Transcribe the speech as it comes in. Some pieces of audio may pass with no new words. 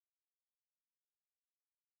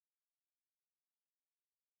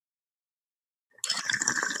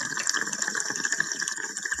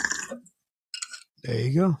There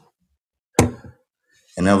you go.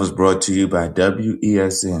 And that was brought to you by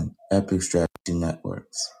WESN, Epic Strategy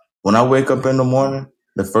Networks. When I wake up in the morning,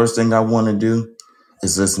 the first thing I want to do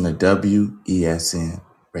is listen to WESN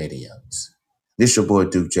radios. This your boy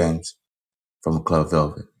Duke James from Club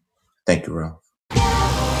Velvet. Thank you, Ralph.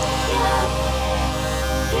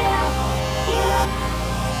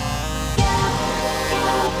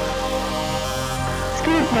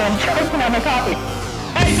 Excuse me, I'm choking on the coffee.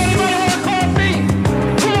 Hey, does anybody want coffee?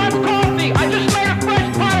 Who wants coffee? I just made a fresh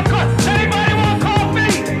pot of coffee. Does anybody want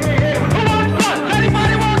coffee? Who wants coffee? Does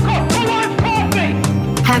anybody want coffee? Who wants coffee?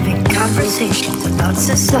 Having conversations about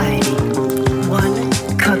society, one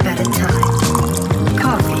cup at a time.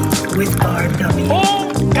 Coffee with RW.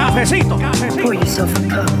 Un cafecito. Pour yourself a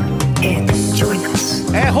cup and join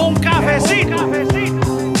us. Es un cafecito.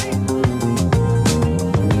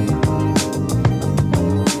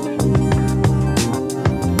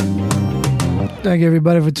 Thank you,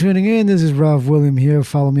 everybody, for tuning in. This is Ralph William here.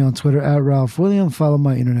 Follow me on Twitter at Ralph William. Follow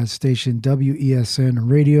my internet station, WESN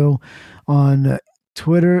Radio, on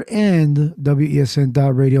Twitter and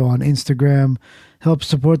WESN.radio on Instagram. Help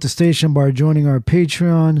support the station by joining our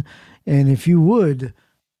Patreon. And if you would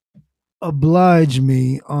oblige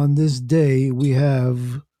me on this day, we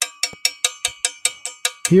have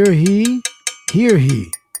Hear He, Hear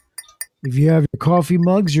He. If you have your coffee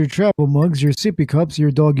mugs, your travel mugs, your sippy cups,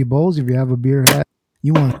 your doggy bowls, if you have a beer hat,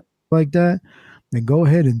 you want like that, then go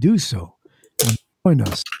ahead and do so. And join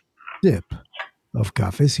us. Sip of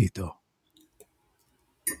cafecito.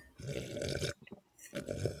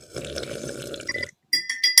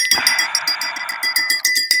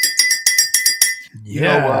 You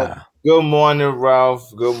know what? Good morning,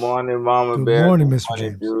 Ralph. Good morning, Mama Good Bear. morning, Good Mr. morning,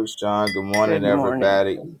 James. Dude, Sean. Good morning, Good morning.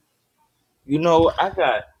 everybody. You know,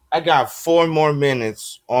 I got 4 more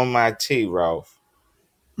minutes on my tea, Ralph.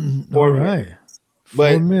 All right. 4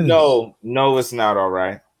 But minutes. no, it's not all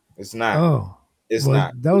right. It's not. Oh, It's well,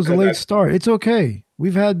 not. that was a Because late start. It's okay.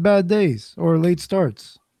 We've had bad days or late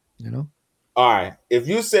starts, you know? all right. If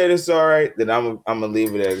you said it's all right, then I'm gonna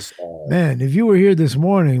leave it as Man, if you were here this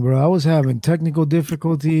morning, bro, I was having technical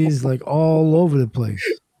difficulties like all over the place.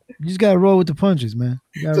 You just gotta roll with the punches, man.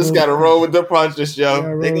 just gotta roll with the punches,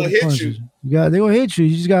 yo. They gonna hit you. They gonna hit you.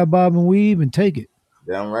 You just gotta bob and weave and take it.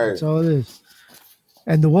 Damn right. That's all it is.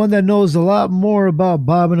 And the one that knows a lot more about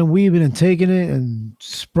bobbing and weaving and taking it and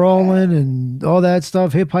sprawling and all that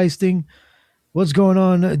stuff, hip heisting. What's going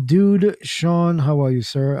on, dude? Sean, how are you,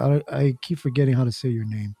 sir? I keep forgetting how to say your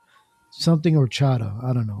name. Something Orchada.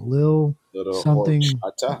 I don't know. Little something.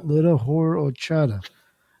 Little Horchata.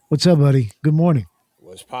 What's up, buddy? Good morning.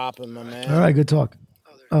 What's popping, my man? All right, good talk.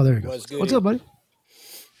 Oh, there you go. What's up, buddy?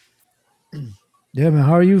 Yeah, man.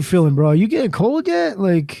 How are you feeling, bro? Are you getting cold yet?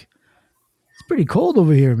 Like, it's pretty cold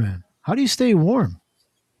over here, man. How do you stay warm?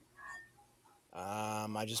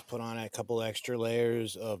 I just put on a couple extra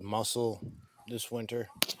layers of muscle this winter.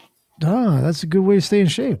 That's a good way to stay in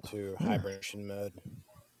shape. To hibernation mode.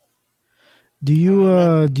 Do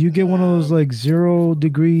you get one of those like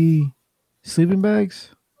 0-degree sleeping bags?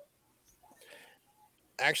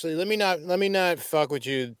 Actually, let me not fuck with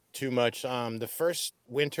you too much. The first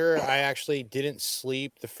winter, I actually didn't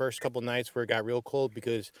sleep the first couple nights where it got real cold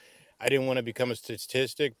because I didn't want to become a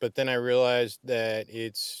statistic. But then I realized that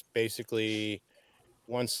it's basically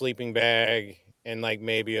one sleeping bag and like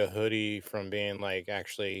maybe a hoodie from being like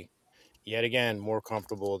actually yet again more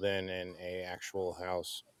comfortable than in a actual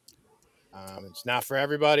house. It's not for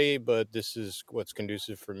everybody, but this is what's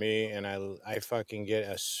conducive for me, and I fucking get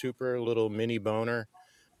a super little mini boner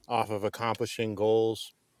off of accomplishing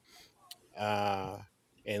goals and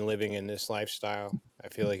living in this lifestyle. I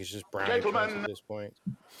feel like it's just brownie points at this point.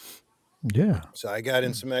 Yeah. So I got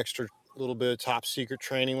in some extra little bit of top secret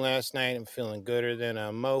training last night. I'm feeling gooder than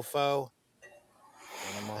a mofo,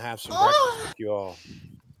 and I'm gonna have some breakfast with you all.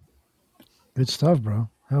 Good stuff, bro.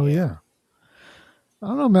 Hell yeah. I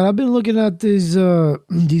don't know, man. I've been looking at these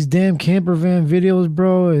damn camper van videos,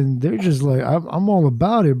 bro, and they're just like, I'm all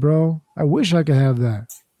about it, bro. I wish I could have that.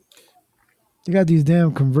 They got these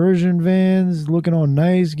damn conversion vans looking all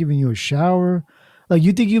nice, giving you a shower. Like,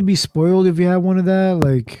 you think you'd be spoiled if you had one of that?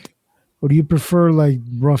 Like, or do you prefer like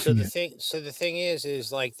roughing it? So the thing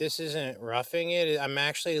is like this isn't roughing it. I'm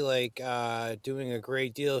actually like doing a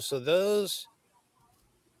great deal. So those,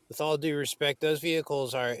 with all due respect, those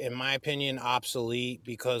vehicles are, in my opinion, obsolete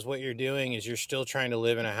because what you're doing is you're still trying to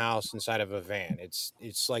live in a house inside of a van.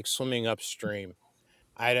 It's like swimming upstream.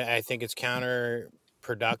 I think it's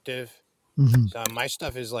counterproductive. Mm-hmm. So my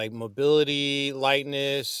stuff is like mobility,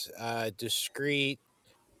 lightness, discreet,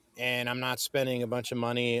 and I'm not spending a bunch of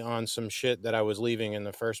money on some shit that I was leaving in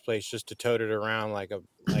the first place just to tote it around like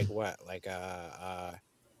what like a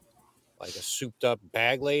souped up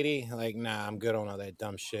bag lady. Like, nah, I'm good on all that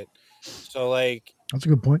dumb shit. So like, That's a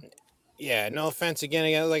good point. yeah, no offense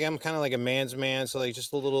again. Like I'm kind of like a man's man, so like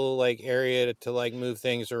just a little like area to like move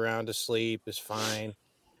things around to sleep is fine,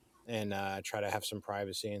 and try to have some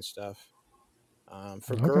privacy and stuff.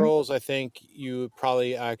 For Okay. girls, I think you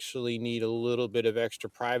probably actually need a little bit of extra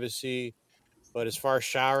privacy. But as far as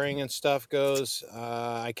showering and stuff goes,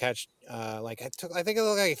 I catch like I think I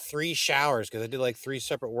took like 3 showers because I did like 3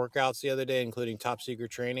 separate workouts the other day, including top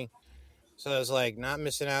secret training. So I was like not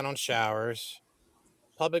missing out on showers.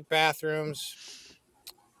 Public bathrooms,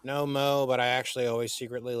 no mo, but I actually always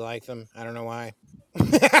secretly like them. I don't know why.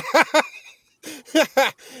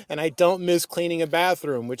 And I don't miss cleaning a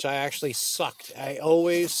bathroom, which I actually sucked. I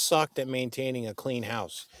always sucked at maintaining a clean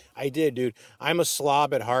house. I did, dude. I'm a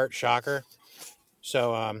slob at heart, shocker.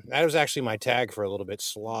 So that was actually my tag for a little bit,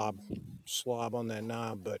 slob on that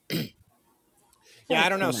knob. But yeah, I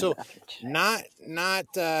don't know. So not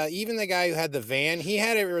even the guy who had the van, he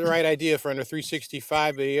had it the right idea for under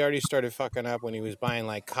 365, but he already started fucking up when he was buying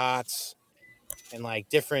like cots and like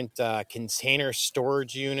different container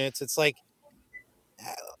storage units. It's like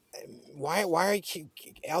uh, why are you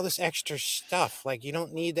all this extra stuff? Like you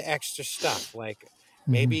don't need the extra stuff. Like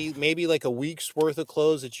Hmm. maybe like a week's worth of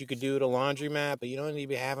clothes that you could do at a laundromat, but you don't need to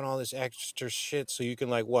be having all this extra shit so you can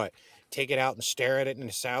like what take it out and stare at it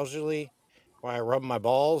nostalgically while I rub my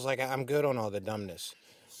balls. Like I'm good on all the dumbness.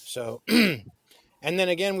 So and then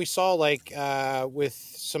again we saw like with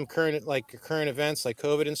some current events like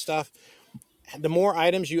COVID and stuff, the more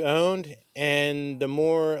items you owned and the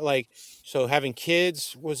more like so having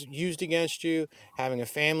kids was used against you, having a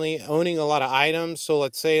family, owning a lot of items. So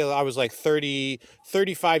let's say I was like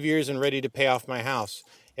 35 years and ready to pay off my house.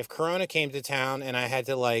 If corona came to town and I had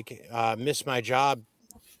to like miss my job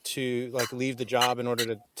to like leave the job in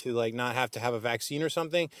order to like not have to have a vaccine or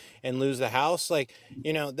something and lose the house, like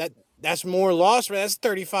that's more loss, but that's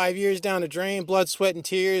 35 years down the drain, blood, sweat, and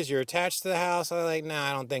tears. You're attached to the house. I'm like, nah,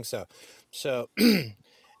 I don't think so. So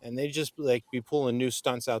and they just like be pulling new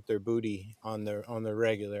stunts out their booty on the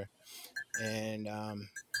regular. And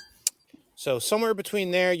so somewhere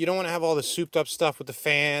between there, you don't want to have all the souped up stuff with the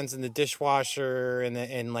fans and the dishwasher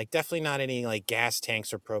and like definitely not any like gas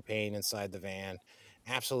tanks or propane inside the van.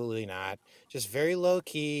 Absolutely not. Just very low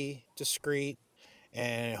key, discreet,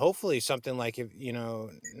 and hopefully something like if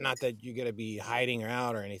not that you got to be hiding or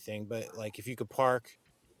out or anything, but like if you could park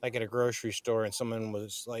like at a grocery store and someone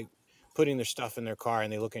was like putting their stuff in their car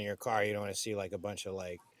and they look in your car, you don't want to see like a bunch of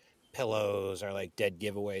like pillows or like dead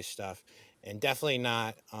giveaway stuff, and definitely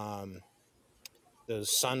not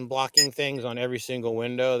those sun blocking things on every single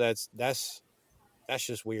window. That's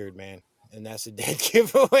just weird, man. And that's a dead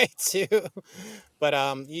giveaway too. But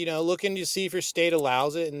looking to see if your state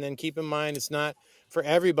allows it, and then keep in mind it's not for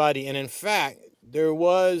everybody. And in fact, there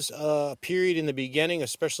was a period in the beginning,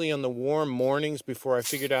 especially on the warm mornings before I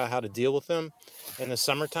figured out how to deal with them in the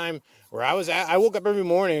summertime, where I woke up every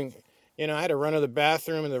morning, I had to run to the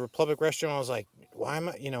bathroom in the public restroom. I was like, why am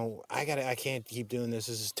I can't keep doing this.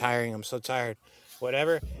 This is tiring. I'm so tired.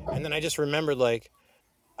 Whatever. And then I just remembered like,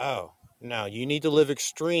 oh, no, you need to live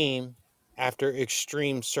extreme after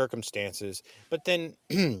extreme circumstances. But then,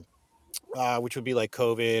 which would be like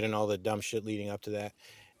COVID and all the dumb shit leading up to that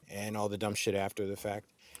and all the dumb shit after the fact.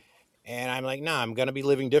 And I'm like, nah, I'm going to be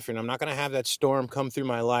living different. I'm not going to have that storm come through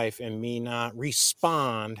my life and me not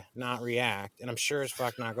respond, not react. And I'm sure as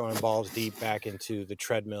fuck not going balls deep back into the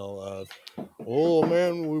treadmill of, oh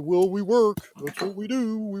man, we work. That's what we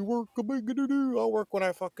do. We work. I'll work when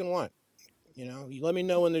I fucking want. You let me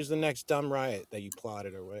know when there's the next dumb riot that you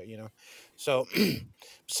plotted or what. So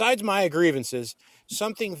besides my grievances,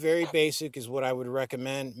 something very basic is what I would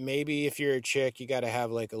recommend. Maybe if you're a chick, you got to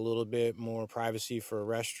have like a little bit more privacy for a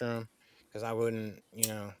restroom, because I wouldn't,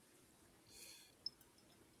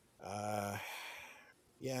 uh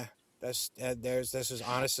yeah, that's as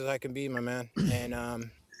honest as I can be, my man.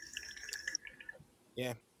 And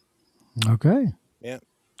yeah. Okay. Yeah.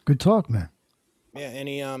 Good talk, man. Yeah,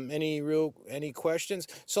 any questions?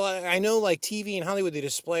 So I know like TV and Hollywood, they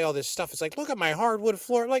display all this stuff. It's like, look at my hardwood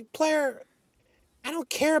floor. Like, player, I don't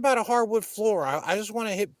care about a hardwood floor. I just want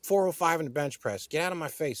to hit 405 in the bench press. Get out of my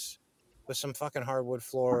face with some fucking hardwood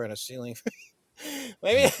floor and a ceiling.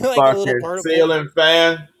 Maybe like a little Fucking portable. ceiling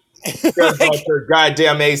fan. Cares Like, about your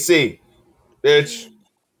goddamn AC, bitch.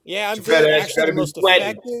 yeah, I'm You better, very you actually the better be most sweating.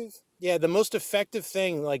 effective. Yeah, the most effective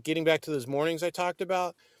thing, like getting back to those mornings I talked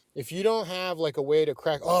about. If you don't have like a way to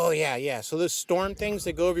crack, oh yeah, yeah. So those storm things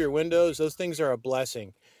that go over your windows, those things are a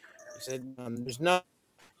blessing. said, there's no.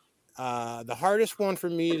 The hardest one for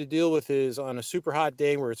me to deal with is on a super hot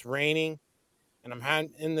day where it's raining and I'm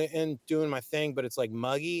in doing my thing, but it's like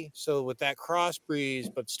muggy. So with that cross breeze,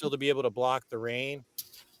 but still to be able to block the rain,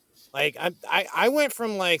 like I went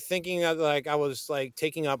from like thinking that like I was like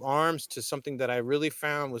taking up arms to something that I really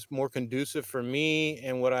found was more conducive for me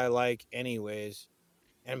and what I like anyways.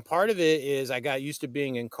 And part of it is I got used to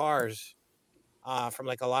being in cars from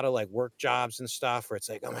like a lot of like work jobs and stuff where it's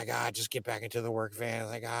like, oh my God, just get back into the work van.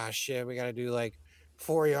 Like, ah, shit, we got to do like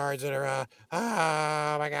 4 yards that are,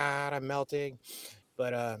 oh my God, I'm melting.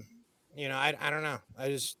 But, I don't know.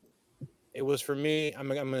 It was for me. I'm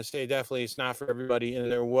going to say definitely it's not for everybody. And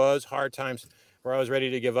there was hard times where I was ready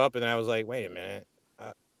to give up. And I was like, wait a minute,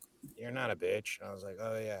 uh, you're not a bitch. And I was like,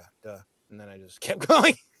 oh yeah, duh. And then I just kept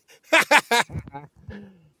going.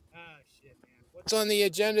 Ah, shit, man. What's on the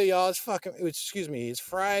agenda, y'all? Excuse me, it's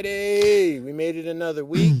Friday. We made it another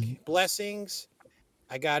week. Blessings.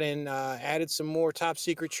 I got added some more top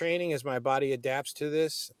secret training as my body adapts to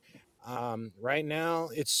this. Right now,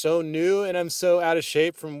 it's so new and I'm so out of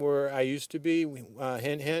shape from where I used to be.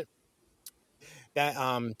 Hint, hint. That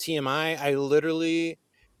TMI, I literally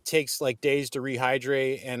takes like days to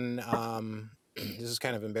rehydrate, and this is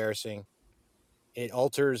kind of embarrassing. It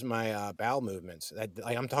alters my bowel movements.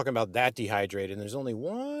 I'm talking about that dehydrated, and there's only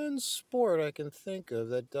one sport I can think of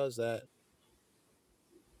that does that.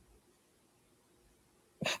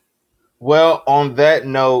 Well, on that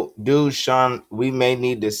note, dude, Sean, we may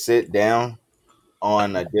need to sit down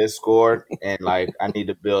on a Discord and like I need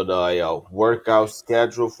to build a workout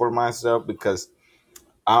schedule for myself because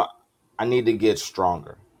I I need to get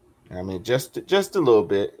stronger. I mean, just a little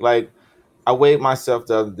bit. Like I weighed myself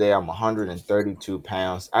the other day. I'm 132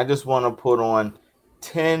 pounds. I just want to put on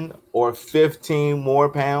 10 or 15 more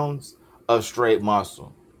pounds of straight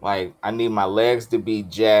muscle. Like I need my legs to be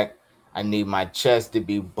jacked. I need my chest to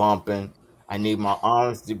be bumping. I need my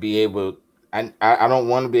arms to be able. I don't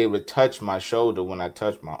want to be able to touch my shoulder when I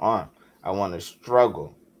touch my arm. I want to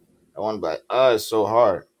struggle. I want to be like, it's so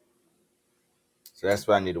hard. So that's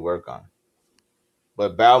what I need to work on.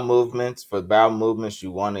 But for bowel movements,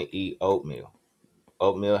 you want to eat oatmeal.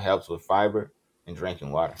 Oatmeal helps with fiber and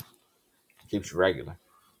drinking water. Keeps you regular.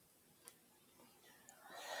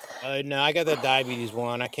 No, I got that diabetes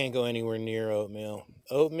one. I can't go anywhere near oatmeal.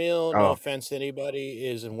 Oatmeal, no Oh. offense to anybody,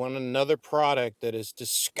 is another product that is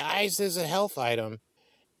disguised as a health item,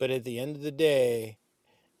 but at the end of the day,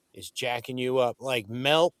 is jacking you up like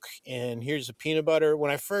milk. And here's a peanut butter.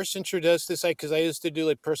 When I first introduced this, because I used to do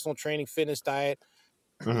like personal training, fitness, diet,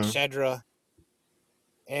 Mm-hmm. etc.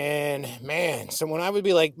 And man, so when I would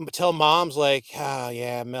be like, tell moms like,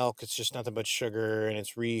 yeah, milk, it's just nothing but sugar, and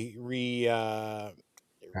it's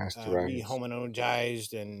Pasteurized.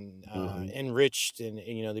 rehomogenized and Mm-hmm. enriched, and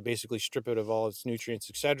they basically strip it of all its nutrients,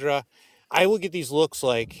 etc. I will get these looks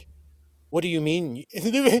like, what do you mean?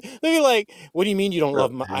 They'll be like, what do you mean you don't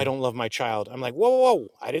love I don't love my child? I'm like, whoa, whoa, whoa.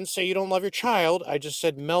 I didn't say you don't love your child. I just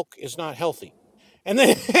said milk is not healthy. And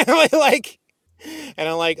then like, and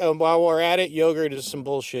I'm like, while we're at it, yogurt is some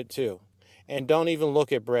bullshit too. And don't even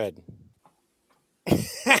look at bread.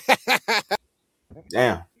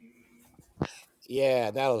 Damn.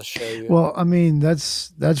 Yeah, that'll show you. Well, I mean,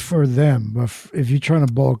 that's for them. But if you're trying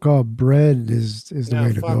to bulk up, bread is the No,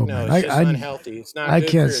 way to fuck go, no. man. It's just unhealthy. It's not I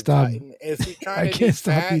good for can't your stop. if you're trying I to be can't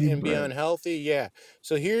stop fat eating and be bread. unhealthy, yeah.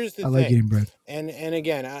 So here's the I like thing. eating bread. And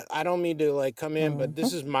again, I don't mean to like come in, but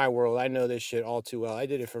this is my world. I know this shit all too well. I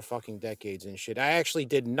did it for fucking decades and shit. I actually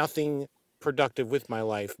did nothing productive with my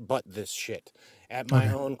life but this shit at my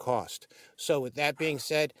Okay. own cost. So with that being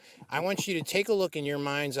said, I want you to take a look in your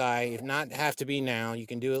mind's eye. If not have to be now, you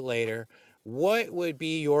can do it later. What would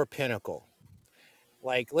be your pinnacle?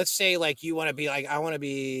 Like, let's say like you want to be like, I want to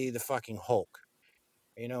be the fucking Hulk,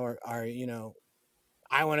 or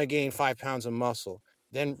I want to gain 5 pounds of muscle.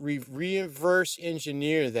 Then reverse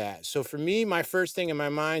engineer that. So for me, my first thing in my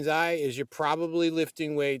mind's eye is you're probably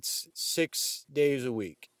lifting weights 6 days a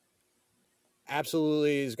week.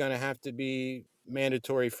 Absolutely is going to have to be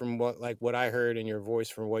mandatory from what I heard in your voice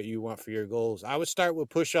from what you want for your goals. I would start with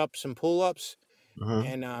push-ups and pull-ups Mm-hmm.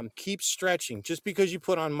 and keep stretching. Just because you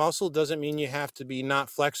put on muscle doesn't mean you have to be not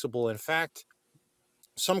flexible. In fact,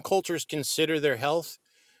 some cultures consider their health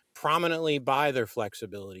prominently by their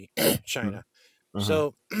flexibility. China. Mm-hmm.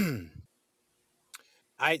 So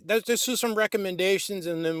this is some recommendations,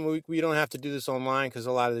 and then we don't have to do this online because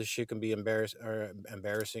a lot of this shit can be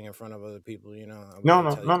embarrassing in front of other people. I'm No, gonna no,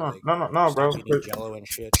 tell you no, to no, like no, no, no, stop bro. eating Jello and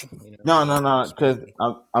shit. No, no, no. Excuse Because me.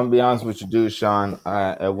 I'm gonna be honest with you, dude, Sean.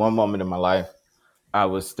 At one moment in my life, I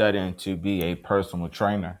was studying to be a personal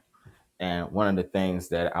trainer, And one of the things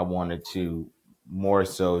that I wanted to more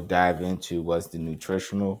so dive into was the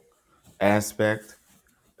nutritional aspect,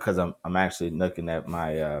 because I'm actually looking at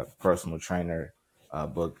my personal trainer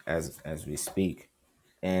book as we speak,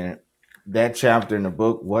 and that chapter in the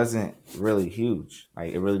book wasn't really huge.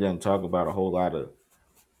 Like, it really didn't talk about a whole lot of,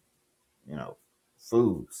 you know,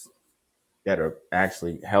 foods that are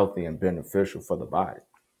actually healthy and beneficial for the body.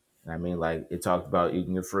 I mean, like, it talked about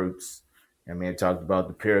eating your fruits. I mean, it talked about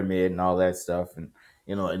the pyramid and all that stuff, and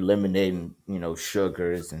eliminating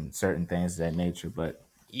sugars and certain things of that nature. But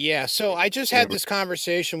Yeah, so I just had this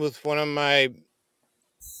conversation with one of my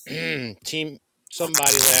team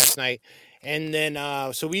somebody last night, and then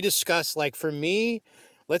so we discussed, like, for me,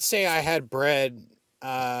 let's say I had bread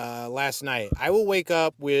last night. I will wake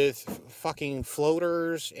up with fucking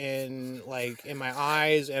floaters and, like, in my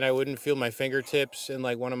eyes, and I wouldn't feel my fingertips in,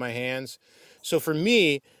 like, one of my hands. So for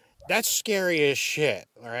me, that's scary as shit.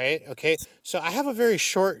 All right. Okay. So I have a very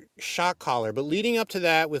short shock collar, but leading up to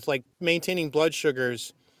that, with, like, maintaining blood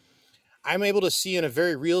sugars, I'm able to see in a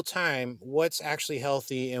very real time what's actually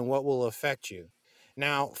healthy and what will affect you.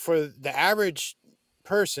 Now, for the average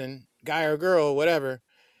person, guy or girl, whatever,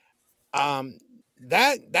 um,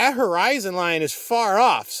 that horizon line is far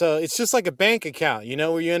off. So it's just like a bank account,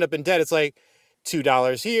 where you end up in debt. It's like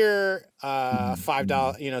 $2 here, $5,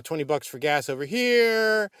 $20 for gas over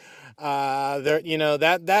here. There,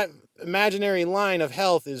 that imaginary line of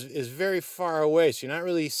health is very far away. So you're not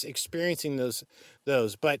really experiencing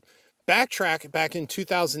those. But backtrack back in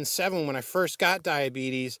 2007 when I first got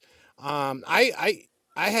diabetes, I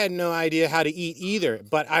had no idea how to eat either,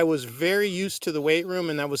 but I was very used to the weight room,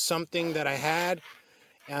 and that was something that I had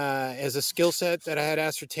as a skill set that I had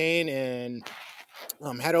ascertained, and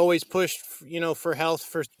had always pushed, for health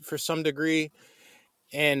for some degree.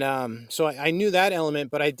 And so I knew that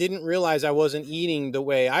element, but I didn't realize I wasn't eating the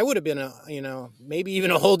way I would have been, maybe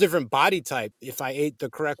even a whole different body type if I ate the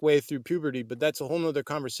correct way through puberty. But that's a whole nother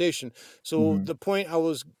conversation. So Mhm. the point I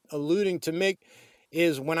was alluding to make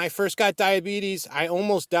is, when I first got diabetes, I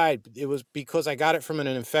almost died. It was because I got it from an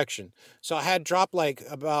infection. So I had dropped, like,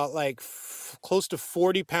 about, like, close to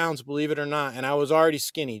 40 pounds, believe it or not. And I was already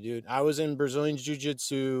skinny, dude. I was in Brazilian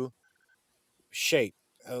Jiu-Jitsu shape,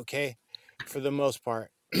 okay, for the most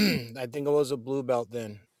part. I think I was a blue belt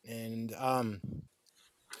then. And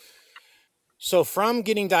so from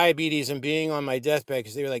getting diabetes and being on my deathbed,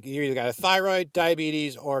 because they were like, you either got a thyroid,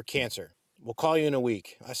 diabetes, or cancer. We'll call you in a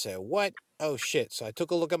week. I said, what? Oh shit. So I took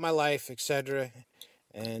a look at my life, etc.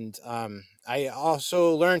 And I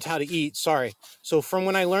also learned how to eat. Sorry. So from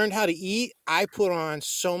when I learned how to eat, I put on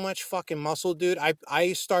so much fucking muscle, dude. I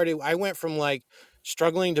went from, like,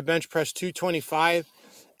 struggling to bench press 225,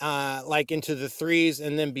 like, into the threes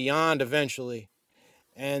and then beyond eventually.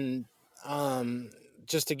 And um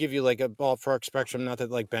just to give you, like, a ballpark spectrum, not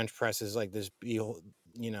that, like, bench press is like this you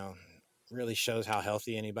know really shows how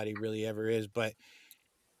healthy anybody really ever is, but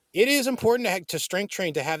it is important to strength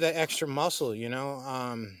train, to have that extra muscle. You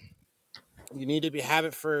need to have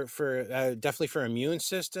it for definitely for immune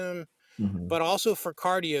system, Mhm. but also for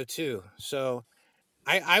cardio too. So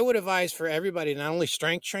I would advise for everybody to not only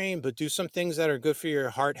strength train, but do some things that are good for your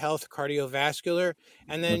heart health, cardiovascular,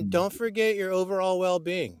 and then Mhm. don't forget your overall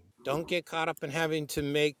well-being. Don't get caught up in having to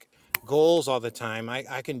make goals all the time.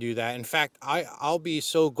 I can do that. In fact, I'll be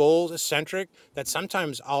so goal eccentric that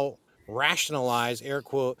sometimes I'll rationalize, air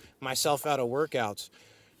quote, myself out of workouts.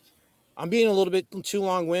 I'm being a little bit too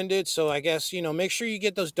long-winded, so I guess, make sure you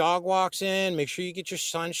get those dog walks in, make sure you get your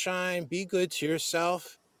sunshine, be good to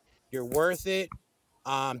yourself. You're worth it.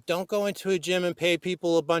 Don't go into a gym and pay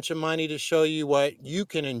people a bunch of money to show you what you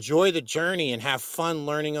can enjoy the journey and have fun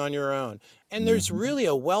learning on your own. And there's Mhm. really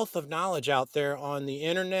a wealth of knowledge out there on the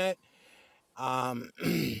internet.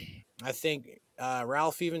 I think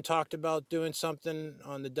Ralph even talked about doing something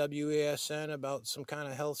on the WASN about some kind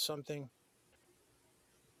of health something.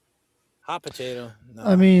 Hot potato.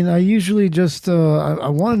 I Nah. mean, I usually just I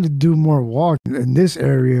wanted to do more walking, and this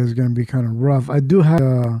area is going to be kind of rough. I do have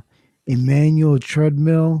a manual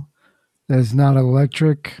treadmill that's not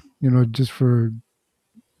electric, just for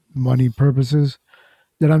money purposes.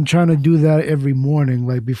 That I'm trying to do that every morning,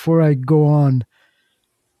 like before I go on.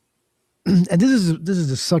 And this is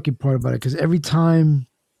the sucky part about it, because every time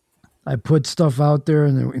I put stuff out there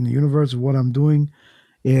in the universe of what I'm doing,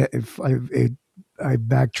 if I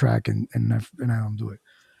backtrack and I don't do it.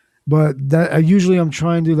 But that I usually I'm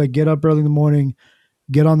trying to, like, get up early in the morning,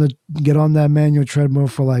 get on the get on that manual treadmill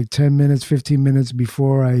for like 10 minutes, 15 minutes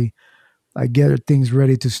before I get things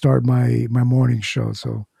ready to start my morning show.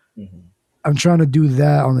 So Mhm. I'm trying to do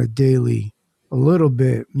that on a daily. a little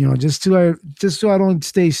bit, just so I don't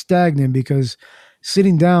stay stagnant because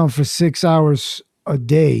sitting down for 6 hours a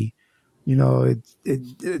day,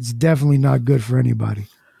 it's definitely not good for anybody.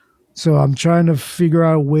 So I'm trying to figure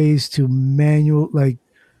out ways to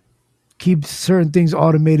keep certain things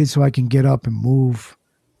automated so I can get up and move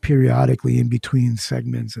periodically in between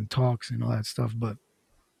segments and talks and all that stuff. But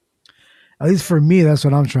at least for me, that's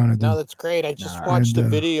what I'm trying to No, do. that's great. I just Nah, watched And a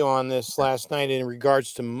video on this last night in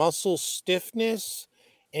regards to muscle stiffness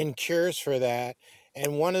and cures for that.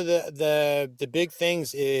 And one of the big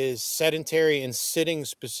things is sedentary and sitting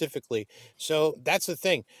specifically. So that's the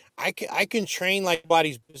thing. I can train like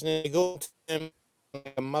body's business. I go to them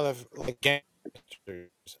like a mother like gangsters.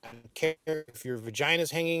 I don't care if your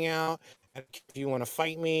vagina's hanging out. I don't care if you want to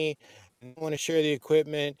fight me. I don't want to share the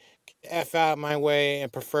equipment. Get the F out my way,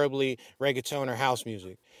 and preferably reggaeton or house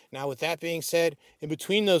music. Now, with that being said, in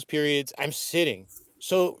between those periods, I'm sitting.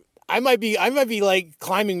 So I might be like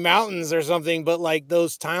climbing mountains or something, but like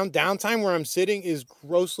those time downtime where I'm sitting is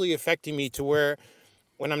grossly affecting me to where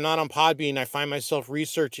when I'm not on Podbean, I find myself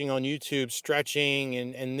researching on YouTube, stretching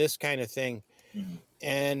and this kind of thing.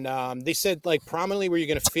 And they said like prominently where you're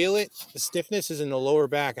going to feel it, the stiffness is in the lower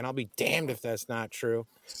back, and I'll be damned if that's not true.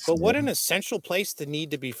 But what yeah. an essential place to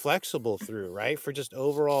need to be flexible through, right? For just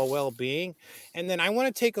overall well-being. And then I want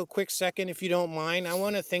to take a quick second, if you don't mind. I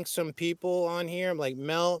want to thank some people on here like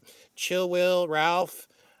Mel, Chillwill, Ralph,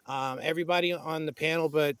 everybody on the panel,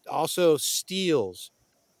 but also Steels,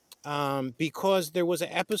 because there was an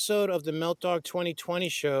episode of the Melt Dog 2020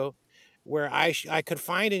 show where I could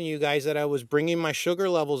find in you guys that I was bringing my sugar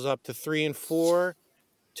levels up to 3 and 4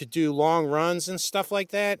 to do long runs and stuff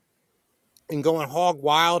like that, and going hog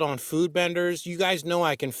wild on food benders. You guys know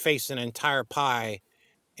I can face an entire pie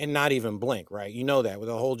and not even blink, right? You know that, with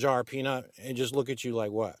a whole jar of peanut and just look at you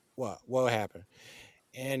like, what happened?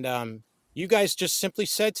 And you guys just simply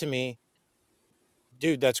said to me,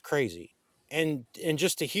 dude, that's crazy. And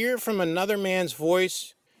just to hear it from another man's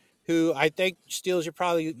voice, who I think, Steels, you're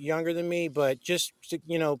probably younger than me, but just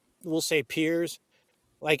we'll say peers,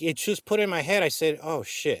 like it just put in my head. I said, oh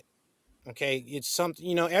shit. Okay, it's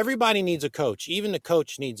something, everybody needs a coach. Even the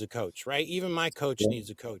coach needs a coach, right? Even my coach Yeah.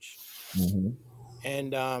 needs a coach. Hmm.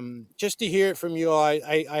 And just to hear it from you all,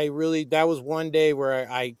 I really, that was one day where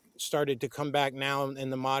I started to come back now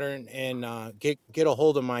in the modern and get a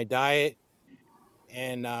hold of my diet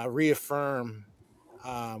and reaffirm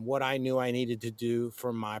what I knew I needed to do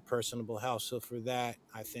for my personable health. So for that,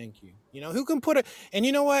 I thank you. Who can put it? And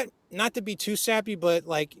you know what? Not to be too sappy, but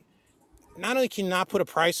like, not only can you not put a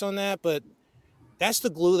price on that, but that's the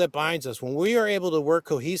glue that binds us. When we are able to work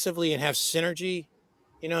cohesively and have synergy,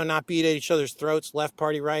 not beat at each other's throats, left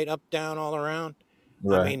party, right, up, down, all around. I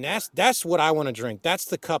Right. mean, that's what I want to drink. That's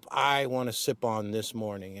the cup I want to sip on this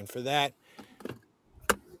morning. And for that,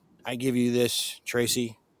 I give you this,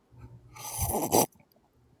 Tracy.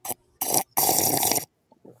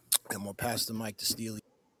 And we'll pass the mic to Steely.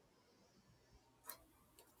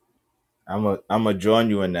 I'm gonna join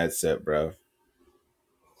you in that set, bro.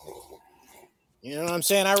 You know what I'm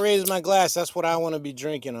saying? I raise my glass. That's what I want to be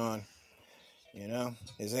drinking on.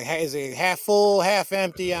 Is it half full, half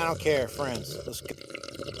empty? I don't care, friends. Let's go.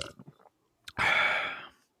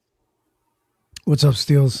 what's up,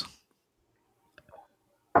 Steels?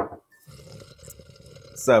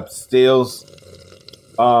 What's up, Steels?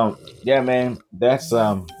 Yeah, man.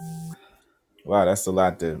 Wow, that's a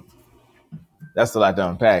lot to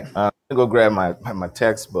unpack. I'm gonna go grab my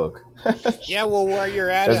textbook. Yeah, well, while you're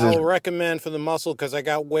at it, That's just I'll recommend for the muscle, because I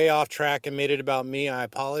got way off track and made it about me. I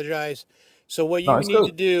apologize. So what no, you it's need to cool.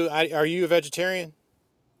 do, are you a vegetarian?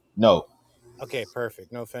 No. Okay,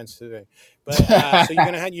 perfect. No offense today, but so you're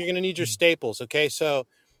gonna need your staples. Okay, so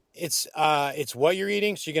it's what you're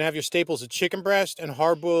eating. So you're gonna have your staples of chicken breast and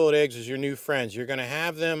hard boiled eggs as your new friends. You're gonna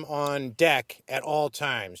have them on deck at all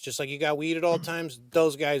times, just like you got weed at all times.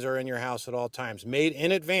 Those guys are in your house at all times, made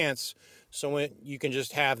in advance, so you can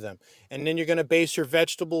just have them. And then you're gonna base your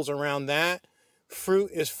vegetables around that.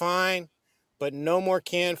 Fruit is fine, but no more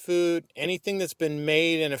canned food. Anything that's been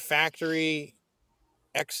made in a factory,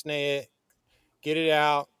 ex-nay it, get it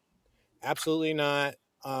out. Absolutely not.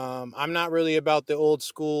 I'm not really about the old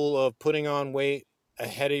school of putting on weight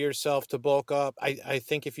ahead of yourself to bulk up. I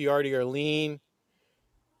think if you already are lean,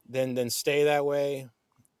 then stay that way.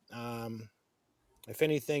 Um, if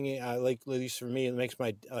anything, like at least for me, it makes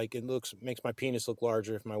my penis look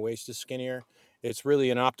larger if my waist is skinnier. It's really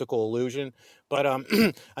an optical illusion. But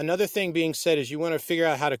another thing being said is you want to figure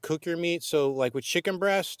out how to cook your meat. So like with chicken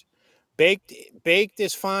breast, baked baked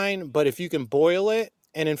is fine, but if you can boil it,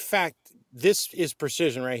 and in fact, this is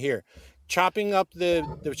precision right here. chopping up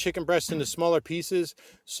the chicken breast into smaller pieces,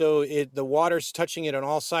 so the water's touching it on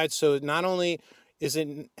all sides. So not only is it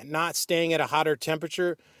not staying at a hotter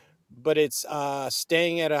temperature, but it's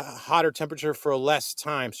staying at a hotter temperature for a less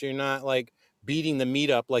time. So you're not like beating the meat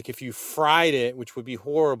up like if you fried it, which would be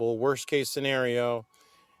horrible, worst case scenario.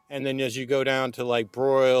 And then as you go down to like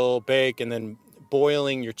broil, bake, and then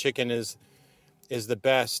boiling your chicken is the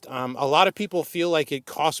best. A lot of people feel like it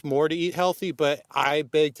costs more to eat healthy, but I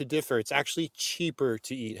beg to differ. It's actually cheaper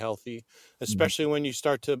to eat healthy, especially when you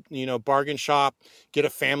start to, bargain shop, get a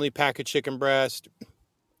family pack of chicken breast.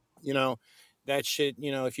 You know, that shit,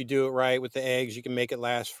 if you do it right with the eggs, you can make it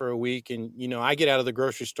last for a week. And, I get out of the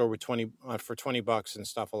grocery store with for $20 and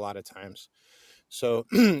stuff a lot of times. So,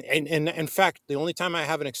 and in fact, the only time I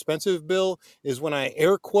have an expensive bill is when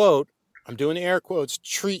I'm doing air quotes,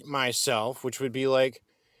 treat myself, which would be like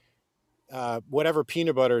whatever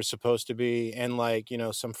peanut butter is supposed to be, and like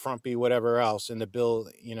some frumpy whatever else in the bill.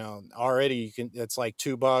 Already it's like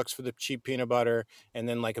 $2 for the cheap peanut butter, and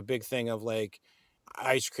then like a big thing of like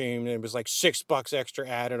ice cream, and it was like $6 extra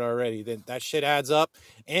added already. Then that shit adds up,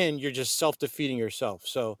 and you're just self-defeating yourself.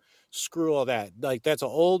 So screw all that. Like, that's an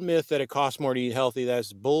old myth that it costs more to eat healthy.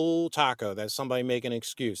 That's bull taco. That's somebody making an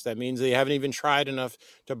excuse. That means they haven't even tried enough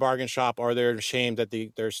to bargain shop, or they're ashamed that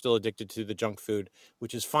they're still addicted to the junk food,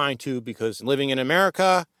 which is fine too, because living in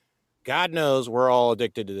America, God knows we're all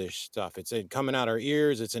addicted to this stuff. It's coming out our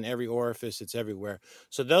ears. It's in every orifice. It's everywhere.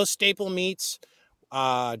 So those staple meats,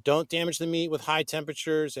 don't damage the meat with high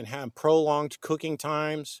temperatures and have prolonged cooking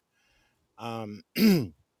times.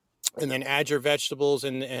 And then add your vegetables,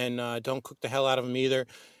 and don't cook the hell out of them either.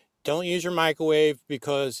 Don't use your microwave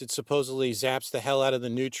because it supposedly zaps the hell out of the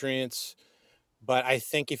nutrients. But I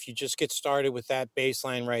think if you just get started with that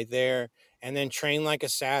baseline right there, and then train like a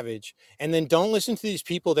savage, and then don't listen to these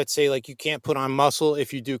people that say like you can't put on muscle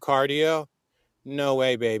if you do cardio. No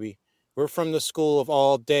way, baby. We're from the school of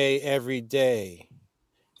all day, every day.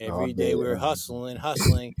 All Every day day. we're hustling,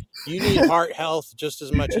 hustling. You need heart health just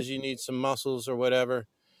as much as you need some muscles or whatever.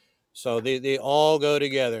 So they all go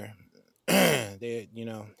together. They,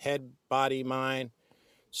 head, body, mind,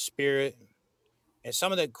 spirit. And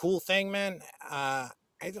some of the cool thing, man, I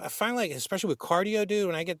find like, especially with cardio, dude,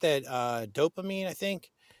 when I get that dopamine, I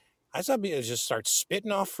think I start to just start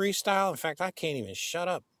spitting off freestyle. In fact, I can't even shut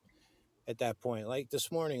up at that point. Like this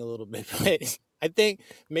morning a little bit, but I think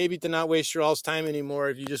maybe to not waste your all's time anymore.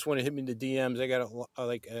 If you just want to hit me in the DMs, I got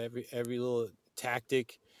like every little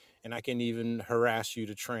tactic, and I can even harass you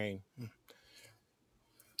to train. Thank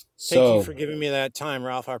you So for giving me that time,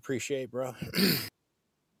 Ralph. I appreciate it, bro.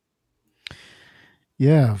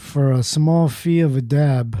 Yeah, for a small fee of a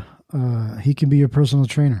dab, he can be your personal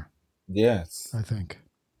trainer, yes. I think.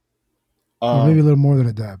 Or maybe a little more than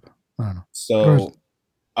a dab. I don't know. Go ahead. So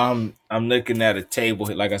I'm looking at a table.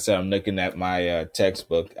 Like I said, I'm looking at my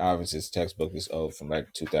textbook. Obviously, this textbook is old, from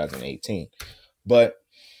like 2018, but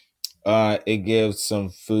it gives some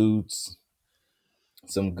foods,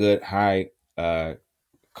 some good high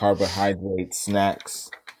carbohydrate snacks,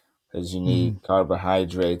 because you Mhm. need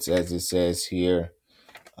carbohydrates, as it says here,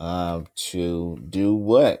 to do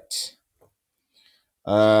what?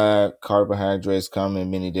 Carbohydrates come in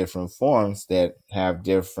many different forms that have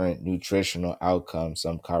different nutritional outcomes.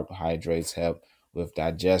 Some carbohydrates help with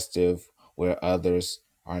digestive, where others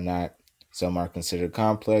are not. Some are considered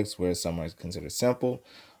complex, where some are considered simple.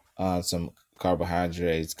 Some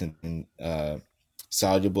carbohydrates contain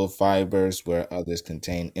soluble fibers, where others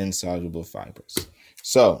contain insoluble fibers.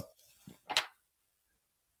 So,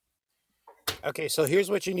 Okay, so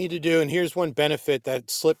here's what you need to do, and here's one benefit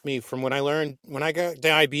that slipped me from when I got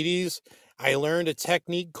diabetes. I learned a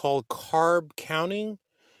technique called carb counting,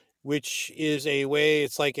 which is a way,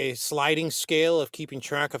 it's like a sliding scale of keeping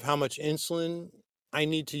track of how much insulin I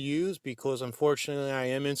need to use, because unfortunately I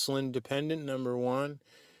am insulin dependent, number one,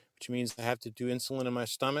 which means I have to do insulin in my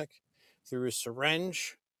stomach through a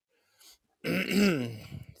syringe.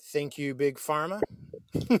 Thank you, Big Pharma.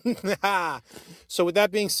 So with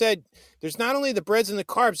that being said, there's not only the breads and the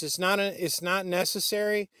carbs. It's not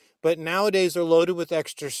necessary, but nowadays they're loaded with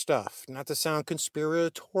extra stuff. Not to sound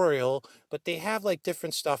conspiratorial, but they have like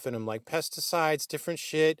different stuff in them, like pesticides, different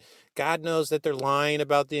shit. God knows that they're lying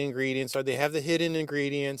about the ingredients, or they have the hidden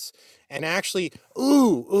ingredients. And actually,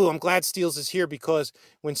 I'm glad Steels is here, because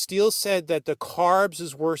when Steels said that the carbs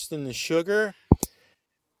is worse than the sugar,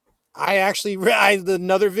 I actually read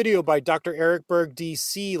another video by Dr. Eric Berg,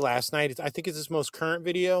 DC, last night. I think it's his most current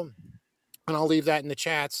video, and I'll leave that in the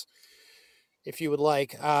chats. if you would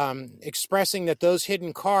like, expressing that those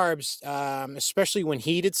hidden carbs, especially when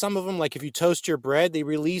heated, some of them, like if you toast your bread, they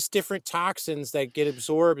release different toxins that get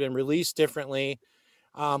absorbed and released differently.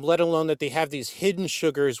 Let alone that they have these hidden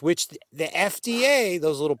sugars, which the FDA,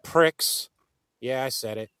 those little pricks, yeah, I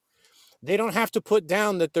said it, they don't have to put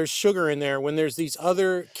down that there's sugar in there when there's these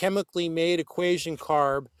other chemically made equation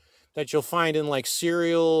carb that you'll find in like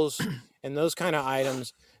cereals and those kind of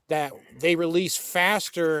items that they release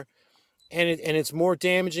faster, and it's more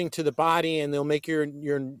damaging to the body, and they'll make your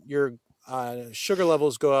sugar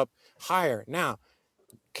levels go up higher. Now,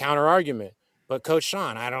 counter argument, but Coach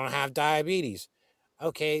Sean, I don't have diabetes.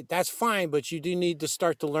 Okay, that's fine, but you do need to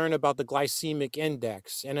start to learn about the glycemic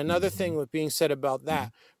index. And another thing with being said about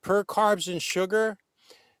that, per carbs and sugar,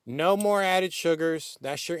 no more added sugars.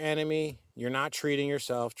 That's your enemy. You're not treating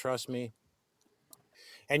yourself, trust me.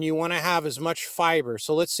 And you want to have as much fiber.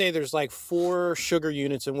 So let's say there's like 4 sugar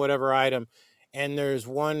units in whatever item, and there's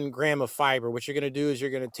 1 gram of fiber. What you're going to do is you're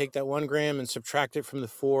going to take that 1 gram and subtract it from the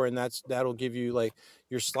 4, and that'll give you like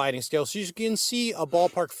your sliding scale. So you can see a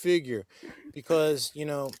ballpark figure, because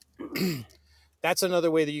that's another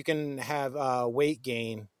way that you can have weight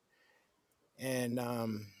gain. And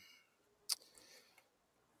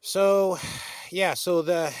so yeah, so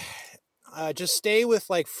the just stay with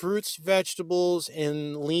like fruits, vegetables,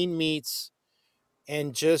 and lean meats,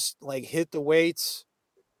 and just like hit the weights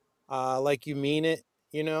like you mean it.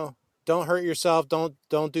 Don't hurt yourself. Don't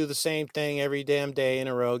do the same thing every damn day in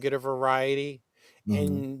a row. Get a variety.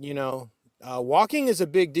 And walking is a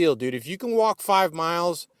big deal, dude. If you can walk 5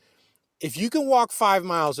 miles, if you can walk 5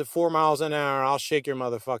 miles at 4 miles an hour, I'll shake your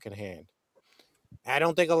motherfucking hand. I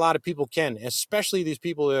don't think a lot of people can, especially these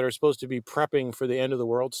people that are supposed to be prepping for the end of the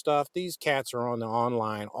world stuff. These cats are on the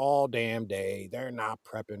online all damn day. They're not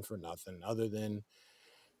prepping for nothing other than,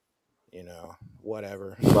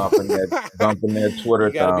 whatever. bumping their You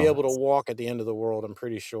Twitter got to be able to thumbs. walk at the end of the world, I'm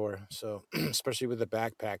pretty sure. So, especially with the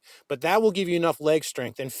backpack. But that will give you enough leg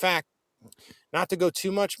strength. In fact, not to go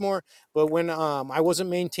too much more, but when I wasn't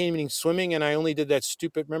maintaining swimming and I only did that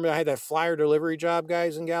stupid, remember I had that flyer delivery job,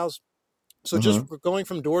 guys and gals? So just going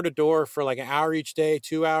from door to door for like an hour each day,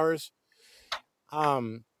 2 hours,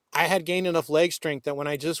 I had gained enough leg strength that when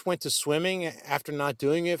I just went to swimming after not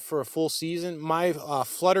doing it for a full season, my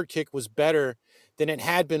flutter kick was better than it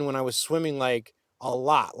had been when I was swimming like a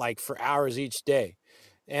lot, like for hours each day.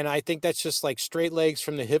 And I think that's just like straight legs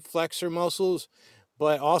from the hip flexor muscles,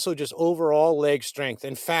 but also just overall leg strength.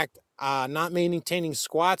 In fact, not maintaining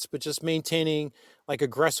squats, but just maintaining like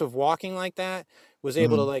aggressive walking like that, was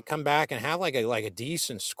able to like come back and have like a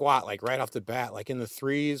decent squat, like right off the bat, like in the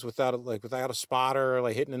threes without a spotter, or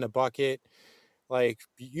like hitting in a bucket. Like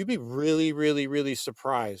you'd be really, really, really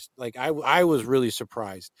surprised. Like I was really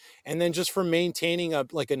surprised. And then just for maintaining a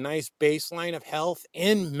nice baseline of health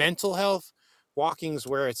and mental health, walking's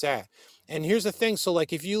where it's at. And here's the thing. So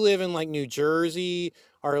like if you live in like New Jersey,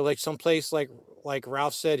 or like someplace like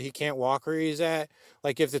Ralph said he can't walk where he's at,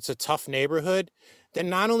 like if it's a tough neighborhood, then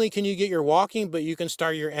not only can you get your walking, but you can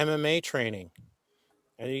start your MMA training.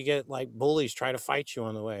 And you get like bullies try to fight you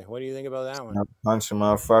on the way. What do you think about that one? I'm punching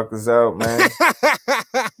motherfuckers out, man.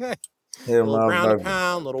 A Here, little ground and motherfuckers.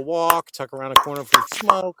 pound, little walk, tuck around a corner for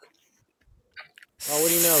smoke. Oh, what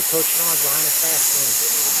do you know? Coach Sean's behind the fast lane.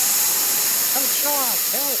 Coach Sean,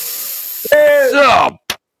 help! Sup?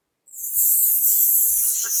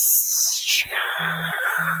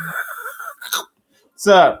 What's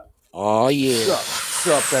up? Oh yeah.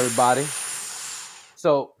 Sup, everybody?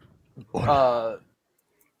 So,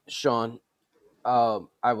 Sean,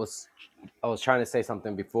 I was trying to say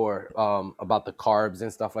something before about the carbs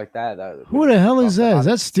and stuff like that. Who the hell is that? Is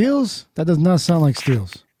that Steels? That does not sound like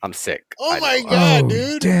Steels. I'm sick. Oh I my know. god, Oh,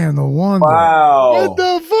 dude. damn, no wonder. Wow. What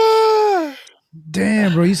the fuck?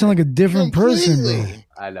 Damn, bro, you sound like a different person, bro. Completely.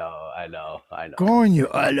 I know. Coño,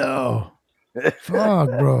 I know. Fuck,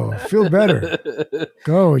 bro. Feel better.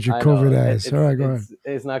 Go with your I COVID know. ass. All right, go ahead.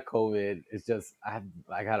 It's not COVID. It's just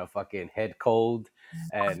I got a fucking head cold,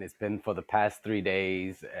 and it's been for the past 3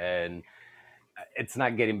 days, and it's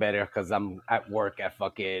not getting better because I'm at work at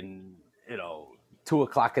fucking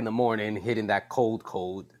 2:00 in the morning, hitting that cold.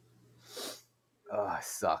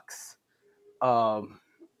 Sucks.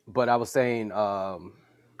 But I was saying,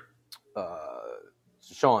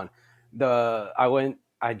 Sean,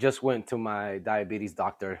 I just went to my diabetes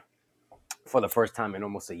doctor for the first time in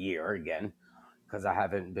almost a year again, because I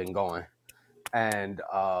haven't been going. And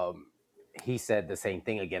he said the same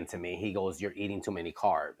thing again to me. He goes, "You're eating too many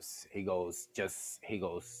carbs." He goes,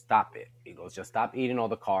 "Stop it." He goes, "Just stop eating all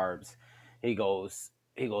the carbs." He goes,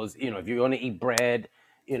 if you're going to eat bread,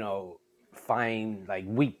 find like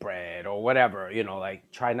wheat bread or whatever,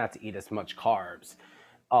 like try not to eat as much carbs.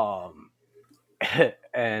 Um,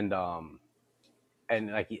 and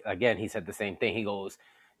like again, he said the same thing. He goes,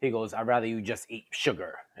 I'd rather you just eat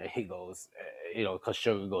sugar. He goes, because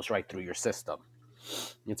sugar goes right through your system.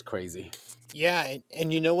 It's crazy. Yeah,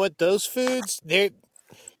 and you know what? Those foods, they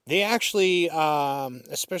actually,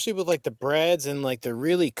 especially with like the breads and like the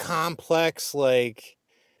really complex, like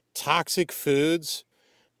toxic foods,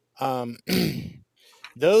 um,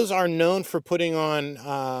 those are known for putting on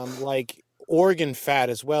like organ fat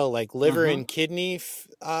as well, like liver Hmm. and kidney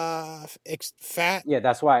fat. Yeah,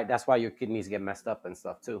 that's why your kidneys get messed up and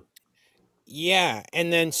stuff too. Yeah,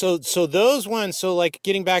 and then so those ones, so like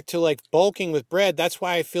getting back to like bulking with bread, that's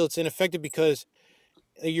why I feel it's ineffective because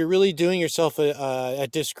you're really doing yourself a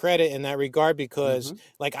discredit in that regard because Hmm.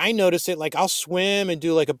 like I notice it, like I'll swim and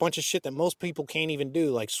do like a bunch of shit that most people can't even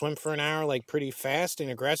do, like swim for an hour like pretty fast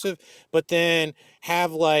and aggressive, but then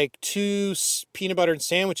have like two peanut butter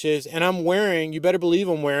sandwiches and you better believe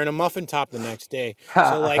I'm wearing a muffin top the next day.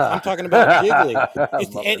 So like I'm talking about jiggly.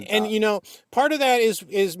 It's, Muffin and top. you know, part of that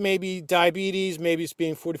is maybe diabetes, maybe it's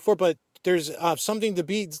being 44, but there's something to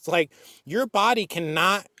be, it's like your body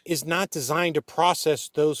is not designed to process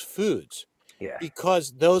those foods Yeah.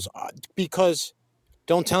 because because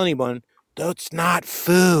don't tell anyone, that's not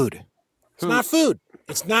food. It's Hmm. not food.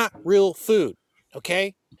 It's not real food.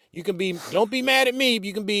 Okay? Don't be mad at me.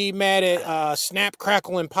 You can be mad at Snap,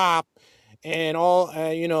 Crackle, and Pop and all,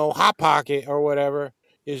 Hot Pocket or whatever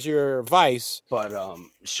is your vice. But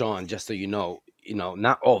Sean, just so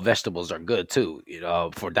not all vegetables are good too.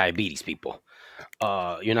 For diabetes people,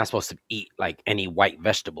 you're not supposed to eat like any white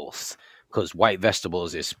vegetables because white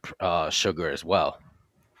vegetables is sugar as well.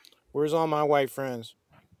 Where's all my white friends?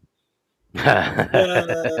 I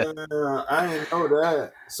didn't know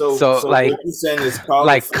that. So, So so like what you saying is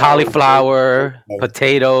like cauliflower? cauliflower,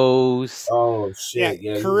 potatoes. Oh Yeah, shit!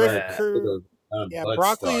 Yeah, you're right. Uh, yeah, Blood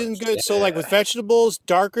broccoli isn't starch. good. So, like yeah, with vegetables,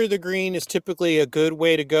 darker the green is typically a good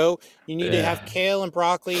way to go. You need to have yeah. kale and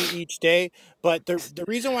broccoli each day. But the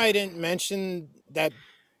reason why I didn't mention that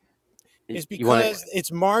is You want it? because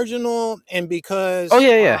it's marginal and Oh because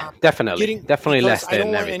yeah, yeah, definitely, definitely because less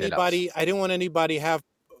than everything else. I didn't want anybody have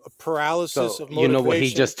a paralysis So of you know what he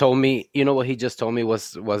motivation. just told me. You know what he just told me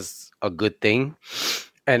was a good thing,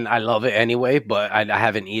 and I love it anyway. But I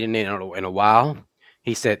haven't eaten it in a while.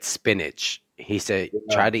 He said spinach. He said Yeah.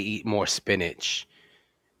 try to eat more spinach.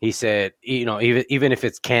 He said, even if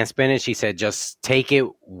it's canned spinach, he said just take it,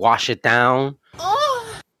 wash it down,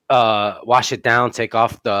 take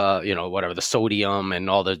off the whatever the sodium and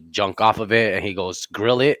all the junk off of it, and he goes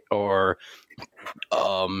grill it or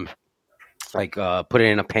um like put it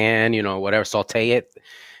in a pan, whatever, saute it.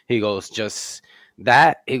 He goes just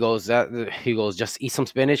that. He goes just eat some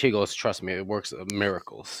spinach. He goes trust me, it works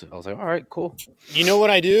miracles. I was like, all right, cool. You know what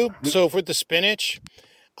I do? So with the spinach,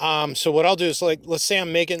 so what I'll do is like, let's say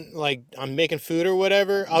I'm making food or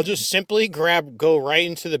whatever. I'll just simply go right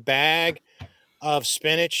into the bag of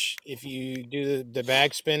spinach. If you do the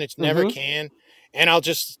bag spinach, never Hmm. can. And I'll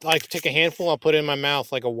just like take a handful, I'll put it in my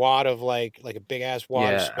mouth like a wad of like a big ass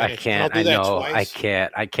wad of Yeah, I spinach. And I'll can't. I do that know. I twice.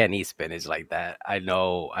 can't. I can't eat spinach like that. I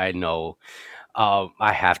know. I know.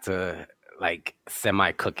 I have to like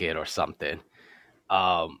semi cook it or something.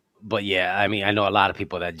 But yeah, I mean, I know a lot of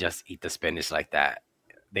people that just eat the spinach like that.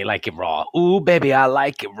 They like it raw. Ooh, baby, I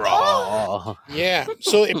like it raw. Yeah.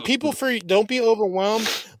 So if people for don't be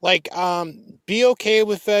overwhelmed, like be okay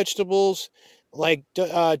with vegetables. Like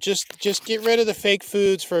just get rid of the fake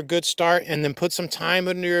foods for a good start and then put some time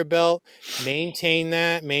under your belt. Maintain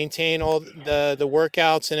that, maintain all the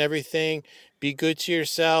workouts and everything. Be good to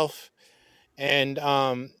yourself. And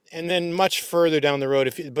then much further down the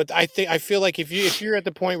road but I feel like if you're at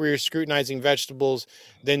the point where you're scrutinizing vegetables,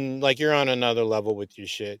 then like you're on another level with your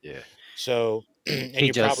shit. Yeah. So and He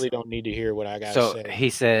you just probably don't need to hear what I gotta So say.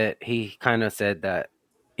 he kind of said that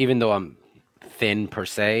even though I'm thin per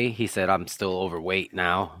se, he said I'm still overweight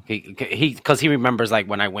now. Because he remembers like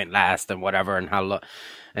when I went last and whatever and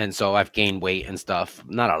and so I've gained weight and stuff.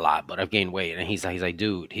 Not a lot, but I've gained weight. And he's like,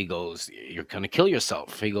 dude, he goes, you're gonna kill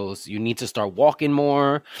yourself. He goes, you need to start walking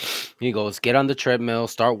more. He goes, get on the treadmill,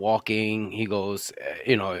 start walking. He goes,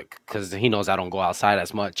 because he knows I don't go outside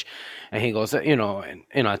as much. And he goes, and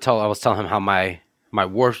I was telling him how my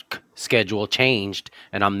work schedule changed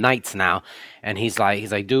and I'm nights now. And he's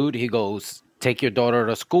like, dude, he goes, take your daughter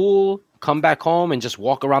to school, come back home and just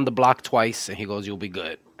walk around the block twice. And he goes, you'll be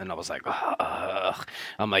good. And I was like, ugh.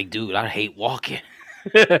 I'm like, dude, I hate walking.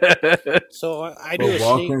 So I do But a sneak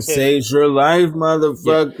walking peek. saves your life,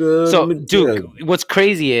 Yeah. motherfucker. Let So, me tell dude, you. what's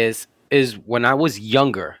crazy is when I was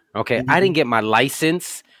younger, Okay, I didn't get my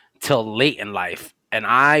license till late in life, and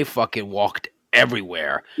I fucking walked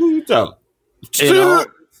everywhere. Who you talking? You know,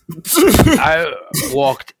 I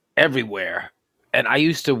walked everywhere. And I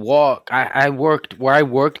used to walk. I worked where I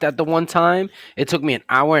worked at the one time. It took me an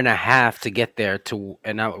hour and a half to get there to,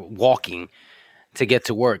 and I walking to get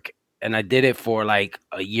to work. And I did it for like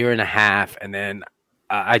a year and a half, and then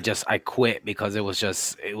I quit because it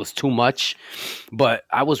was too much. But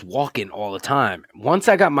I was walking all the time. Once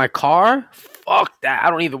I got my car, fuck that. I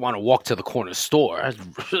don't even want to walk to the corner store. I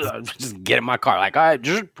just get in my car, like, all right,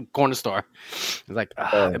 just corner store. It's like,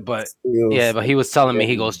 but yeah, but he was telling me,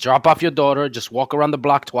 he goes, drop off your daughter, just walk around the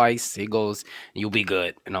block twice. He goes, you'll be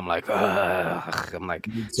good. And I'm like, ugh. I'm like,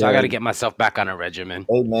 so I got to get myself back on a regimen.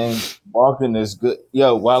 Hey man, walking is good.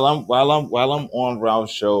 Yo, while I'm on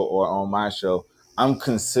Ralph's show or on my show, I'm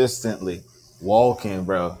consistently walking,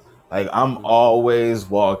 bro. Like I'm always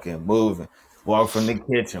walking, moving. Walk from the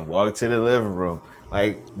kitchen, walk to the living room.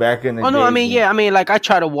 Like back in the Oh no, I day, mean, man. yeah, I mean, like I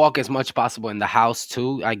try to walk as much possible in the house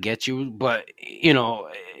too. I get you, but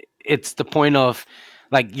it's the point of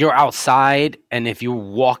like you're outside, and if you're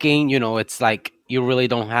walking, it's like you really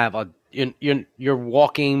don't have a you're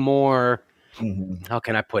walking more. Mhm. How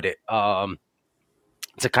can I put it?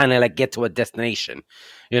 To kind of like get to a destination.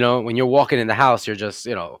 When you're walking in the house, you're just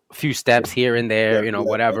a few steps here and there, Yep, yep,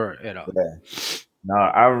 whatever. yeah. No,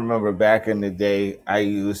 I remember back in the day, I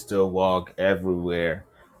used to walk everywhere.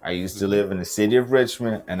 I used to Hmm. live in the city of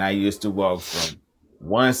Richmond, and I used to walk from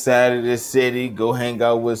one side of the city, go hang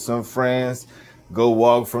out with some friends, go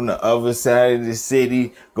walk from the other side of the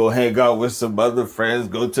city, go hang out with some other friends,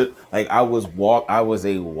 go to like I was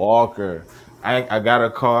a walker. I got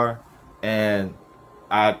a car, and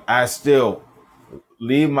I still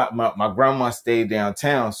leave my grandma stayed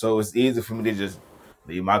downtown, so it's easy for me to just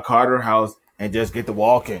leave my car at her house and just get to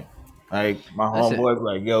walking. Like my Listen, homeboys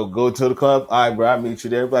like, yo, go to the club. All right, bro, I meet you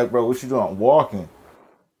there. Like, bro, what you doing? Walking.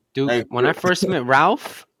 dude, Like, when I first met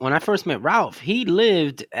Ralph, he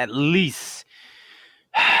lived at least,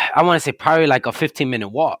 I want to say probably like a 15-minute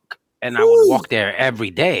walk. And I would walk there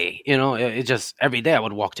every day. It just every day I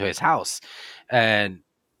would walk to his house. And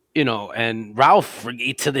and Ralph,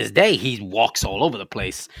 to this day, he walks all over the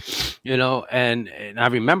place, and I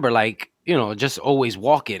remember, like, just always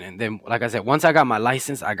walking. And then, like I said, once I got my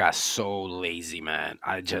license, I got so lazy, man.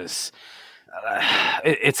 I just,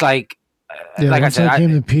 it's Yeah, like I once said, I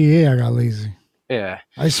came to PA, I got lazy. yeah,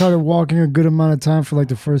 I started walking a good amount of time for like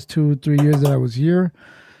the first 2 or 3 years that I was here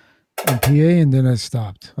in PA, and then I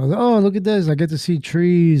stopped. I was like, oh, look at this. I get to see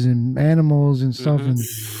trees and animals and stuff. hmm, And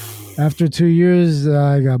after 2 years,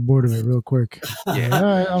 I got bored of it real quick. I was yeah. like, all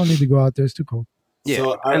right, I don't need to go out there. It's too cold. Yeah,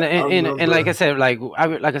 so I and like I remember. said, like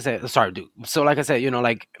I said, sorry, dude. So like I said,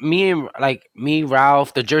 like me,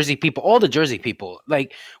 Ralph, the Jersey people, all the Jersey people,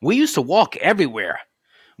 like we used to walk everywhere.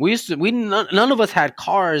 None of us had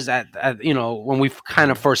cars at when we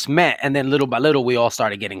kind of first met, and then little by little we all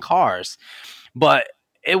started getting cars. But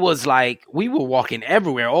it was like we were walking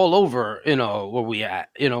everywhere, all over, where we at.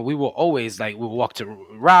 We were always like we would walk to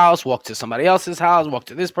Ralph's, walk to somebody else's house, walk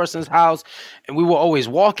to this person's house, and we were always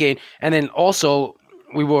walking. And then also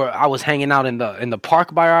I was hanging out in the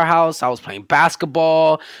park by our house. I was playing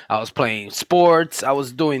basketball, I was playing sports, I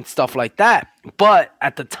was doing stuff like that. But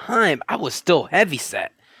at the time, I was still heavy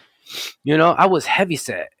set. I was heavy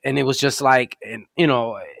set, and it was just like, and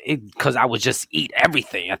because I would just eat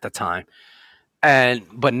everything at the time.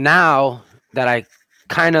 But now that I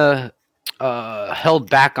kind of held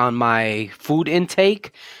back on my food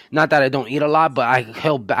intake, not that I don't eat a lot, but I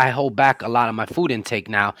hold back a lot of my food intake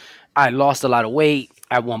now. I lost a lot of weight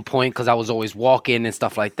at one point because I was always walking and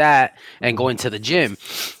stuff like that and going to the gym.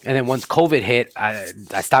 And then once COVID hit, I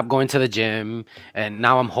stopped going to the gym, and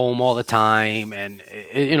now I'm home all the time. And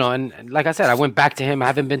and like I said, I went back to him. I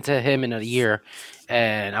haven't been to him in a year.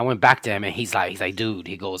 And I went back to him, and he's like, dude,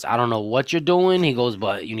 he goes, I don't know what you're doing. He goes,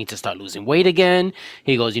 but you need to start losing weight again.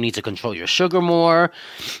 He goes, you need to control your sugar more.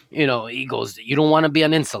 He goes, you don't want to be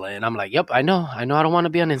on insulin. And I'm like, yep, I know I don't want to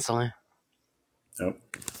be on insulin. Yep.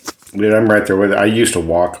 Dude, I'm right there with it. I used to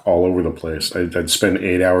walk all over the place. I'd spend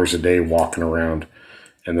 8 hours a day walking around,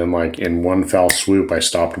 and then like in one foul swoop, I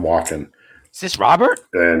stopped walking. Is this Robert?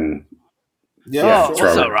 And Yeah, yeah, Oh, it's sure.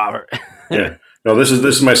 what's up, Robert. Robert? Yeah, no, this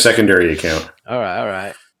is my secondary account. All right, all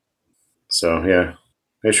right. So yeah,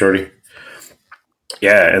 hey shorty.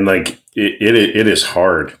 Yeah, and like it is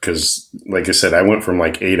hard because, like I said, I went from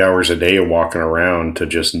like 8 hours a day of walking around to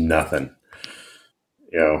just nothing.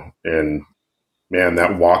 And man,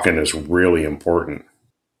 that walking is really important.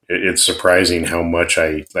 It's surprising how much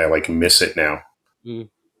I like miss it now. Mm.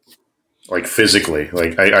 Like physically,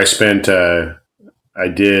 like I spent I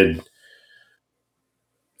did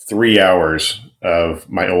 3 hours of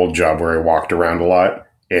my old job where I walked around a lot,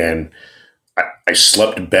 and I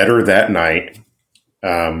slept better that night.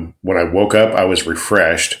 When I woke up, I was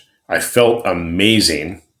refreshed. I felt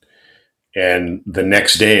amazing, and the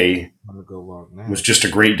next day I'm gonna go walk now. was just a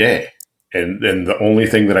great day. And the only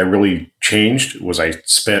thing that I really changed was I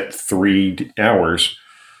spent 3 hours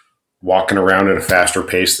walking around at a faster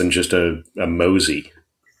pace than just a mosey.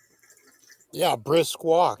 Yeah, brisk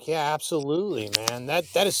walk. Yeah, absolutely, man. That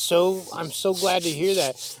is so. I'm so glad to hear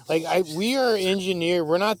that. Like, we are engineered.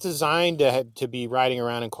 We're not designed to be riding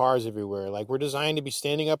around in cars everywhere. Like, we're designed to be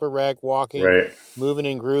standing up erect, walking, Right. moving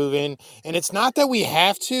and grooving. And it's not that we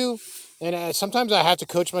have to. And sometimes I have to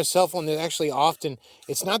coach myself on this. Actually, often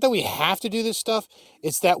it's not that we have to do this stuff.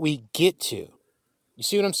 It's that we get to. You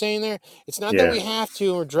see what I'm saying there? It's not that Yeah. we have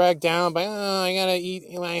to or dragged down by, oh, I gotta eat,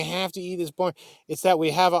 I have to eat this born. It's that we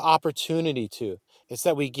have an opportunity to. It's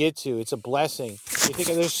that we get to. It's a blessing. You think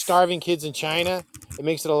of those starving kids in China? It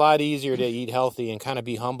makes it a lot easier to eat healthy and kind of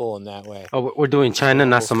be humble in that way. Oh, we're doing So China,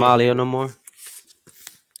 not humble Somalia standing. no more.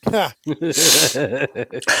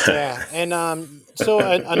 Yeah, and so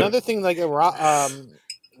another thing, like Rob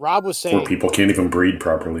was Poor saying, people can't even breed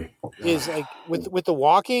properly. is like with the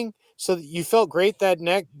walking. So you felt great that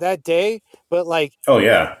day, but like Oh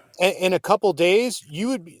yeah. in a couple days you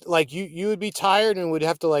would be like you would be tired and would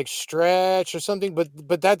have to like stretch or something, but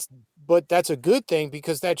that's a good thing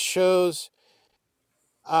because that shows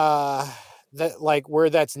uh that like where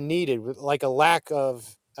that's needed, like a lack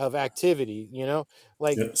of activity,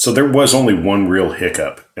 like So there was only one real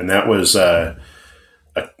hiccup, and that was a,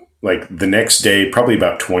 like the next day, probably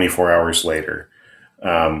about 24 hours later.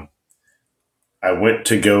 Um, I went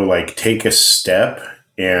to go like take a step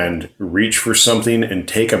and reach for something and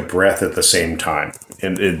take a breath at the same time,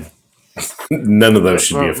 and none of those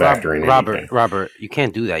should be a factor in anything. Robert, you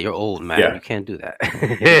can't do that. You're old, man. Yeah, You can't do that. but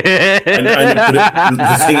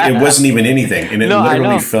the thing, it wasn't even anything, and it No, I literally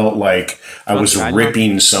know. felt like I Trust was me, I know.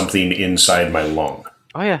 ripping something inside my lung.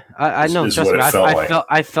 Oh yeah, I know. Is Trust what me, it felt like.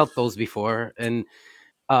 I felt those before, and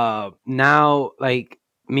now like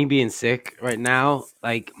me being sick right now,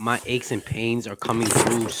 like my aches and pains are coming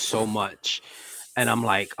through so much, and I'm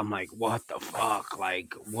like, what the fuck?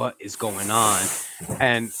 Like, what is going on?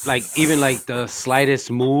 And like even like the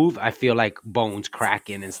slightest move, I feel like bones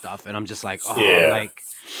cracking and stuff, and I'm just like, oh, Yeah,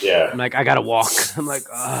 yeah. I'm like, I gotta walk. I'm like,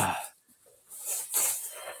 ah.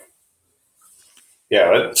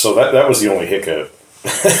 Yeah, so that was the only hiccup.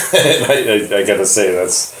 I got to say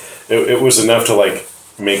it was enough to like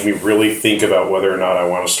make me really think about whether or not I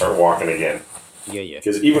want to start walking again. Yeah, yeah.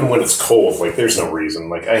 Because even when it's cold, like there's no reason.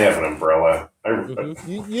 Like I have an umbrella. Hmm.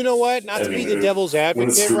 you know what, not I to be mean, the devil's when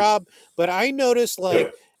it's advocate, Rob, but I noticed yeah,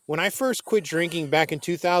 like when I first quit drinking back in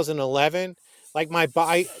 2011, like my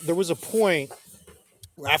body, there was a point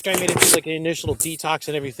after I made it through like an initial detox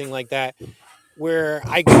and everything like that, where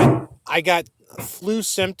I got flu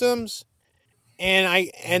symptoms,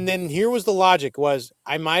 and then here was the logic was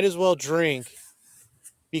I might as well drink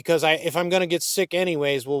because if I'm gonna get sick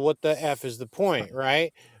anyways, well, what the f is the point,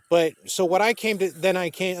 right? But so what I came to then I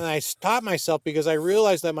came and I stopped myself because I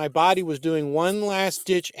realized that my body was doing one last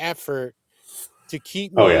ditch effort to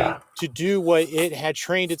keep oh yeah, me to do what it had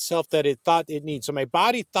trained itself that it thought it needed. So my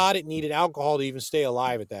body thought it needed alcohol to even stay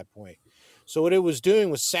alive at that point. So what it was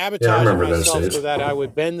doing was yeah. I sabotaging remember those myself days. so that I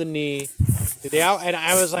would bend the knee to the out. And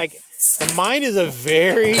I was like, the mind is a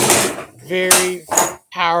very, very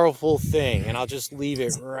powerful thing. And I'll just leave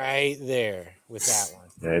it right there with that one.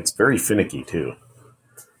 Yeah, it's very finicky too.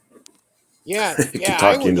 Yeah, It yeah, can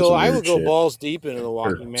talk you into some I would weird go shit balls deep into the or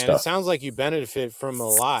walking, man. It stuff. sounds like you benefit from a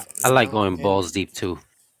lot, I like going balls deep too.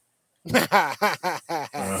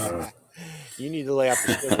 Uh, You need to lay off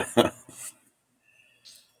the sugar.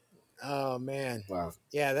 Oh man. Wow.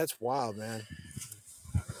 Yeah, that's wild, man.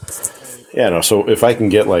 And yeah, no. So if I can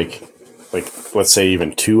get like let's say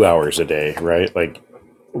even 2 hours a day, right? Like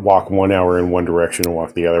walk 1 hour in one direction and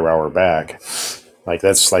walk the other hour back. Like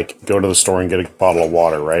that's like go to the store and get a bottle of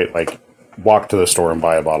water, right? Like walk to the store and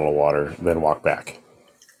buy a bottle of water, then walk back.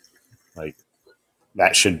 Like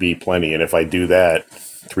that should be plenty. And if I do that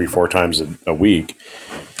 3-4 times a week,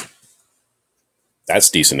 that's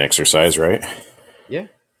decent exercise, right? Yeah,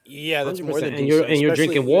 yeah, that's hundred more than percent. decent, And you're especially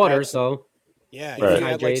drinking if you water, add so yeah, if Right. you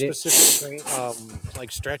add like dehydrated. specific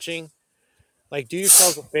like stretching. Like do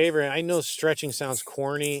yourselves a favor. And I know stretching sounds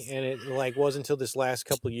corny and it like wasn't until this last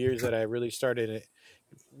couple of years that I really started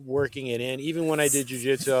working it in. Even when I did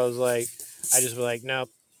jujitsu, I was like I just was like, nope,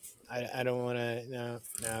 I don't want to. No,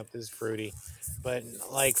 no, this is fruity. But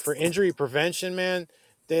like for injury prevention, man,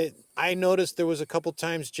 that I noticed there was a couple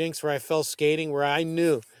times, Jinx, where I fell skating where I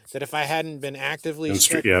knew that if I hadn't been actively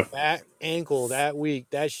stretching Yep. that ankle that week,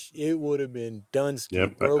 it would have been Dunsky,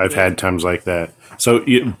 Yep. I've had broken. times like that. So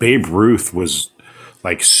Babe Ruth was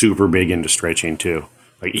like super big into stretching too.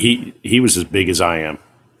 Like he was as big as I am,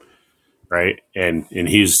 right? And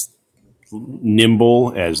he's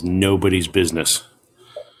nimble as nobody's business.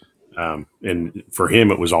 And for him,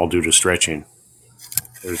 it was all due to stretching.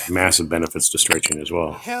 There's massive benefits to stretching as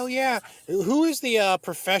well. Hell yeah. Who is the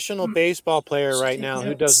professional baseball player right now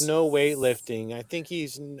who does no weightlifting? I think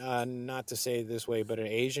he's, not to say it this way, but an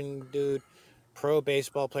Asian dude, pro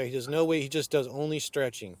baseball player. He does no weight. He just does only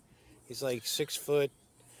stretching. He's like 6 foot.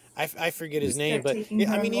 I forget his name, but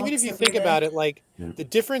I mean, even if you think about it, like the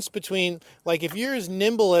difference between, like, if you're as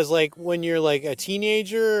nimble as like when you're like a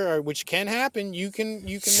teenager, or which can happen, you can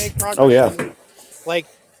make progress. Oh yeah. Like,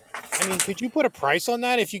 I mean, could you put a price on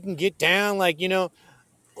that? If you can get down, like,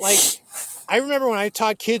 like, I remember when I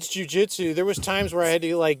taught kids jujitsu, there was times where I had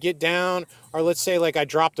to like get down, or let's say like I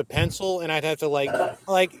dropped a pencil and I'd have to like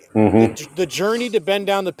the journey to bend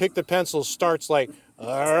down to pick the pencil starts like,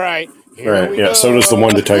 all right, here we go. So does the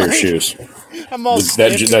one to tie your shoes. I'm all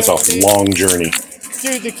That's a long journey.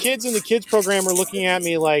 Dude, the kids in the kids program are looking at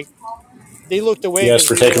me like they looked away. Yes,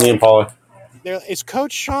 for taking the Impala. Is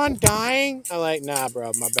Coach Sean dying? I'm like, nah,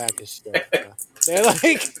 bro, my back is stiff. They're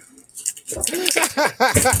like,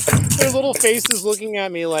 their little faces looking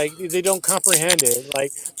at me like they don't comprehend it.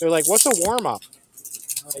 Like, they're like, what's a warm up?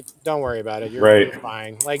 Like, don't worry about it. You're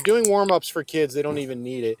fine. Like, doing warm ups for kids, they don't even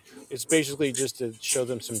need it. It's basically just to show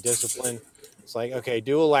them some discipline. It's like, okay,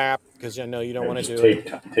 do a lap because I know you don't want to do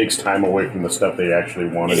it. Takes time away from the stuff they actually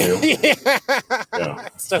want to do. Yeah.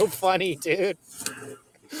 So funny, dude.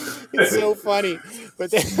 It's so funny.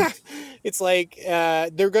 But then, it's like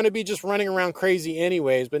they're going to be just running around crazy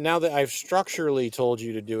anyways. But now that I've structurally told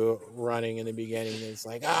you to do running in the beginning, it's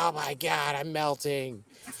like, oh my God, I'm melting.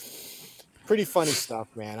 Pretty funny stuff,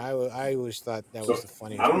 man. I always thought that was the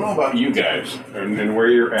funniest. I don't know about you guys and where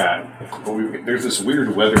you're at, but there's this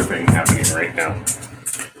weird weather thing happening right now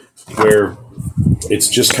where it's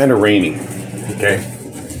just kind of rainy.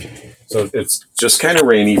 Okay. So it's just kind of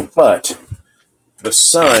rainy, but the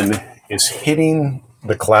sun is hitting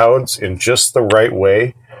the clouds in just the right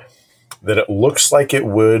way that it looks like it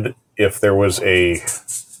would if there was a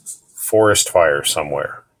forest fire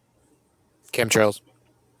somewhere. Chemtrails.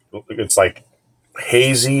 It's like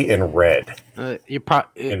hazy and red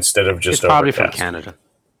instead of just it's probably overcast. from Canada.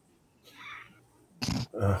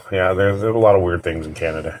 Yeah, there's a lot of weird things in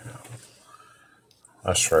Canada.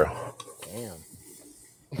 That's true. Damn.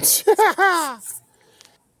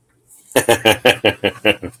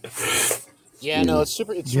 Yeah, no, it's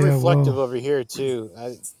super. It's reflective over here too.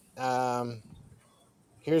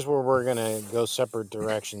 Here's where we're gonna go separate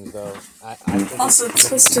directions, though. I think also, it's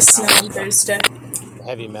supposed to snow on Thursday.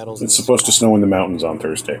 Heavy metals. It's supposed to snow in the mountains on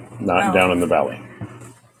Thursday, not down in the valley.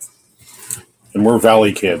 And we're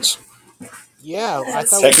valley kids. Yeah, I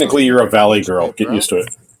thought technically you're a valley girl. Get used to it.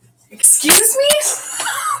 Excuse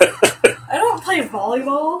me? I don't play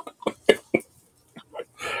volleyball.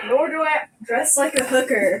 Nor do I dress like a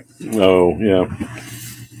hooker. Oh, yeah.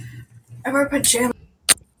 I wear pajamas.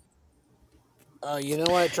 You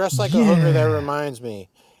know what? Dress like a hooker, that reminds me.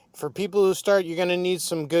 For people who start, you're going to need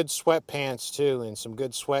some good sweatpants, too, and some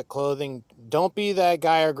good sweat clothing. Don't be that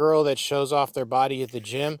guy or girl that shows off their body at the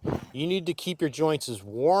gym. You need to keep your joints as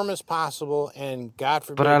warm as possible, and God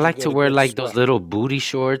forbid. But I like to wear, like, those little booty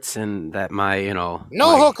shorts and that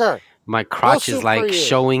hooker! My crotch is, like,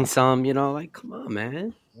 showing some, like, come on,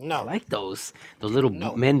 man. No. I like those little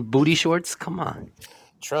men booty shorts. Come on.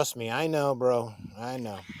 Trust me, I know, bro. I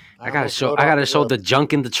know. I gotta show the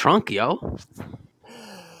junk in the trunk, yo.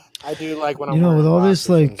 I do like when I'm with all this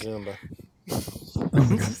Zumba.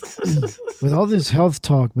 With all this health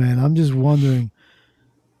talk, man, I'm just wondering.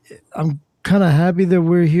 I'm kind of happy that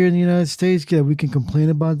we're here in the United States, that we can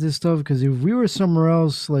complain about this stuff, because if we were somewhere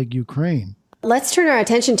else like Ukraine. Let's turn our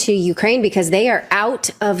attention to Ukraine, because they are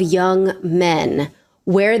out of young men.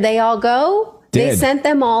 Where they all go, they sent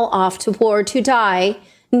them all off to war to die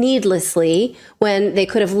needlessly when they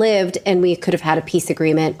could have lived and we could have had a peace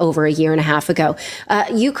agreement over a year and a half ago.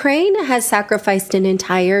 Ukraine has sacrificed an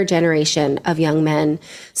entire generation of young men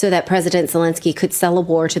so that President Zelensky could sell a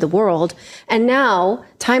war to the world. And now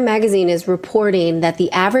Time magazine is reporting that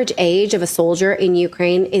the average age of a soldier in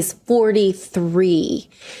Ukraine is 43.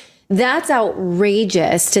 That's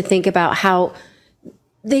outrageous to think about how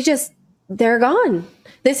they're gone.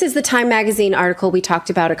 This is the Time magazine article we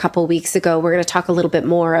talked about a couple weeks ago. We're going to talk a little bit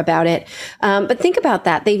more about it. But think about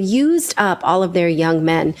that. They've used up all of their young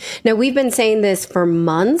men. Now, we've been saying this for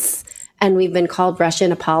months, and we've been called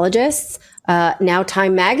Russian apologists. Now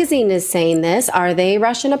Time Magazine is saying this. Are they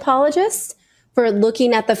Russian apologists for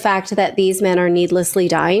looking at the fact that these men are needlessly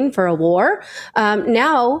dying for a war?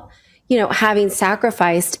 Now, having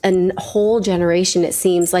sacrificed a whole generation, it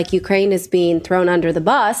seems like Ukraine is being thrown under the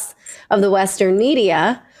bus of the Western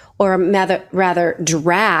media, or rather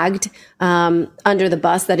dragged under the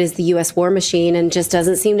bus that is the U.S. war machine, and just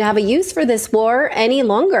doesn't seem to have a use for this war any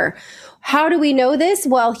longer. How do we know this?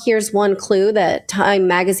 Well, here's one clue. That Time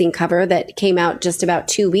magazine cover that came out just about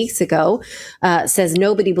 2 weeks ago says,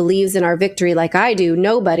 "Nobody believes in our victory like I do."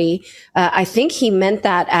 Nobody. I think he meant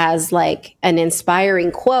that as like an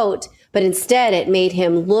inspiring quote, but instead it made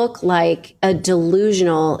him look like a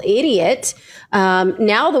delusional idiot.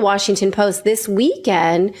 Now the Washington Post this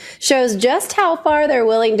weekend shows just how far they're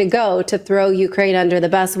willing to go to throw Ukraine under the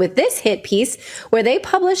bus with this hit piece, where they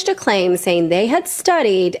published a claim saying they had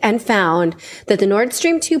studied and found that the Nord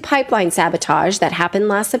Stream 2 pipeline sabotage that happened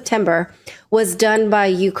last September was done by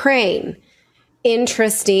Ukraine.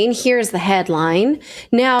 Interesting. Here's the headline.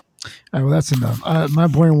 Now, all right, well, that's enough. My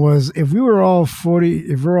point was, if we're all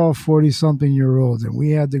 40-something year olds and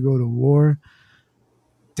we had to go to war,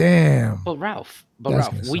 damn. But Ralph,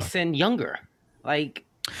 we send younger. Like,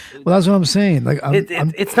 well, that's what I'm saying. Like,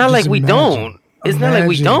 it's not like we don't. It's not like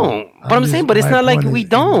we don't. But I'm saying, but it's not like we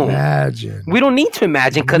don't. Imagine. We don't need to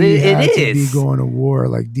imagine, because it is. To be going to war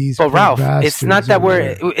like these. But Ralph, it's not that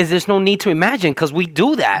there's no need to imagine, because we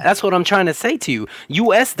do that. That's what I'm trying to say to you.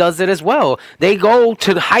 U.S. does it as well. They go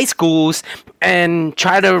to the high schools and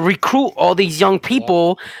try to recruit all these young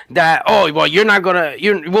people that,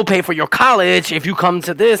 we'll pay for your college if you come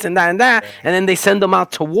to this and that and that. And then they send them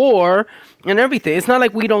out to war and everything. It's not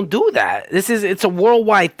like we don't do that. It's a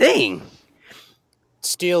worldwide thing.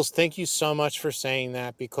 Steels, thank you so much for saying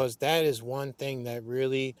that, because that is one thing that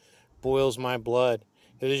really boils my blood.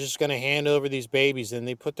 They're just going to hand over these babies, and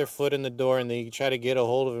they put their foot in the door and they try to get a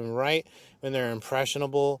hold of them right when they're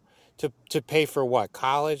impressionable to pay for what?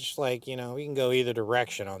 College? Like, we can go either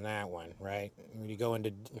direction on that one, right? When you go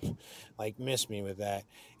into, like, miss me with that.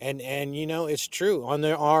 And it's true. On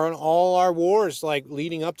all our wars, like,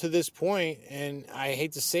 leading up to this point, and I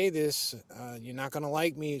hate to say this, you're not going to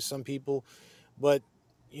like me, some people, but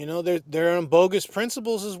they're on bogus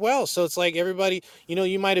principles as well. So it's like everybody,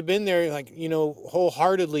 you might have been there, like,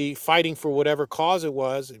 wholeheartedly fighting for whatever cause it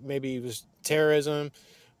was. Maybe it was terrorism,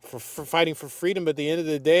 for fighting for freedom. But at the end of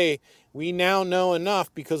the day, we now know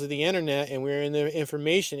enough because of the internet, and we're in the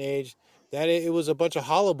information age, that it was a bunch of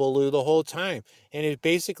hullabaloo the whole time. And it's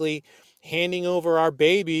basically handing over our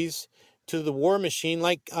babies to the war machine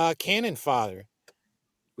like cannon fodder.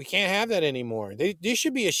 We can't have that anymore. They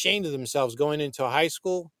should be ashamed of themselves going into high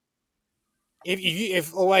school.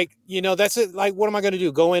 If that's it. Like, what am I going to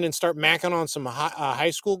do? Go in and start macking on some high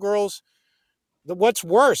school girls? What's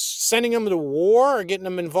worse, sending them to war or getting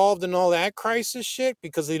them involved in all that crisis shit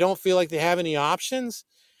because they don't feel like they have any options?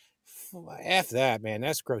 F that, man.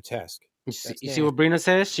 That's grotesque. You see what Brina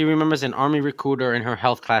says? She remembers an Army recruiter in her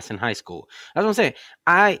health class in high school. That's what I'm saying.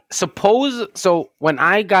 I suppose so. When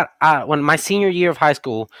when my senior year of high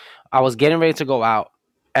school, I was getting ready to go out,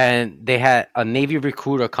 and they had a Navy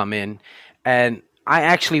recruiter come in, and I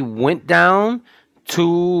actually went down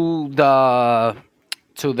to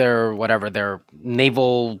their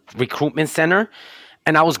naval recruitment center.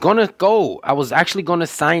 And I was actually going to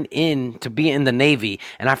sign in to be in the Navy.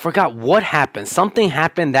 And I forgot what happened. Something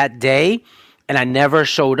happened that day, and I never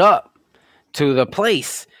showed up to the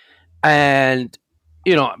place. And,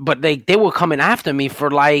 but they were coming after me for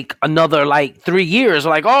like another 3 years.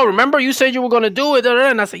 Like, oh, remember you said you were going to do it?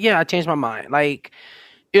 And I said, yeah, I changed my mind. Like,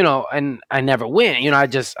 and I never went. I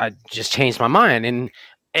just changed my mind.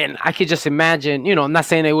 And I could just imagine, I'm not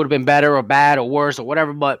saying it would have been better or bad or worse or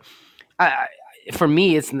whatever, but for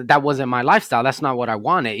me, that wasn't my lifestyle. That's not what I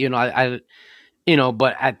wanted.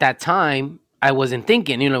 But at that time, I wasn't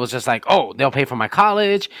thinking. It was just like, oh, they'll pay for my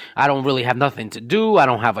college. I don't really have nothing to do. I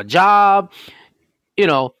don't have a job.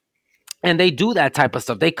 And they do that type of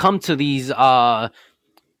stuff. They come to these, like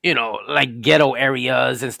ghetto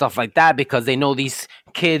areas and stuff like that because they know these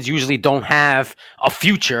kids usually don't have a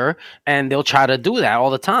future, and they'll try to do that all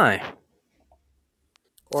the time.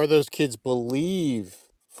 Or those kids believe,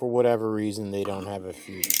 for whatever reason, they don't have a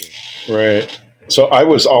future. Right. So I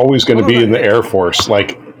was always going to be in the Air Force.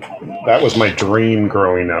 Like, that was my dream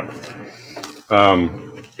growing up.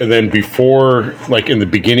 And then before, like in the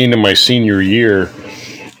beginning of my senior year,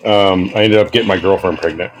 I ended up getting my girlfriend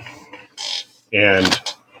pregnant. And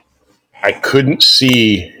I couldn't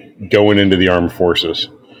see going into the armed forces.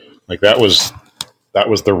 Like, that was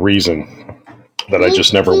the reason. but I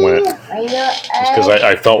just never went because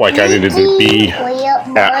I felt like I needed to be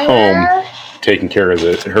at home taking care of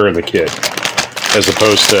her and the kid, as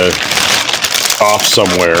opposed to off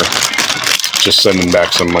somewhere just sending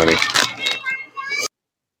back some money.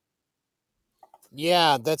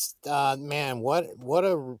 Yeah, that's man, what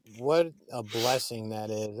a blessing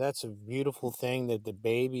that is. That's a beautiful thing that the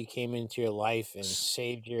baby came into your life and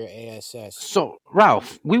saved your ASS. So,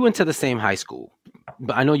 Ralph, we went to the same high school,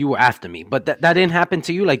 but I know you were after me. But that didn't happen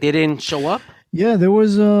to you. Like they didn't show up. Yeah, there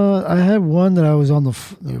was I had one that I was on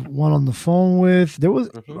one on the phone with. There was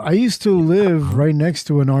I used to live right next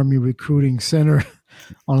to an army recruiting center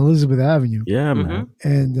on Elizabeth Avenue. Yeah, man.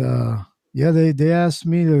 And yeah, they asked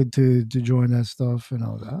me to join that stuff, and I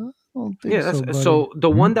was like, I don't think Yeah, so, buddy. so the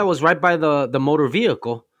one that was right by the motor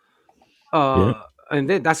vehicle, Yeah. and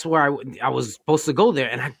then that's where I was supposed to go there,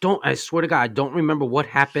 and I swear to God, I don't remember what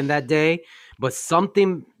happened that day, but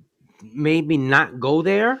something made me not go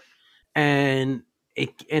there, and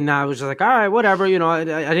I was just like, all right, whatever, I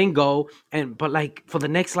didn't go, but like for the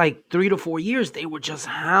next like 3 to 4 years, they were just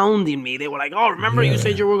hounding me. They were like, oh, remember you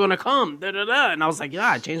said you were gonna come, da da da, and I was like, yeah,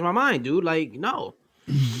 I changed my mind, dude. Like, no.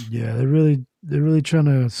 Yeah, they're really trying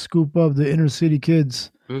to scoop up the inner city kids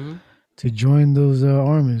to join those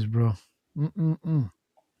armies, bro.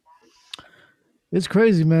 It's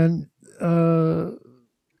crazy, man. I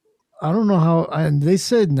don't know how, and they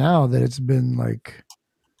said now that it's been like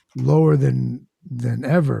lower than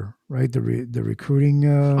ever, right? The recruiting.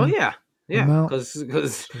 Oh yeah, amount.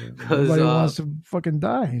 because Nobody wants to fucking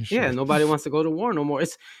die and shit. yeah, nobody wants to go to war no more.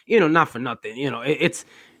 It's not for nothing.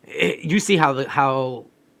 You see how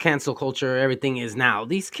cancel culture everything is now.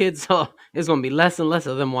 These kids, it's gonna be less and less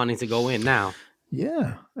of them wanting to go in now.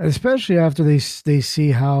 Yeah, especially after they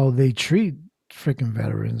see how they treat freaking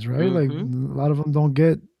veterans, right? Like a lot of them don't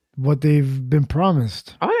get what they've been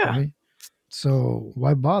promised. Oh yeah. Right? So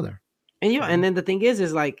why bother? And and then the thing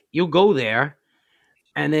is like you go there,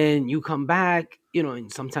 and then you come back,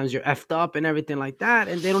 and sometimes you're effed up and everything like that,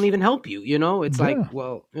 and they don't even help you. It's like,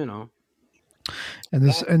 well, And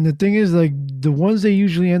the thing is, like, the ones that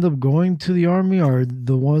usually end up going to the army are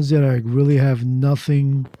the ones that like really have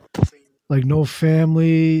nothing, like no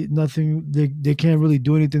family, nothing. They can't really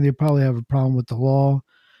do anything. They probably have a problem with the law,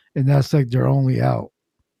 and that's like their only out.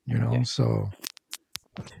 So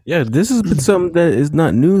Yeah, this has been something that is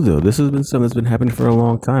not new, though. This has been something that's been happening for a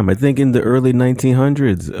long time. I think in the early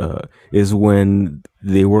 1900s is when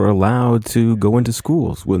they were allowed to go into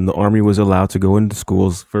schools, when the army was allowed to go into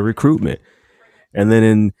schools for recruitment. And then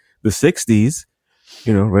in the 60s,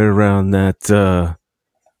 right around that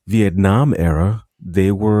Vietnam era,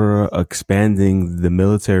 they were expanding the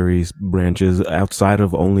military branches outside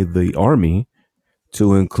of only the army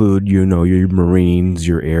to include, your Marines,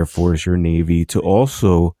 your Air Force, your Navy, to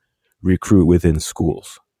also recruit within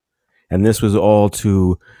schools. And this was all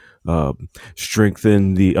to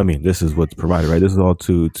strengthen this is what's provided, right? This is all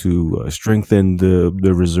to strengthen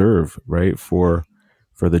the reserve, right? For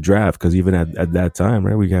the draft. Because even at that time,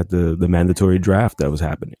 right, we got the mandatory draft that was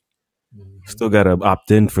happening. Still got to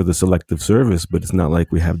opt in for the selective service, but it's not like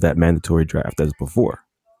we have that mandatory draft as before.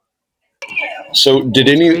 So did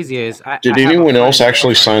anyone else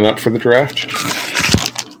actually sign up for the draft?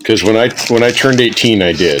 Because when I turned 18,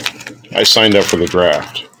 I did. I signed up for the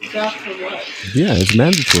draft. Yeah, it's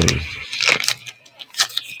mandatory.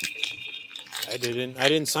 I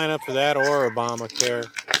didn't sign up for that or Obamacare.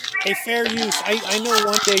 Hey, fair use. I know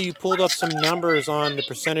one day you pulled up some numbers on the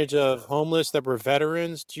percentage of homeless that were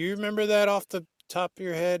veterans. Do you remember that off the top of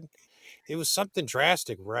your head? It was something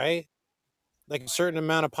drastic, right? Like a certain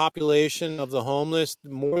amount of population of the homeless,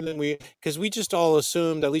 more than because we just all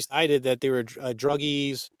assumed, at least I did, that they were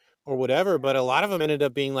druggies or whatever. But a lot of them ended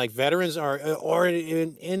up being like veterans,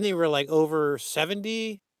 and they were like over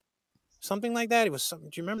 70, something like that. It was something.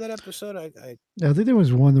 Do you remember that episode? Yeah, I think there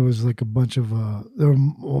was one that was like a bunch of there were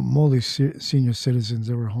mostly senior citizens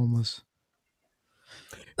that were homeless.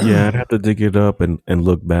 Yeah, I'd have to dig it up and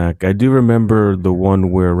look back. I do remember the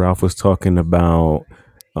one where Ralph was talking about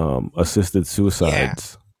assisted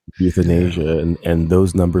suicides, euthanasia, and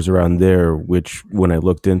those numbers around there, which when I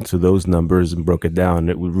looked into those numbers and broke it down,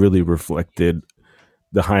 it really reflected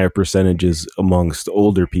the higher percentages amongst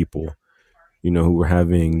older people, who were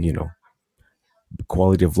having,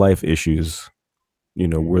 quality of life issues,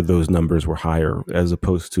 where those numbers were higher as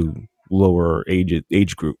opposed to lower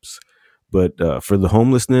age groups. But for the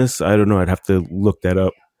homelessness, I don't know. I'd have to look that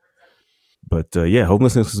up. But yeah,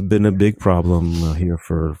 homelessness has been a big problem here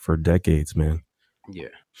for decades, man. Yeah.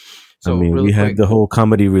 I So mean, really we had quick. the whole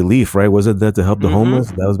comedy relief, right? Wasn't that to help the Mm-hmm. homeless?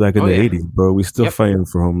 That was back in Oh the yeah. 80s, bro. We still Yep. fighting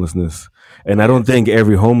for homelessness. And Oh I don't yes. think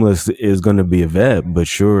every homeless is going to be a vet, but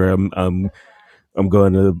sure, I'm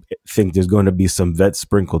going to think there's going to be some vets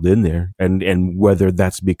sprinkled in there, and whether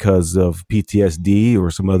that's because of PTSD or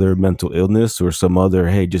some other mental illness or some other,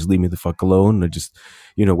 hey, just leave me the fuck alone, or just,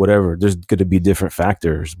 whatever. There's going to be different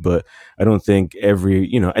factors, but I don't think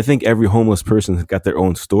I think every homeless person has got their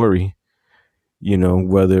own story.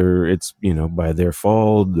 Whether it's by their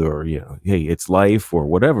fault or hey, it's life or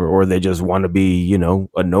whatever, or they just want to be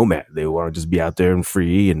a nomad. They want to just be out there and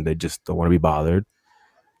free, and they just don't want to be bothered.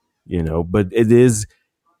 But it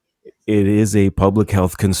is a public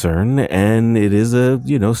health concern, and it is a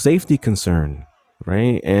safety concern,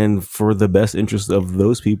 right? And for the best interest of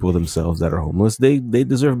those people themselves that are homeless, they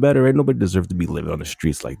deserve better. And nobody deserves to be living on the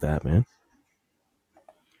streets like that, man.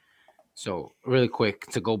 So really quick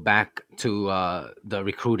to go back to the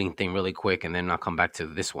recruiting thing really quick, and then I'll come back to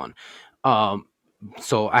this one. Um,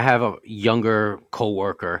 so I have a younger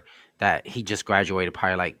coworker that he just graduated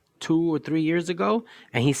probably like 2 or 3 years ago,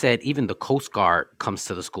 and he said even the Coast Guard comes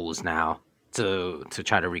to the schools now to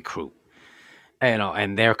try to recruit.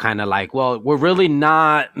 And they're kind of like, well, we're really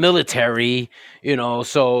not military,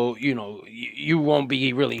 so you won't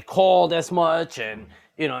be really called as much, and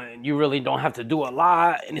and you really don't have to do a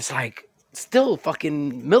lot. And it's like still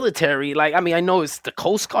fucking military. Like, I mean, I know it's the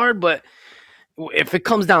Coast Guard, but if it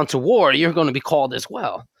comes down to war, you're going to be called as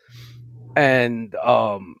well. And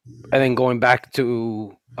then going back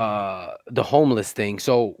to the homeless thing.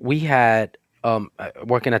 So we had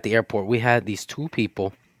working at the airport, we had these two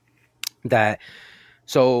people that,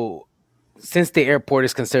 so since the airport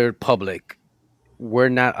is considered public, we're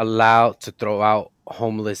not allowed to throw out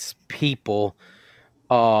homeless people.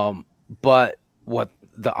 But what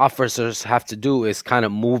the officers have to do is kind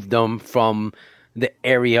of move them from the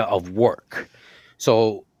area of work.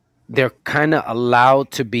 So they're kind of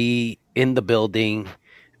allowed to be in the building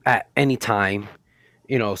at any time,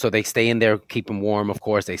 so they stay in there, keep them warm. Of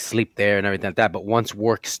course, they sleep there and everything like that. But once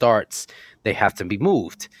work starts, they have to be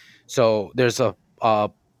moved. So there's a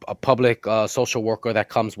public social worker that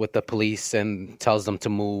comes with the police and tells them to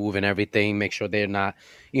move and everything, make sure they're not,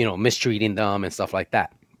 mistreating them and stuff like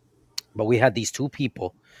that. But we had these two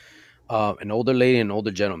people, an older lady and an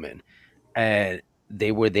older gentleman, and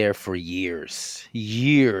they were there for years,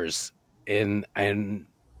 and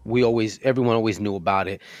everyone always knew about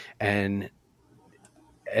it, and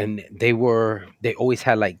they always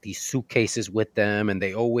had like these suitcases with them, and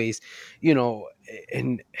they always, you know,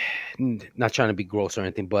 and not trying to be gross or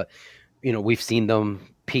anything, but we've seen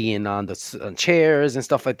them peeing on chairs and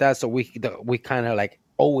stuff like that. So we kind of like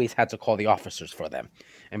always had to call the officers for them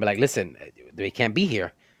and be like, listen, they can't be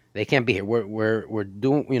here. They can't be here. We're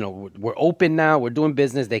doing, we're open now. We're doing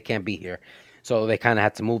business. They can't be here. So they kind of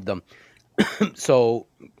had to move them. So,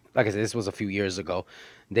 like I said, this was a few years ago.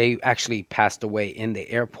 They actually passed away in the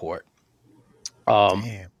airport.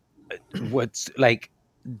 Damn. What's like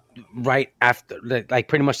right after, like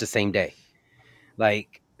pretty much the same day.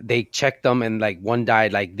 Like they checked them, and like one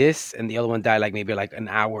died like this, and the other one died like maybe like an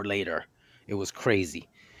hour later. It was crazy.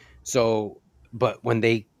 So, but when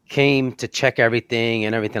they came to check everything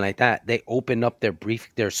and everything like that, they opened up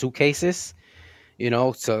their suitcases,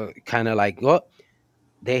 so kind of like, well,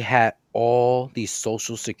 they had all these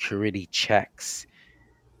social security checks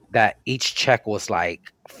that each check was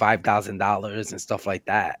like $5,000 and stuff like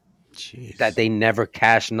that. Jeez. That they never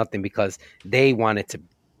cashed nothing because they wanted to,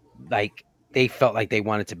 like, they felt like they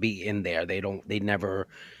wanted to be in there. They never,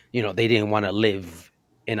 they didn't want to live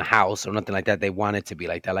in a house or nothing like that. They wanted to be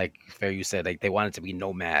like that. Like Fair, you said, like they wanted to be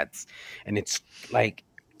nomads. And it's like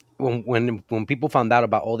when people found out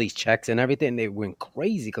about all these checks and everything, they went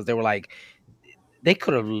crazy because they were like, they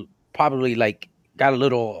could have probably like got a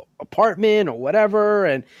little apartment or whatever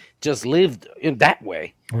and just lived in that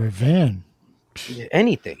way. Or a van.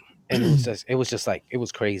 Anything. And it was just like, it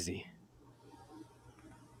was crazy.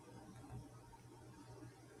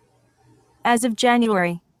 As of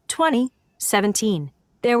January 2017,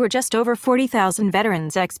 there were just over 40,000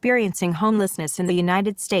 veterans experiencing homelessness in the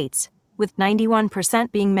United States, with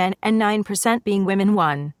 91% being men and 9% being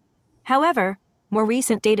women. However, more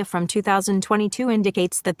recent data from 2022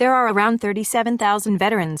 indicates that there are around 37,000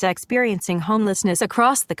 veterans experiencing homelessness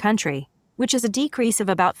across the country, which is a decrease of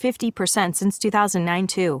about 50% since 2009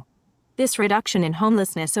 too. This reduction in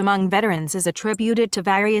homelessness among veterans is attributed to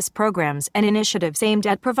various programs and initiatives aimed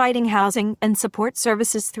at providing housing and support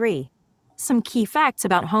services. 3. Some key facts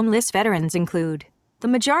about homeless veterans include: the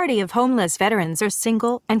majority of homeless veterans are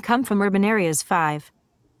single and come from urban areas. 5.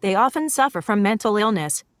 They often suffer from mental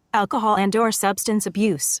illness, alcohol and/or substance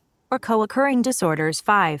abuse, or co-occurring disorders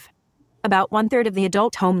 5. About 1/3 of the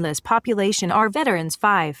adult homeless population are veterans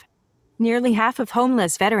 5. Nearly half of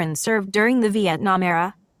homeless veterans served during the Vietnam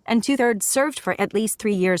era, and 2/3 served for at least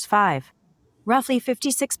 3 years 5. Roughly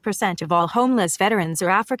 56% of all homeless veterans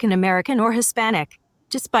are African American or Hispanic,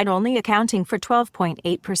 despite only accounting for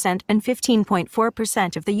 12.8% and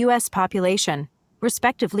 15.4% of the U.S. population,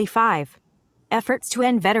 respectively 5. Efforts to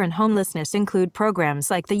end veteran homelessness include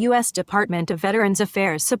programs like the U.S. Department of Veterans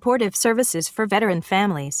Affairs Supportive Services for Veteran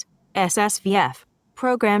Families, SSVF,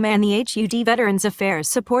 program and the HUD Veterans Affairs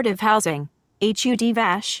Supportive Housing,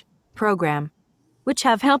 HUD-VASH, program, which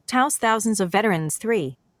have helped house thousands of veterans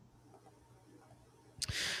 3.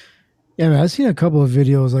 Yeah, man, I've seen a couple of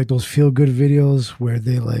videos, like those feel-good videos where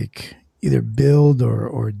they like either build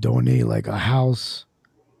or donate like a house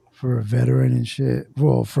for a veteran and shit.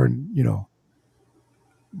 Well, for, you know,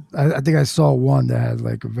 I think I saw one that had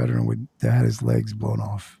like a veteran that had his legs blown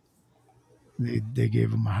off. They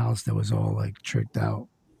gave him a house that was all like tricked out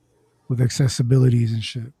with accessibilities and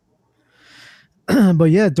shit.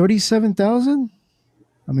 But yeah, 37,000.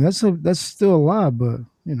 I mean, that's still a lot, but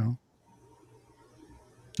you know,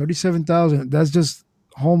 37,000. That's just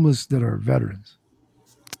homeless that are veterans,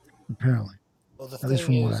 apparently. Well, the At least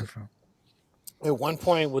thing from what is, I found. at one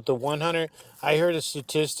point with the 100, I heard a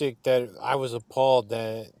statistic that I was appalled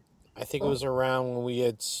that I think it was around when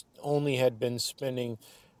we only had been spending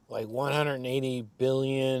like 180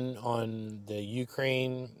 billion on the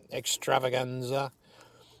Ukraine extravaganza,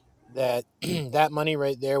 that that money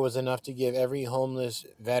right there was enough to give every homeless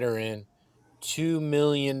veteran $2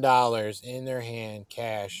 million in their hand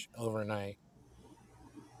cash overnight.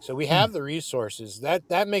 So we have the resources.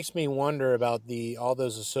 That makes me wonder about all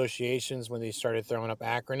those associations when they started throwing up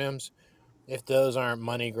acronyms, if those aren't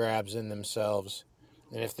money grabs in themselves,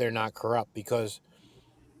 and if they're not corrupt. Because,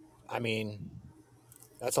 I mean,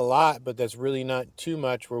 that's a lot, but that's really not too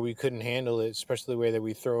much where we couldn't handle it, especially the way that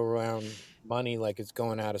we throw around money like it's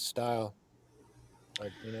going out of style.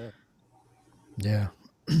 But Yeah.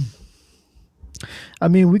 I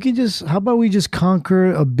mean, how about we just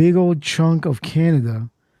conquer a big old chunk of Canada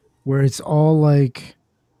where it's all like,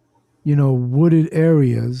 you know, wooded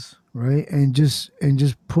areas, right? And just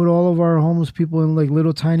put all of our homeless people in like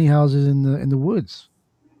little tiny houses in the woods.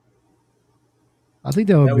 I think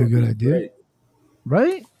that would be a good idea. Great.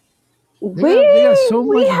 Right? They got so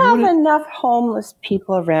We much have wooded. enough homeless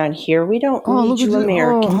people around here. We don't Oh, need look at you this.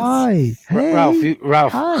 Americans. Oh, hi. Hey.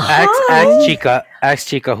 Ralph, Hi. ask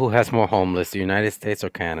Chica who has more homeless, the United States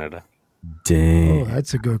or Canada. Damn. Oh,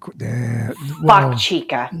 that's a good. Damn. Fuck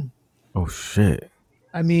Chica. Oh shit.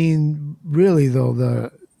 I mean, really though,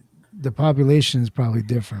 the population is probably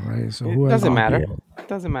different, right? So It doesn't matter. It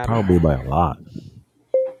doesn't matter. Probably by a lot.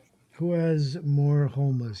 Who has more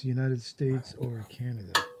homeless, United States or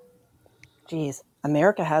Canada? Jeez,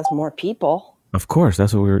 America has more people. Of course,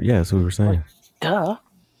 that's what we were saying. Duh.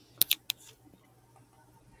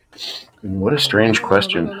 What a strange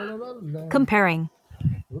question. Comparing.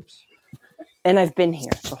 Oops. And I've been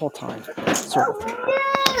here the whole time. Sort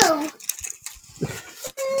of.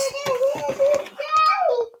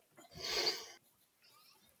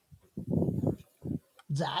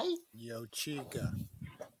 Yo, Chica.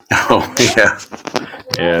 Oh yeah,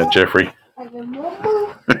 yeah, Jeffrey.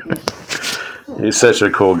 He's such a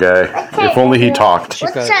cool guy. If only he talked.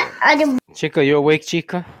 Chica, you awake,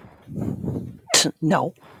 Chica?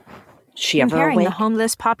 No. She ever Comparing awake? the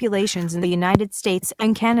homeless populations in the United States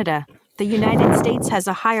and Canada, the United States has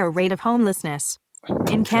a higher rate of homelessness.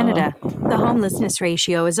 In Canada, the homelessness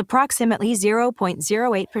ratio is approximately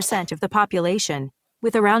 0.08% of the population,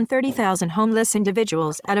 with around 30,000 homeless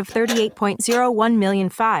individuals out of 38.01 million.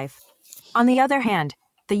 On the other hand,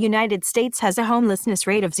 the United States has a homelessness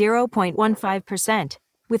rate of 0.15%,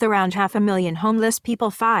 with around 500,000 homeless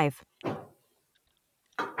people.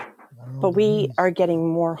 But we are getting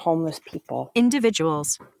more homeless people.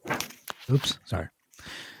 Individuals. Oops, sorry.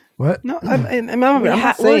 What? No, I'm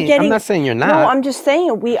not saying you're not. No, I'm just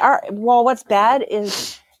saying we are. Well, what's bad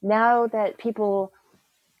is now that people,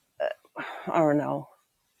 I don't know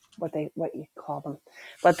what you call them,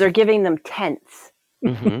 but they're giving them tents.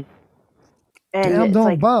 Mm-hmm. And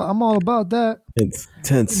I'm all about that. It's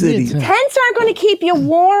tent city. Tents aren't going to keep you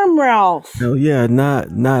warm, Ralph. No, yeah, not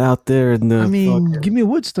out there in the. I mean, give me a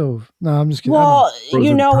wood stove. No, I'm just kidding. Well,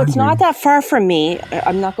 it's not that far from me.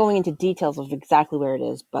 I'm not going into details of exactly where it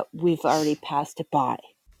is, but we've already passed it by.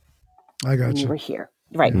 I got you. We were here,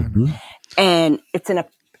 right? Mm-hmm. And it's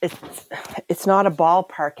not a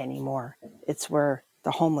ballpark anymore. It's where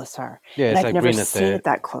the homeless are. Yeah, it's I've like never Rena seen said. it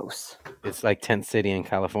that close. It's like Tent City in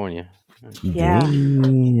California. Yeah.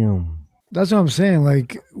 Damn. That's what I'm saying.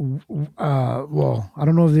 Like, well, I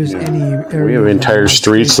don't know if there's any We area have of the entire United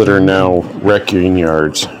streets States that where are you can. now wrecking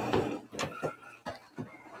yards.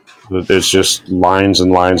 There's just lines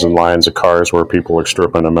and lines and lines of cars where people are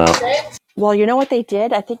stripping them out. Well, you know what they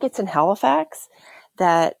did? I think it's in Halifax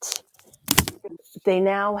that they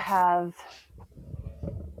now have,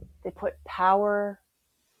 they put power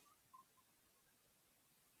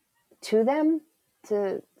to them,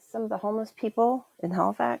 to some of the homeless people in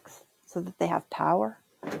Halifax, so that they have power.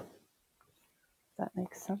 Does that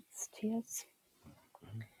make sense to you?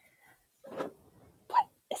 What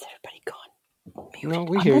is everybody gone? No,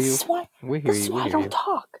 we hear you. We hear This is you. why We I hear don't you.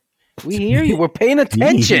 talk. We hear you. We're paying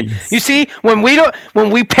attention. Jeez. You see, when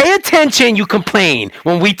we pay attention, you complain.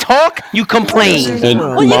 When we talk, you complain. And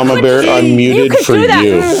Well, you Mama could Bear, just, I'm you muted could for do that.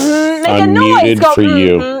 you. Make a I'm noise. muted Go. for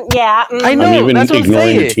you. Yeah. I I'm know. even That's what I'm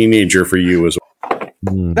ignoring the saying. teenager for you as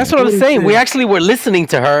Mm. That's what I was saying. We actually were listening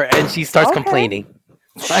to her, and she starts Okay. complaining.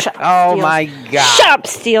 Like, Shut up, oh Steels. my god! Shut up,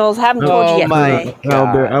 Steels. Haven't told you Oh yet my today.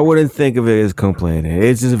 Albert, I god! wouldn't think of it as complaining.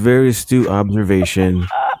 It's just a very astute observation,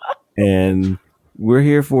 and we're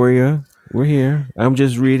here for you. We're here. I'm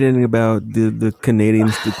just reading about the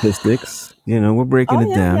Canadian statistics. We're breaking Oh it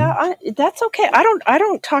yeah, down. yeah. That's okay. I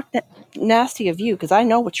don't talk nasty of you because I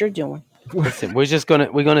know what you're doing. Listen,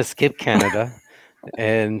 we're gonna skip Canada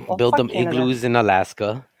and Well, build fuck them Canada. igloos in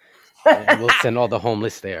Alaska, and we'll send all the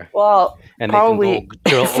homeless there, Well, and they can go probably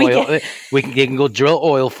drill if we oil. get. They can go drill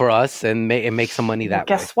oil for us and make some money Well, that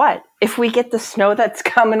way. guess what? If we get the snow that's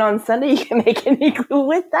coming on Sunday, you can make an igloo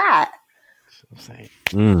with that. I'm saying.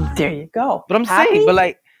 Mm. There you go. But I'm Happy? saying, but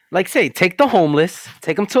like say, take the homeless,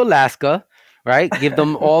 take them to Alaska, right? Give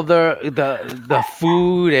them all the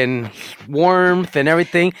food and warmth and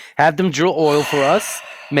everything. Have them drill oil for us.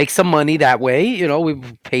 Make some money that way. We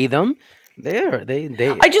pay them.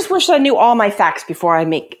 They. I just wish I knew all my facts before I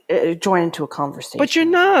join into a conversation. But you're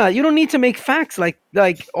not. You don't need to make facts like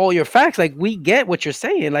all your facts. Like we get what you're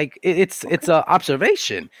saying. Like it's a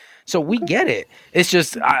observation. So we get it. It's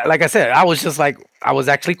just like I said. I was just like I was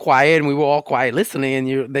actually quiet, and we were all quiet listening. And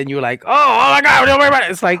you're like, oh my god, don't worry about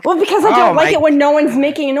it. It's like Well, because I don't like it when no one's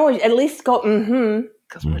making a noise. At least go.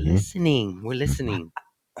 Because we're listening. We're listening.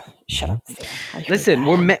 Shut up. Listen,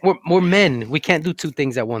 we're men. We can't do two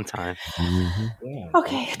things at one time.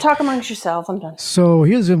 Okay, talk amongst yourselves. I'm done. So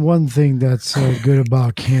here's one thing that's good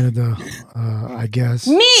about Canada, I guess.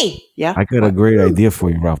 Me. Yeah. I got a great idea for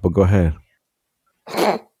you, Ralph, but go ahead.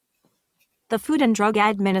 The Food and Drug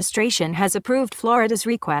Administration has approved Florida's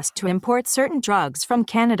request to import certain drugs from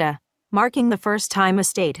Canada, marking the first time a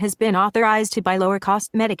state has been authorized to buy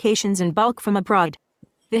lower-cost medications in bulk from abroad.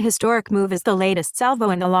 The historic move is the latest salvo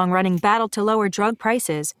in the long-running battle to lower drug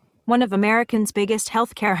prices, one of Americans' biggest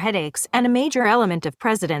healthcare headaches and a major element of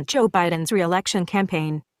President Joe Biden's re-election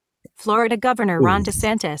campaign. Florida Governor Ron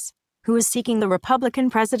DeSantis, who is seeking the Republican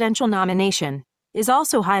presidential nomination, is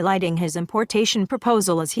also highlighting his importation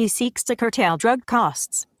proposal as he seeks to curtail drug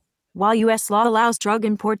costs. While U.S. law allows drug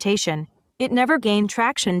importation, it never gained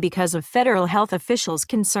traction because of federal health officials'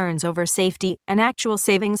 concerns over safety and actual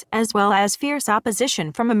savings, as well as fierce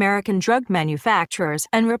opposition from American drug manufacturers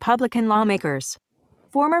and Republican lawmakers.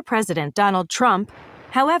 Former President Donald Trump,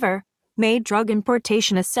 however, made drug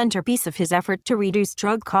importation a centerpiece of his effort to reduce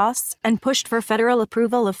drug costs and pushed for federal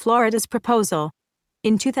approval of Florida's proposal.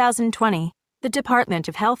 In 2020, the Department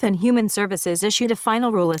of Health and Human Services issued a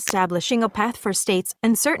final rule establishing a path for states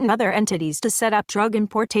and certain other entities to set up drug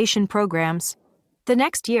importation programs. The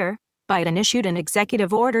next year, Biden issued an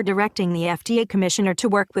executive order directing the FDA commissioner to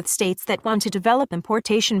work with states that want to develop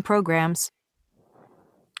importation programs.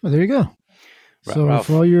 Oh, there you go. So Ralph,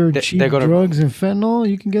 for all your cheap drugs and fentanyl,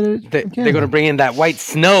 you can get it. They're going to bring in that white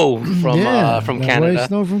snow from that Canada. White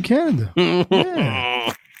snow from Canada.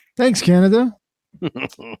 Yeah. Thanks, Canada.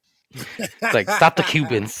 It's like, stop the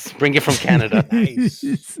Cubans, bring it from Canada.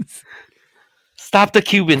 Stop the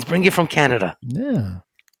Cubans, bring it from Canada. Yeah.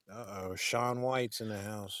 Sean White's in the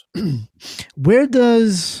house. Where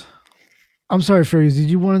does? I'm sorry, Furious. Did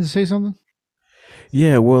you want to say something?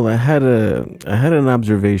 Yeah, well, I had an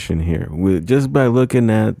observation here. Just by looking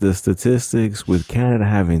at the statistics, with Canada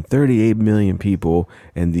having 38 million people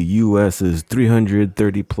and the U.S. is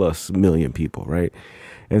 330 plus million people, right?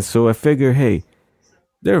 And so I figure, hey,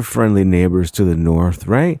 they're friendly neighbors to the north,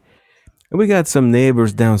 right? And we got some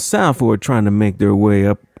neighbors down south who are trying to make their way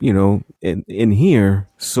up, in here.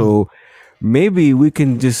 So maybe we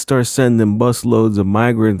can just start sending busloads of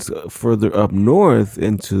migrants further up north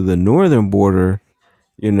into the northern border,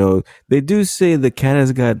 You know, they do say that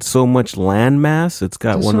Canada's got so much land mass. It's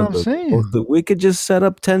got That's one what of I'm the saying. we could just set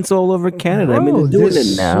up tents all over Canada. I mean, Bro, they're doing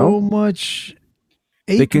there's it now. so much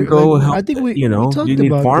They can acre. Like go help. I think we You we know, you talked need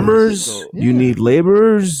about this. farmers, you need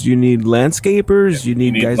laborers, you need landscapers, you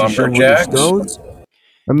need guys to shovel your lumberjacks. stones.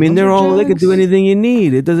 I mean, they could do anything you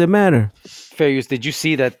need. It doesn't matter. Fair use. Did you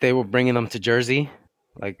see that they were bringing them to Jersey?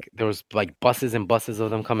 Like there was like buses and buses of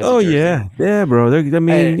them coming Oh to Jersey. yeah, bro. I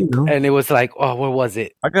mean, you know, And it was like, oh, where was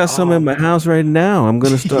it? I got some in my house right now. I'm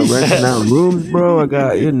gonna start renting out rooms, bro. I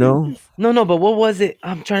got, you know, No, but what was it?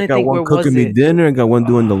 I'm I trying to got think. one Where was cooking me it? dinner. I got one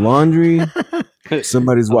doing the laundry.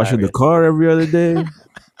 Somebody's washing the Hilarious. car every other day.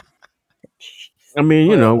 I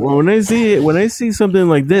mean, you know, when I see something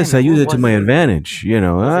like this, I use it to my advantage. You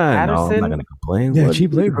know, Was it no, I'm Patterson? not gonna complain. Yeah, What-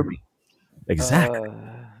 cheap labor. Exactly.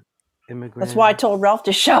 Immigrant. That's why I told Ralph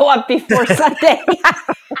to show up before Sunday.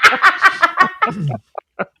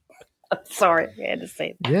 Sorry, I had to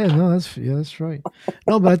say that. Yeah, no, that's right.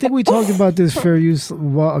 No, but I think we talked about this fair use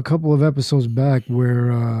a couple of episodes back,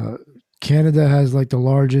 where Canada has like the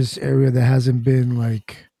largest area that hasn't been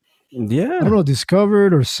like Yeah. I don't know,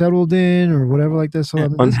 discovered or settled in or whatever like that. So I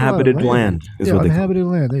mean, that's a lot of Uninhabited land is Yeah, what they call uninhabited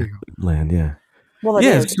land. There you go. land. Yeah. Well, it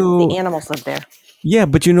Yeah, is. so- The animals live there. Yeah,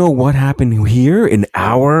 but you know what happened here in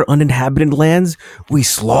our uninhabited lands? We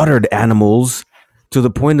slaughtered animals to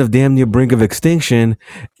the point of damn near brink of extinction,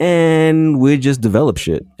 and we just developed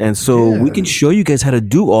shit. And so we can show you guys how to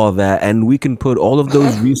do all that, and we can put all of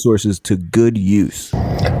those resources to good use.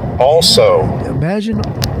 Also, imagine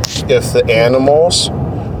if the animals,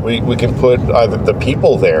 we can put either the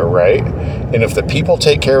people there, right? And if the people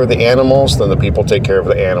take care of the animals, then the people take care of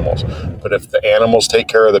the animals. But if the animals take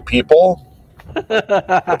care of the people,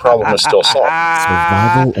 the problem is still solved.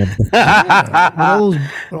 Survival of the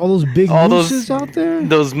all those big mooses out there.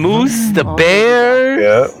 Those moose, the bear.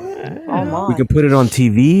 Yeah. Oh my. We can put it on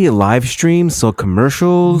TV, live stream, sell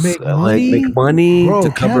commercials, Make make money Bro, to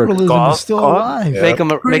cover capitalism is costs. still alive.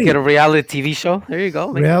 Make it a reality TV show. There you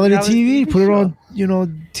go. Make it a Reality TV. Put it show. on,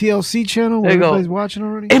 TLC channel where There you go. everybody's watching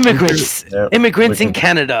already. Immigrants in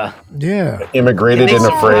Canada. Yeah. Immigrated Can and they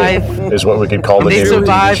afraid survive? is what we could call Can the they new TV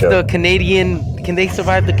survive show. the Canadian? Can they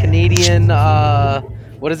survive the Canadian?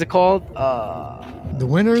 What is it called? The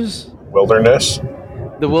winners. Wilderness.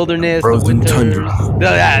 The wilderness, Frozen the winters. tundra.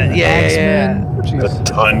 Yeah. The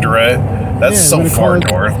tundra. That's Yeah, so we're gonna far call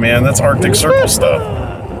it- north, man. That's Arctic Circle stuff.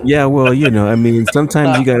 Yeah, well, I mean,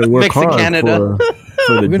 sometimes you got to work Mix in hard Canada.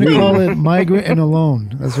 for the We're gonna dream. call it migrant and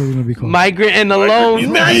alone. That's what we're gonna be called. Migrant and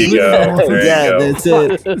alone. There you go. There Yeah, you go. that's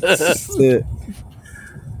it. That's it.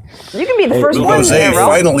 You can be the first Will one Jose there,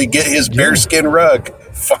 Ralph. finally get his bearskin rug?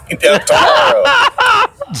 Find out tomorrow.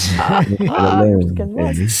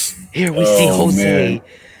 Here we see Oh, Jose. man.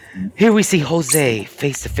 Here we see Jose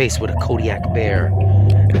face to face with a Kodiak bear.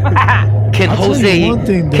 Can I'll tell you one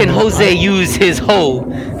thing, Can though. Jose use his hoe?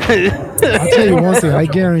 I'll tell you one thing. I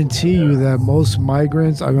guarantee you that most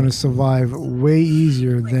migrants are gonna survive way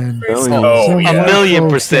easier than Oh, some yeah. white A million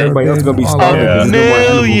folks percent. that have Everybody else been gonna be all starving. over. because there's no more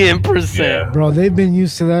animals. Million percent. Bro, they've been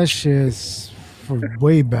used to that shit for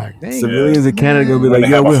way back. They ain't- Civilians in Canada gonna be We're like,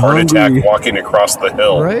 gonna "Yo, have we're a heart hungry." attack walking across the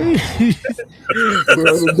hill. Right?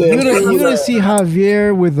 You're gonna see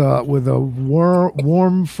Javier with a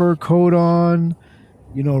warm fur coat on,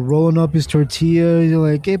 rolling up his tortilla. You're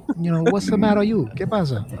like, what's the matter, you? ¿Qué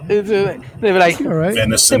pasa? They be like, All right.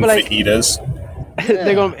 Venison They'd be like- fajitas.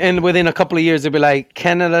 they're gonna, and within a couple of years, they'll be like,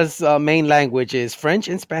 Canada's main language is French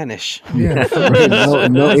and Spanish. Yeah.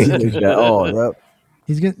 no English at all.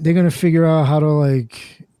 Yep. They're gonna figure out how to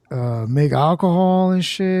make alcohol and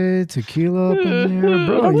shit, tequila up in there,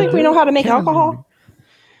 bro. I don't think we know how to make alcohol.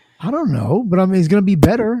 I don't know, but I mean, it's gonna be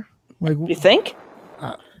better. Like, You think?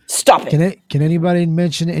 Stop it. can anybody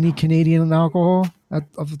mention any Canadian alcohol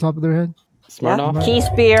off the top of their head? Smirnoff. Keith's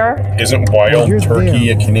beer. Isn't wild Here's turkey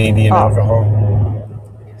them. a Canadian alcohol?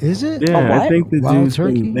 Is it? Yeah, I what? think they Wild do.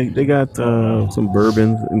 turkey? They got some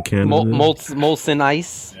bourbons in Canada. Molson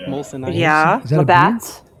Ice. Molson Ice. Yeah. Is that a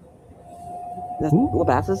Labatt's.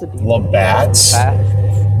 Labatt's is a beer. Labatt's?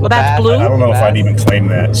 Labatt's Blue? I don't know if I'd even claim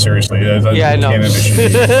that. Seriously. Yeah, I know. Canada should be-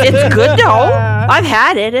 It's good though. I've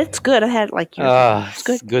had it. It's good. I had it like years ago. It's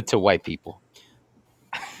good. Good to white people.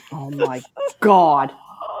 Oh my god.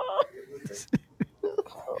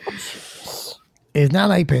 It's not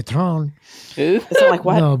like Patron. It's not like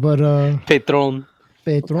what? No, but Patron.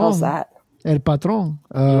 Patron. How's that? El Patron.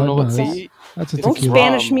 You don't know what's that's a Don't tequila.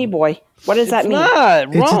 Spanish me, boy. What does that mean? Not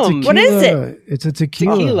It's a rum. tequila. What is it? It's a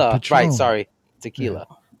tequila. Tequila. Patron. Right, sorry. Tequila.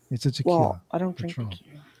 It's a tequila. Well, I don't drink Patron.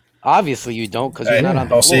 tequila. Obviously you don't because Hey, you're not on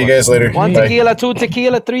the I'll floor. see you guys later. One Bye. tequila, two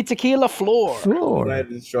tequila, three tequila, floor. Floor.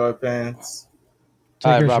 United Short Pants.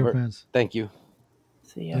 Take care, Robert. Pants. Thank you.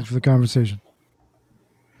 See ya. Thanks for the conversation.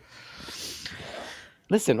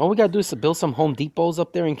 Listen, all we gotta do is to build some Home Depots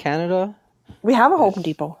up there in Canada. We have a Home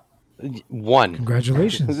Depot. One.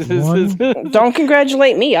 Congratulations. One. Don't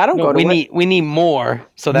congratulate me. I don't go to it. We need more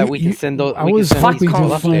so that we can send those. I was hoping to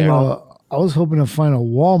up find there. I was hoping to find a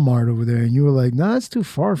Walmart over there, and you were like, "No, that's too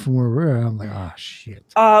far from where we're at." I'm like, "Ah, shit."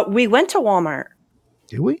 We went to Walmart.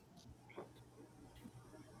 Did we?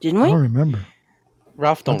 Didn't I we? don't remember.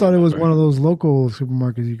 Ralph, I thought it was one of those local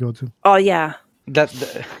supermarkets you go to. Oh yeah. That's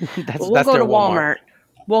we'll go to Walmart.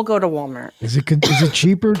 We'll go to Walmart. Is it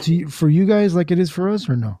cheaper for you guys like it is for us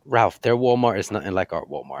or no? Ralph, their Walmart is nothing like our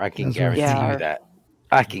Walmart. I can guarantee you that.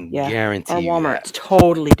 I can guarantee our you Walmart's that.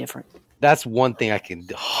 totally different. That's one thing I can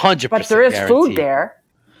 100%. But there is guarantee. food there.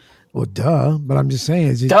 Well, duh. But I'm just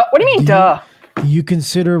saying. Duh? What do you mean, duh? Do you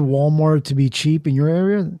consider Walmart to be cheap in your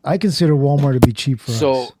area? I consider Walmart to be cheap for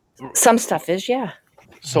us. Some stuff is, yeah.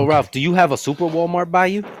 So, Ralph, do you have a super Walmart by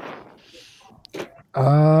you?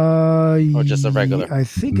 Or just a regular? I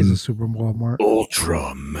think it's a super Walmart.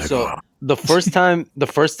 Ultra mega. So the first time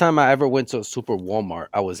I ever went to a super Walmart,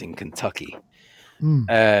 I was in Kentucky,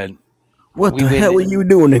 and what the hell are you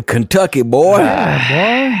doing in Kentucky, boy?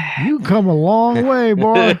 Yeah, boy, you come a long way,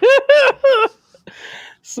 boy.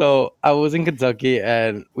 So I was in Kentucky,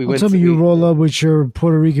 and we went. Tell me you roll up with your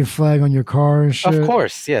Puerto Rican flag on your car and shit. Of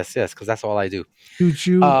course, yes, because that's all I do.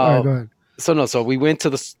 Shoot. All right, go ahead. So we went to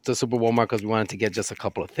the Super Walmart because we wanted to get just a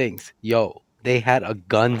couple of things. Yo, they had a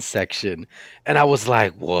gun section, and I was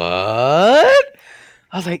like, "What?"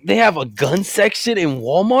 I was like, "They have a gun section in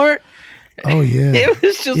Walmart?" Oh yeah, it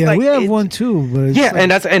was just we have one too. But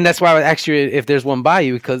it's and that's why I asked you if there's one by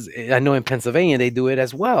you, because I know in Pennsylvania they do it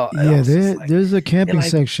as well. Yeah, there's a camping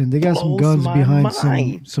section. They got some guns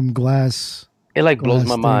behind some glass. It blows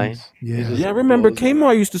my mind. Yeah, I remember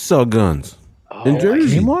Kmart used to sell guns. In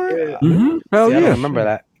Jersey. Kmart? Mm-hmm. Hell I yeah. don't remember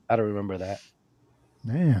that. I don't remember that.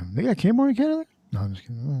 Damn, they got Kmart in Canada? No, I'm just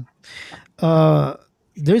kidding.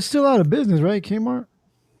 They're still out of business, right? Kmart?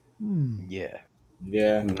 Yeah.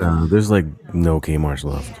 No, there's no Kmart's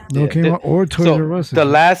left. No Kmart or Toys R Us. The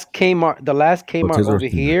last Kmart Toys R over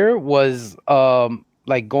Us here was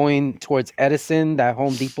going towards Edison, that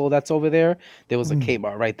Home Depot that's over there. There was a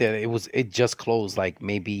Kmart right there. It just closed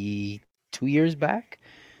maybe 2 years back.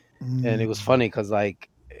 And it was funny because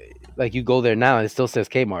you go there now and it still says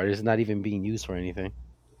Kmart. It's not even being used for anything.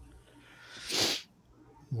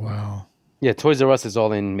 Wow. Yeah, Toys R Us is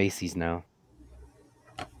all in Macy's now.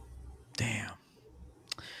 Damn.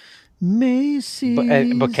 Macy's.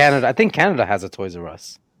 But Canada, I think Canada has a Toys R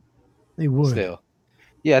Us. They would. Still.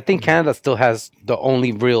 Yeah, I think Canada still has the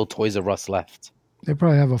only real Toys R Us left. They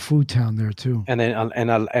probably have a food town there too. And then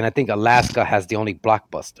and I think Alaska has the only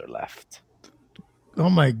Blockbuster left. Oh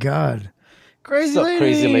my God. Crazy What's up, lady.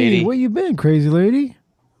 crazy lady? Where you been, crazy lady?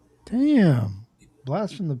 Damn.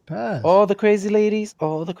 Blast from the past. All the crazy ladies. I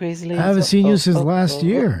haven't seen you since last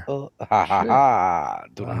year. Ha ha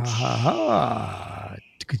ha.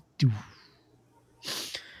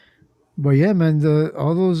 But yeah, man,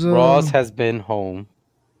 all those Ross has been home.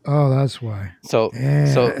 Oh, that's why. So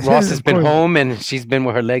Ross has been home and she's been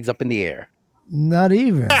with her legs up in the air. Not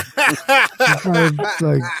even. She's probably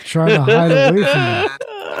trying to hide away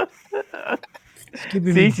from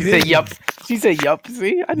me. See, she said yup. She said yup.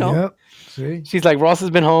 See, I know. Yep. See? She's like, Ross has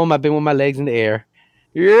been home. I've been with my legs in the air.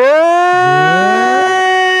 Yeah.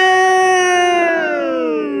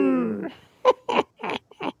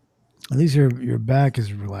 At least your back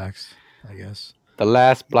is relaxed, I guess. The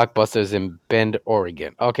last Blockbuster is in Bend,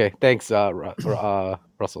 Oregon. Okay, thanks,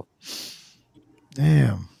 Russell.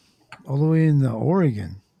 Damn. All the way in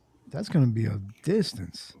Oregon. That's going to be a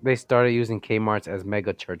distance. They started using Kmart's as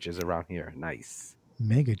mega churches around here. Nice.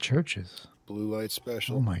 Mega churches? Blue light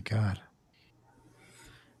special. Oh, my God.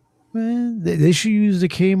 Man, they should use the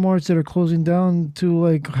Kmart's that are closing down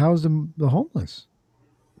to, house the homeless.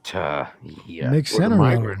 Yeah. Make center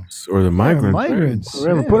migrants. Or the migrants. Yeah, migrants.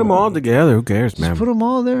 Whatever. Put them all together. Who cares, man? Just put them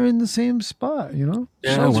all there in the same spot,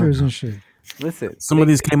 Shelters and shit. Listen, some of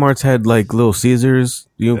these Kmart's had Little Caesars,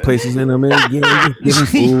 places in them. And, give them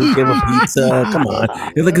food, give them pizza. Come on,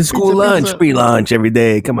 it's like a school lunch, free lunch every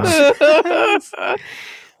day. Come on,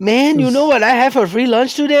 man. You know what I had for free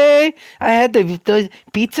lunch today? I had the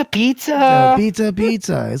pizza. Pizza.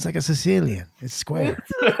 It's like a Sicilian. It's square.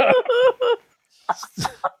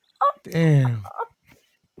 Damn.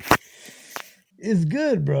 It's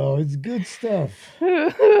good, bro. It's good stuff.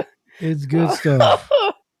 It's good stuff.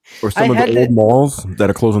 Or some of the old malls that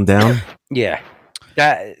are closing down. Yeah.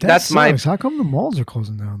 That's sucks. my. How come the malls are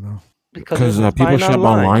closing down though? Because people shop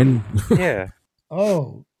online. Yeah.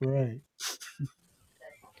 Oh, right.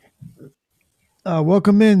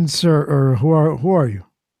 Welcome in, sir. Or who are you?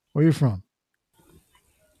 Where are you from?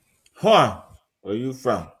 Juan, where you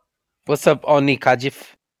from? What's up, Oni Kajif?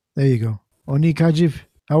 There you go. Oni Kajif,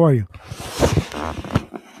 how are you?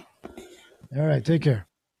 All right, take care.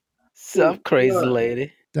 Sup, crazy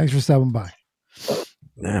lady? Thanks for stopping by.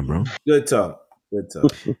 Yeah, bro. Good talk. Good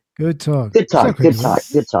talk. Good talk. Good What's up, talk. Good crazy lady? talk.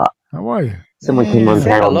 Good talk. How are you? Someone came on He said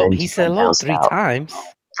panel and hello. then He just said like hello bounced 3 out. times.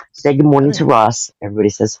 Say good morning to Ross. Everybody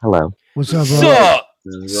says hello. What's up, Ross? Sup?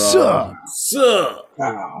 Sup? Sup?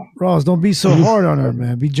 Ross, don't be so hard on her,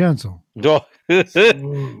 man. Be gentle. No. I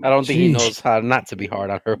don't think he Jeez. knows how not to be hard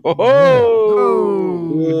on her. Yeah.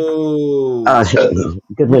 Whoa.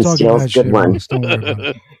 Good We're one, talking Steels. that Good shit, one. Ross. Don't worry about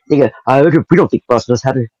it. We don't think Ross knows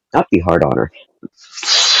how to not be hard on her.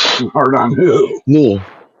 Hard on who? Me.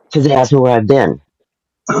 Because they asked me where I've been.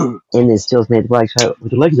 And then Steels made the flag shot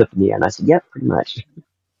with the legs up in the air. And I said, yep, pretty much.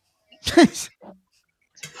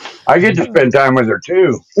 I get to spend time with her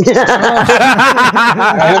too. Oh.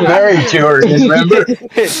 I'm married to her. Remember?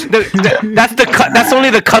 That's only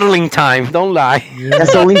the cuddling time. Don't lie. Yeah.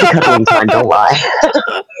 That's only the cuddling time. Don't lie.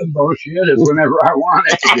 Bullshit. It's whenever I want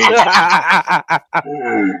it to be.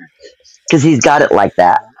 Because he's got it like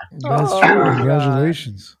that. That's true.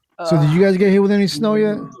 Congratulations. So, did you guys get hit with any snow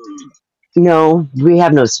yet? No, we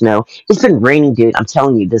have no snow. It's been raining, dude. I'm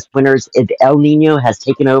telling you, this winter's El Nino has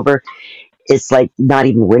taken over. It's like not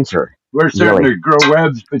even winter. We're starting to grow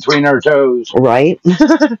webs between our toes. Right?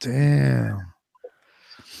 Damn.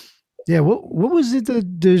 Yeah, what was it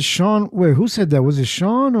that Sean... Wait, who said that? Was it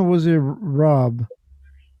Sean or was it Robert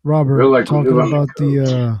Like talking about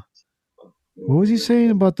the... what was he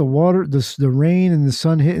saying about the water, the rain and the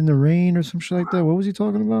sun hitting the rain or some shit like that? What was he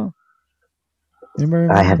talking about? Anybody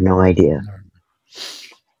remember? I have no idea.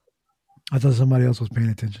 I thought somebody else was paying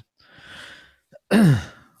attention.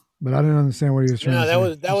 But I didn't understand what he was trying to say.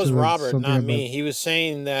 No, that was Robert, something not about- me. He was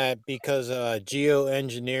saying that because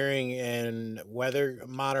geoengineering and weather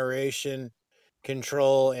moderation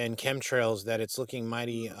control and chemtrails, that it's looking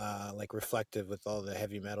mighty like reflective with all the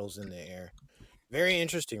heavy metals in the air. Very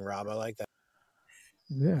interesting, Rob. I like that.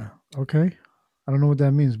 Yeah. Okay. I don't know what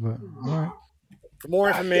that means, but all right. For more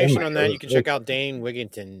information on that, you can check out Dane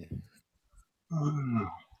Wigington. Ooh,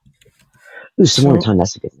 Summertime,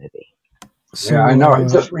 that's a good movie. So, yeah, I know. I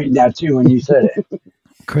just read that too when you said it.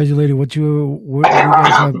 Crazy lady, what do you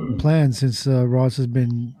guys have planned since Ross has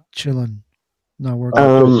been chilling, not working?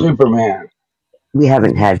 Superman. We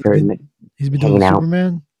haven't had very much. He's been doing out.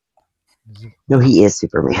 Superman? No, he is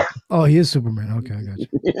Superman. Oh, he is Superman. Okay, I got you.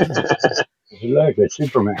 He like it,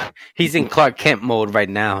 Superman. He's in Clark Kent mode right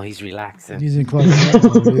now. He's relaxing. He's in Clark Kent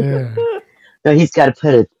mode, yeah. No, he's got to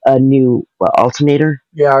put a new alternator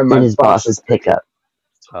in his boss's pickup.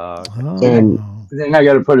 And then I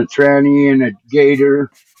got to put a tranny in a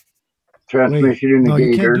gator, transmission in a gator.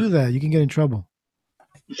 You can't do that. You can get in trouble.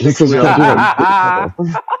 He says you can't do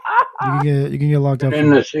that. You can get locked up.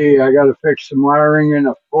 And let's see, I got to fix some wiring in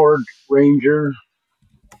a Ford Ranger.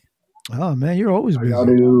 Oh man, you're always busy.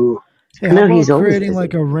 Hey, how about creating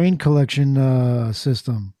like a rain collection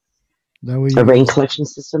system? That way a rain collection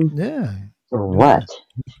system? Yeah. For what?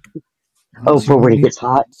 Oh, for when it gets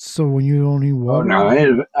hot? So when you don't need water? Oh,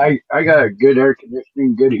 no, I got a good air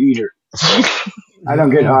conditioning, good heater. I don't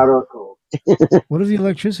get hot or cold. What if the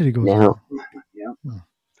electricity goes out? Yeah.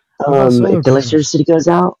 If the electricity goes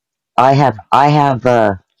out, I have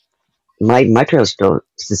my trailer's still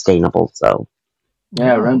sustainable, so.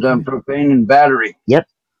 Yeah, it runs on propane and battery. Yep.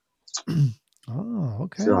 Oh,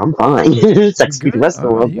 okay. So I'm fine. It's like the rest of the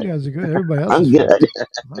world. You guys are good. Everybody else I'm is good.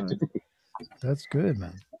 Right. That's good,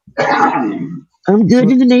 man. I'm good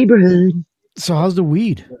in the neighborhood. So how's the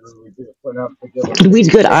weed? The weed's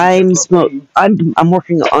good. I'm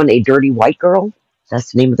working on a dirty white girl.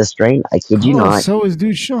 That's the name of the strain. I kid you not. So is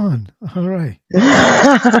dude Sean. All right.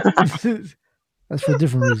 That's for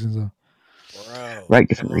different reasons, though. Bro, right,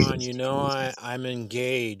 different reasons. You know I'm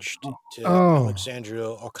engaged to Alexandria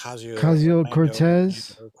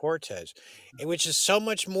Ocasio-Cortez, which is so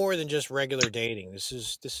much more than just regular dating. This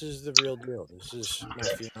is the real deal. This is my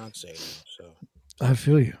fiance. So I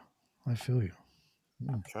feel you.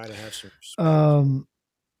 Try to have some respect.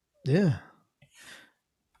 Yeah.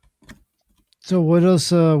 So what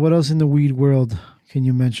else in the weed world can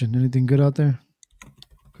you mention? Anything good out there?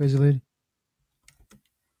 Crazy lady?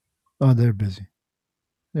 Oh, they're busy.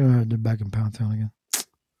 They're back in Pound Town again.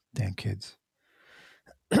 Damn kids.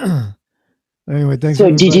 Anyway, thanks. So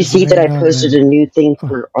did you see that I posted a new thing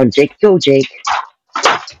on Jake? Go Jake.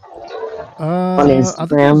 On Instagram. I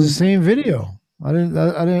thought it was the same video.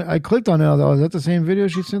 I clicked on it. Is that the same video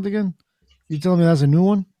she sent again? You telling me that's a new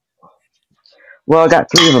one? Well, I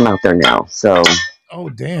got 3 of them out there now. So Oh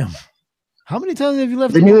damn! How many times have you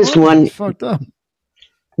left the them newest already? one. It's fucked up.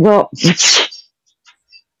 Well,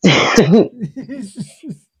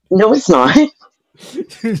 no, it's not.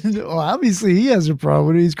 Well, obviously he has a problem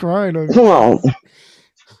with it. He's crying on you. Well,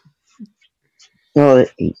 well,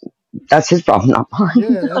 that's his problem, not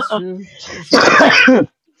Yeah, that's true. That's true. mine.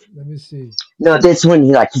 Let me see. No, this one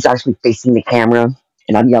he's actually facing the camera,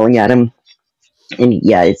 and I'm yelling at him. And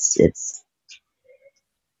yeah, it's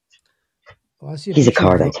Oh, I see a he's a picture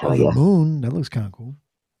card, I tell of the you. moon. That looks kind of cool.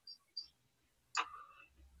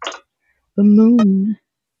 The moon.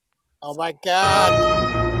 Oh my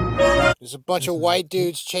God! There's a bunch of white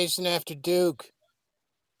dudes chasing after Duke.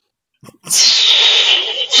 What's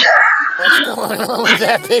going on with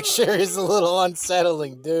that picture is a little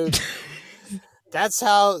unsettling, dude. That's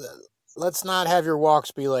how. Let's not have your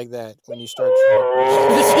walks be like that when you start.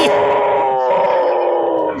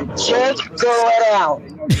 Jake, go it out.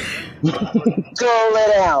 Go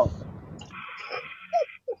it out.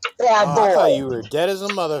 Bad I thought boy. you were dead as a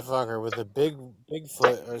motherfucker with a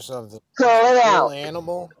Bigfoot or something. Go Some it cool out.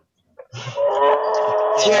 animal.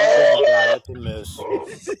 Oh, you good to die. That's a miss.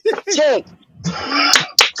 Jake,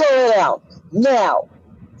 go it out. Now.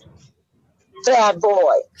 Bad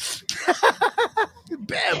boy.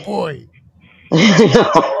 Bad boy.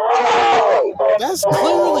 That's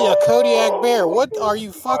clearly a Kodiak bear. What are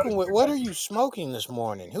you fucking with? What are you smoking this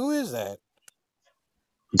morning? Who is that?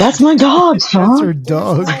 That's my dog, son. That's her There's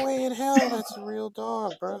dog. no way in hell that's a real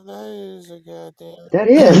dog, bro. That is a goddamn. That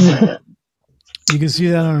is. You can see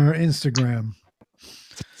that on her Instagram.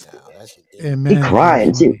 No, that's a And He man,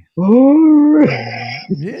 crying too.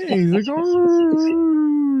 Yeah, he's like,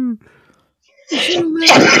 oh, you should have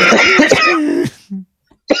left me a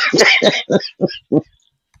biscuit.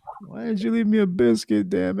 Why did you leave me a biscuit,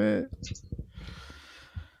 damn it?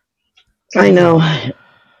 I know.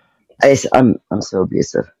 I'm so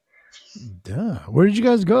abusive. Duh. Where did you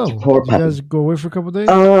guys go? Poor Did you guys puppy. go away for a couple days?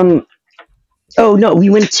 Oh no, we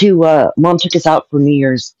went to Mom took us out for New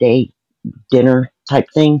Year's Day dinner type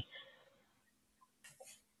thing.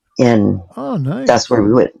 And Oh, nice. that's where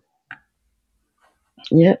we went.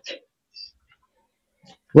 Yep.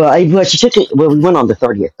 Well, she took it. Well, we went on the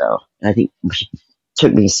 30th though, and I think she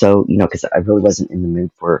took me so because I really wasn't in the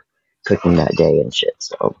mood for cooking that day and shit.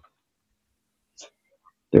 So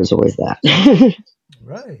there's always that.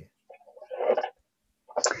 Right.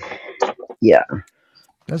 Yeah.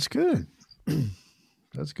 That's good.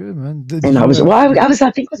 That's good, man. And I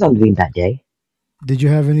think I was on leave that day. Did you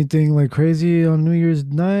have anything like crazy on New Year's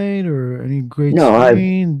night or any great No,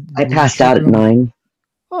 screen? I passed out at 9.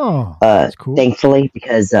 Oh, that's cool. Thankfully,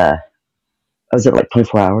 because I was at like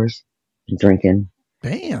 24 hours drinking.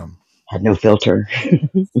 Damn. Had no filter.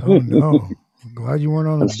 Oh no. I'm glad you weren't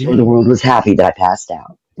on I'm the sure beat. the world was happy that I passed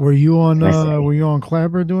out. Were you on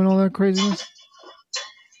Clapper doing all that craziness?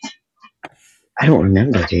 I don't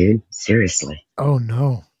remember, dude. Seriously. Oh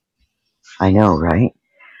no. I know, right?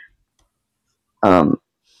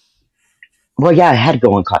 Well, yeah, I had to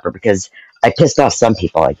go on Clapper because I pissed off some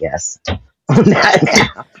people, I guess.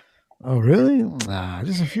 Oh really?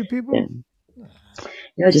 Just a few people?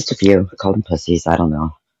 Yeah, just a few. I called them pussies. I don't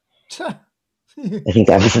know. I think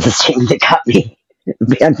that was the thing that got me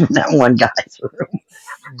banned from that one guy's room.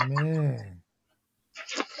 Man.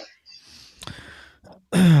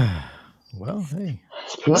 Well, hey.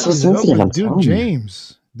 What is up with Duke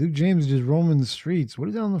James? Duke James just roaming the streets. What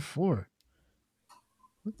is that on the floor?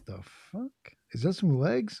 What the fuck? Is that some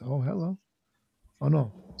legs? Oh, hello. Oh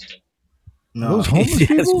no. No. Are those homeless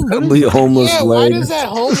people? Probably homeless legs. Why does that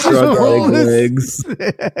homeless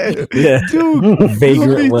legs? Yeah. Duke.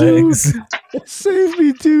 Vagrant legs. Duke. Save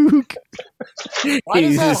me, Duke. Why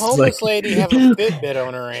does that homeless lady have a Fitbit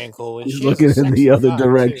on her ankle? And He's she looking in the other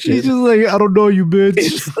direction. She's just like, I don't know you,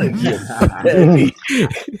 bitch.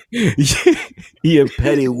 You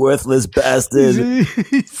petty, worthless bastard.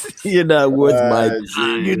 You're not worth my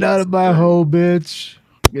time. You're not my hoe, bitch.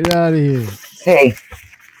 Get out of here. Hey,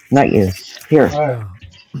 not you. Here.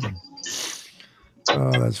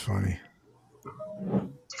 Oh, that's funny.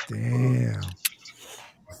 Damn.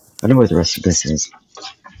 I don't know where the rest of this is.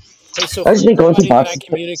 Hey, so I just been going through everybody that I boxes,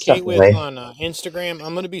 communicate with away. on Instagram,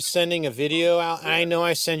 I'm going to be sending a video out. I know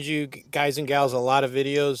I send you guys and gals a lot of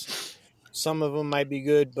videos. Some of them might be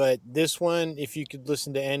good, but this one, if you could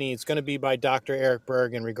listen to any, it's going to be by Dr. Eric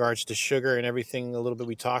Berg in regards to sugar and everything a little bit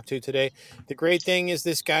we talked to today. The great thing is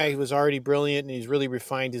this guy was already brilliant, and he's really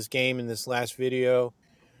refined his game in this last video.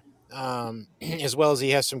 As well as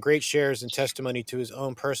he has some great shares and testimony to his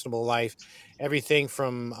own personal life. Everything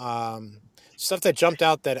from stuff that jumped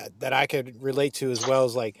out that I could relate to, as well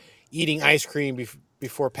as like eating ice cream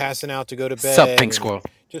before passing out to go to bed. Sup, Pink Squirrel?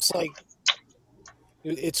 Just like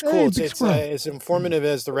it's Hey, cool. Big It's Squirrel. as informative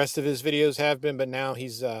as the rest of his videos have been, but now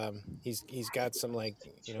he's got some like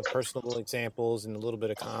personal examples and a little bit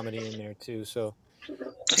of comedy in there too. So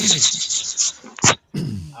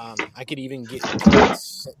I could even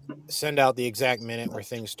send out the exact minute where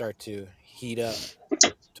things start to heat up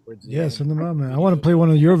towards the Yeah, end. send them out, man. I want to play one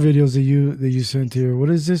of your videos that you sent here. What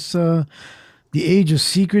is this? The Age of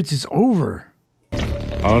Secrets is over.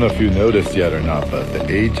 I don't know if you noticed yet or not, but the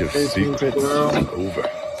age of secrets is over.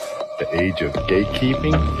 The age of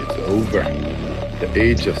gatekeeping is over. The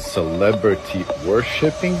age of celebrity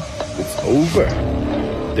worshipping is over.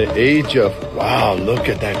 The age of, wow, look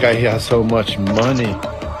at that guy, he has so much money.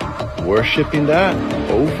 Worshipping that,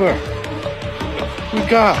 over. We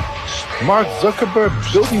got Mark Zuckerberg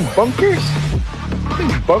building bunkers. You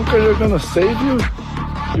think bunkers are gonna save you?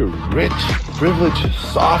 You're rich, privileged,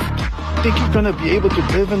 soft. Think you're gonna be able to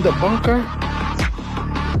live in the bunker?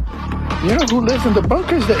 You know who lives in the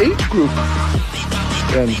bunker is the age group.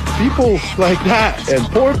 And people like that and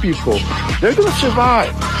poor people, they're gonna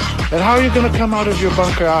survive. And how are you gonna come out of your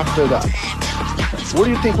bunker after that? What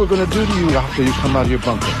do you think we're gonna do to you after you come out of your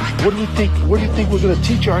bunker? What do you think we're gonna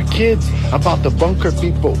teach our kids about the bunker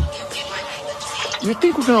people? You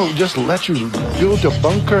think we're gonna just let you build a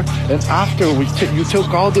bunker and after you took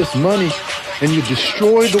all this money and you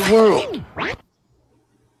destroy the world?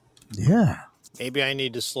 Yeah. Maybe I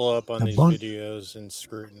need to slow up on these videos and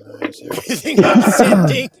scrutinize everything I'm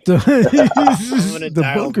sending. I'm gonna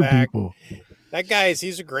dial bunker back. people. That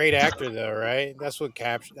he's a great actor though, right? That's what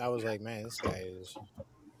captured. I was like, man, this guy is.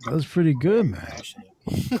 That was pretty good, man.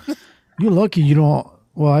 You're lucky you don't.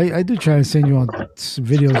 Well, I do try to send you on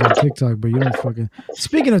videos on TikTok, but you don't fucking.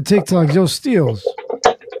 Speaking of TikTok, Joe Steels,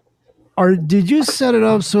 did you set it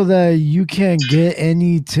up so that you can't get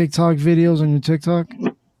any TikTok videos on your TikTok?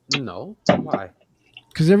 No. Why?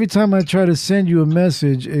 Because every time I try to send you a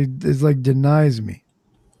message, it's like denies me.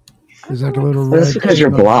 There's like a little red. That's because you're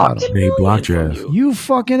blocked. They blocked your ass. You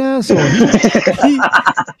fucking asshole.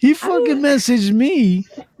 He fucking messaged me,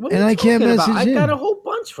 and I can't message him. I got a whole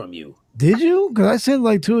bunch from you. Did you? Because I sent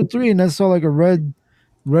like 2 or 3, and I saw like a red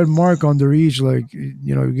mark under each. Like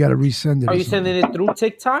you got to resend it. Are you sending it through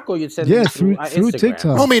TikTok or you sending it through Instagram?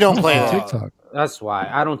 TikTok? Homie, don't play TikTok. That's why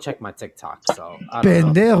I don't check my TikTok. So I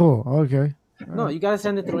don't Pendejo. Okay. No, you gotta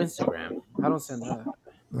send it through Instagram. I don't send that.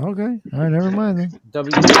 Okay. All right. Never mind then.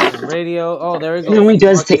 WSN Radio. Oh, there we go. He only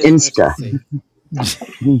does to Insta.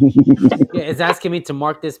 Yeah, it's asking me to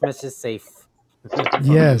mark this message safe.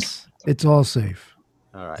 Yes, it's all safe.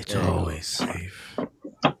 All right. It's always safe.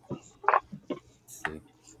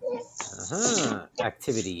 Let's see.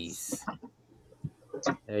 Activities.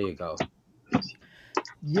 There you go.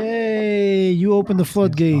 Yay! You opened the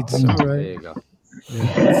floodgates. All right. There you go.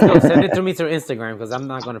 Yeah. Still, send it to me through Instagram because I'm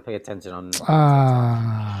not going to pay attention on.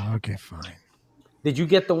 Okay, fine. Did you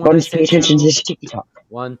get the one? Don't pay attention to this TikTok.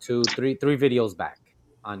 1, 2, 3 videos back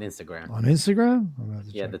on Instagram. On Instagram?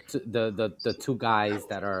 Yeah, the two guys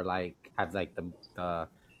that are like have like the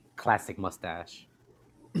classic mustache.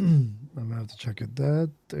 I'm gonna have to check it.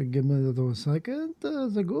 Give me a second.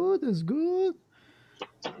 That's good. That's good.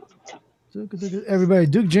 Everybody,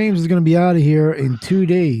 Duke James is going to be out of here in 2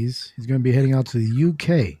 days. He's going to be heading out to the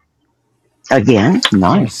UK. Again?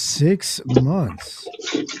 Nice. 6 months.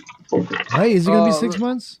 Right? Is it going to be 6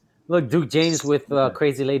 months? Look, Duke James with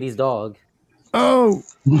Crazy Lady's dog. Oh.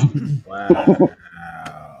 Wow.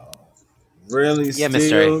 Really, yeah,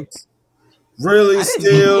 Steels? Really,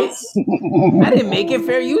 Steels? I didn't make it.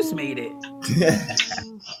 Fair use made it.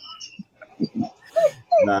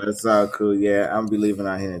 Nah, it's all cool. Yeah, I'm be leaving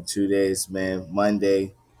out here in 2 days, man.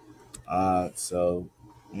 Monday. So,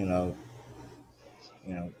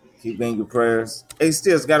 keep in your prayers. Hey,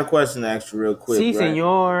 Steels, got a question to ask you real quick. Si, right?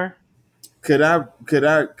 senor. Could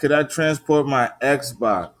I transport my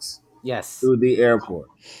Xbox? Yes. Through the airport?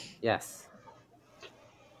 Yes.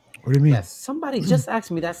 What do you mean? Yes. Somebody just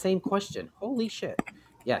asked me that same question. Holy shit.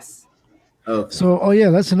 Yes. Okay. So,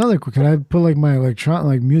 that's another quick. Can I put like my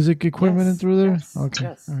music equipment in through there? Yes, okay.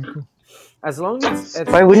 Yes. All right, cool. As long as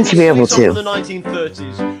why wouldn't you be able From to? the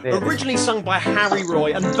 1930s, originally sung by Harry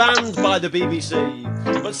Roy and banned by the BBC,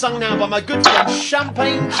 but sung now by my good friend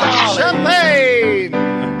Champagne Charlie. Champagne!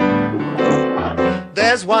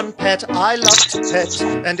 There's one pet I love to pet,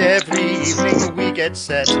 and every evening we get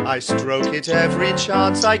set. I stroke it every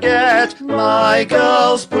chance I get. My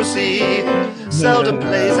girl's pussy seldom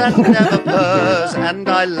plays and never purrs, and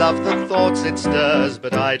I love the thoughts it stirs,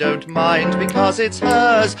 but I don't mind because it's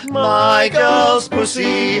hers. My girl's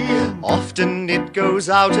pussy, often it goes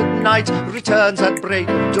out at night, returns at break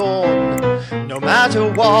of dawn. No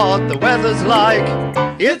matter what the weather's like,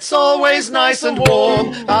 it's always nice and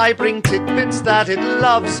warm. I bring tidbits that it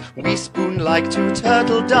loves. We spoon like two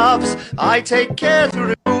turtle doves. I take care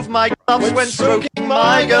to remove my gloves when stroking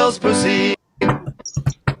my girl's pussy.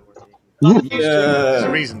 There's a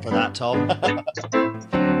reason for that, Tom.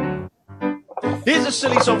 Here's a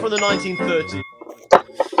silly song from the 1930s.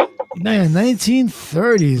 Man,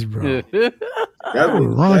 1930s, bro. That was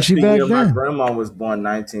raunchy the back year my then. grandma was born,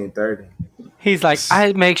 1930. He's like,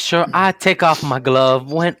 I make sure I take off my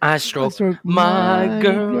glove when I stroke my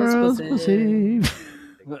girl's pussy.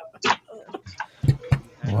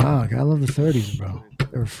 Wow, I love the 30s, bro.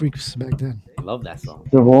 They were freaks back then. I love that song.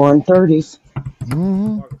 The roaring 30s.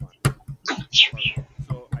 Mm-hmm.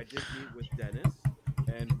 So I did meet with Dennis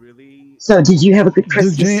and really. So did you have a good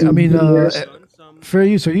Christmas? Duke fair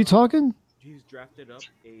use, are you talking? He's drafted up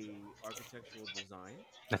a architectural design.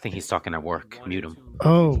 I think he's talking at work. Mute him.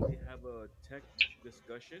 Oh. Have a tech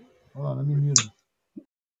discussion. Hold on, let me mute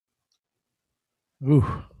him. Ooh.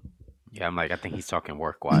 Yeah, I'm like, I think he's talking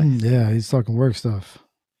work. Why? Yeah, he's talking work stuff.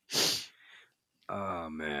 Oh,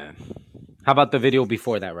 man. How about the video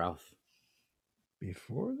before that, Ralph?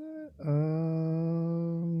 Before that?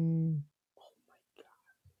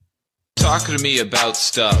 Talking to me about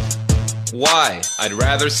stuff. Why? I'd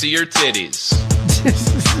rather see your titties.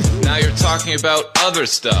 Now you're talking about other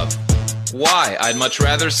stuff. Why? I'd much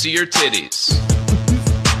rather see your titties.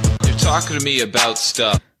 You're talking to me about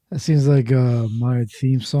stuff. That seems like my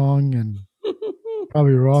theme song, and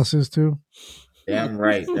probably Ross's too. Damn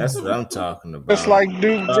right. That's what I'm talking about. It's like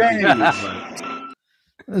Duke James.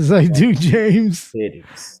 It's like Duke James.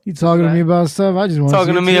 You talking to me about stuff? I just want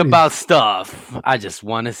talking to me about stuff. I just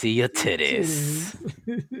want to see your titties.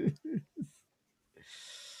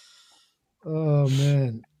 Oh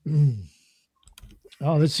man.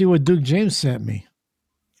 Oh, let's see what Duke James sent me.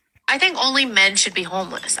 I think only men should be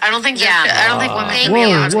homeless. I don't think I don't think women should be Whoa,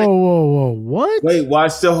 allowed to be. whoa! What? Wait,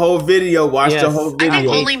 watch the whole video. Watch the whole video. I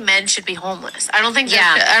think only men should be homeless. I don't think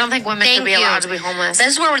I don't think women should be allowed to be homeless.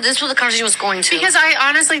 This is where the conversation was going to. Because I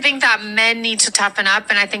honestly think that men need to toughen up,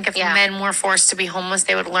 and I think if men were forced to be homeless,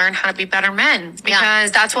 they would learn how to be better men.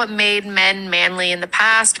 Because that's what made men manly in the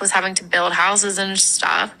past, was having to build houses and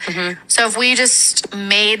stuff. So if we just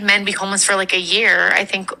made men be homeless for like a year, I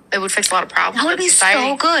think it would fix a lot of problems. That would be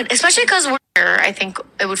so good, especially because we're. I think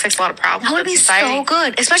it would fix a lot of problems. That would be so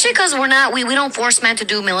good, especially because we don't force men to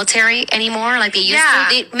do military anymore like they used to.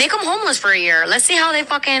 They make them homeless for a year. Let's see how they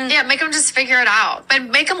make them just figure it out. But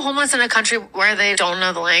make them homeless in a country where they don't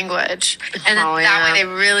know the language, and then that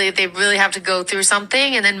way they really have to go through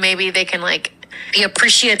something, and then maybe they can like be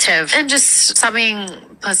appreciative and just stop being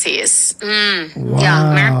pussies. Wow.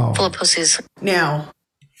 Yeah, America full of pussies. Now.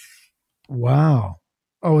 Wow.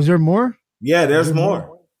 Oh, is there more? Yeah, there's more.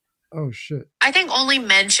 Oh shit. I think only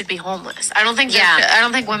men should be homeless. I don't think I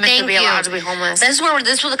don't think women should be allowed to be homeless. This is where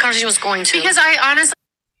the conversation was going to. Because I honestly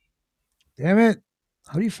Damn it.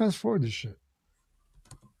 How do you fast forward this shit?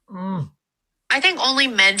 I think only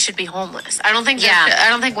men should be homeless. I don't think I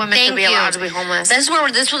don't think women should be allowed to be homeless. This is where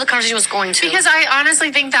the conversation was going to. Because I honestly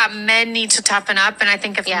think that men need to toughen up, and I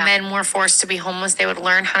think if men were forced to be homeless, they would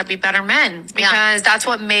learn how to be better men. Because that's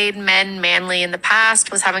what made men manly in the past,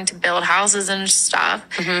 was having to build houses and stuff.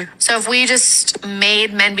 So if we just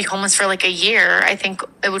made men be homeless for like a year, I think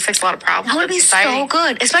it would fix a lot of problems. That would be so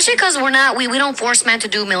good, especially because we don't force men to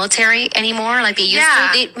do military anymore like they used to.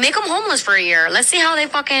 They make them homeless for a year. Let's see how they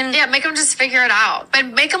make them just figure it out. But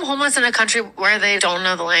make them homeless in a country where they don't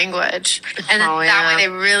know the language, and then that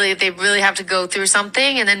way they really have to go through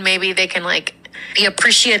something, and then maybe they can like be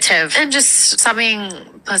appreciative and just stop being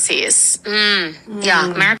pussies.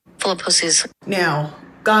 Yeah, America full of pussies. Now,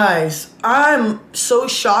 guys, I'm so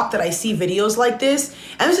shocked that I see videos like this,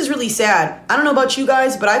 and this is really sad. I don't know about you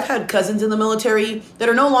guys, but I've had cousins in the military that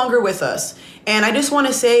are no longer with us, and I just want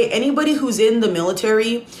to say, anybody who's in the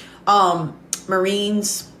military,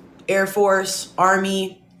 Marines, Air Force,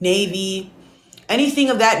 Army, Navy, anything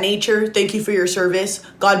of that nature, thank you for your service.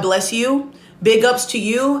 God bless you. Big ups to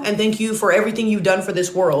you, and thank you for everything you've done for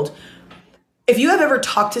this world. If you have ever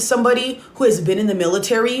talked to somebody who has been in the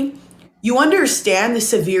military, you understand the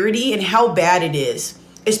severity and how bad it is,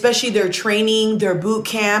 especially their training, their boot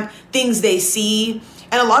camp, things they see.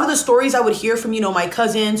 And a lot of the stories I would hear from, my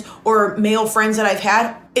cousins or male friends that I've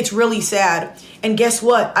had, it's really sad. And guess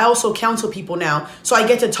what? I also counsel people now. So I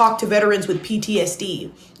get to talk to veterans with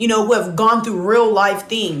PTSD, who have gone through real life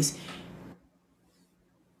things.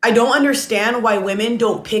 I don't understand why women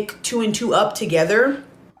don't pick two and two up together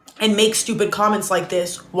and make stupid comments like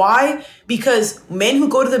this. Why? Because men who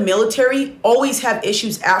go to the military always have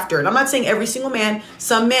issues after. And I'm not saying every single man,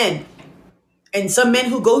 some men. And some men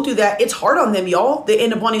who go through that, it's hard on them, y'all. They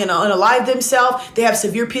end up wanting to unalive themselves. They have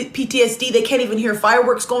severe PTSD. They can't even hear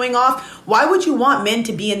fireworks going off. Why would you want men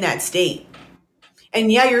to be in that state? And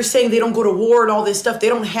yeah, you're saying they don't go to war and all this stuff. They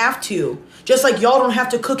don't have to. Just like y'all don't have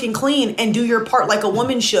to cook and clean and do your part like a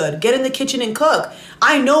woman should. Get in the kitchen and cook.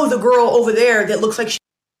 I know the girl over there that looks like she...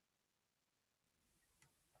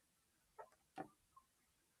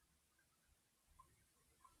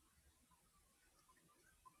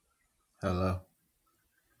 Hello.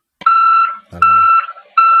 The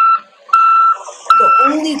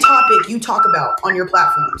only topic you talk about on your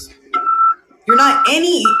platforms. You're not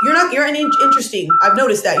interesting. I've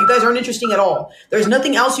noticed that. You guys aren't interesting at all. There's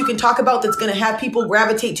nothing else you can talk about that's going to have people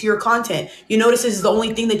gravitate to your content. You notice this is the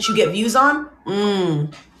only thing that you get views on?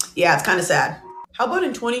 Yeah, it's kind of sad. How about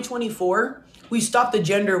in 2024, we stop the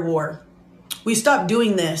gender war? We stop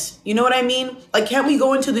doing this. You know what I mean? Like, can't we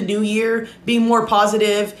go into the new year being more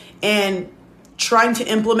positive and trying to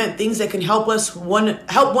implement things that can help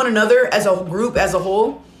one another as a group, as a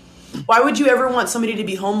whole? Why would you ever want somebody to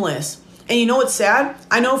be homeless? And you know what's sad?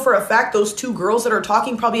 I know for a fact those two girls that are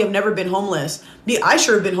talking probably have never been homeless. I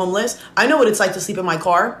sure have been homeless. I know what it's like to sleep in my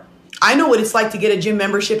car. I know what it's like to get a gym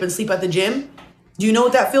membership and sleep at the gym. Do you know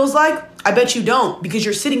what that feels like? I bet you don't, because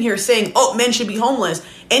you're sitting here saying, oh, men should be homeless.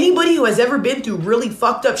 Anybody who has ever been through really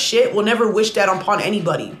fucked up shit will never wish that upon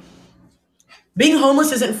anybody. Being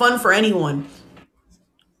homeless isn't fun for anyone.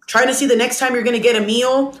 Trying to see the next time you're going to get a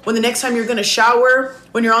meal, when the next time you're going to shower,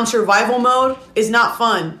 when you're on survival mode is not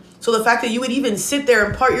fun. So the fact that you would even sit there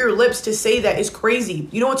and part your lips to say that is crazy.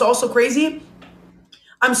 You know what's also crazy?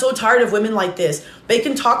 I'm so tired of women like this. They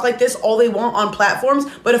can talk like this all they want on platforms,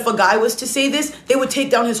 but if a guy was to say this, they would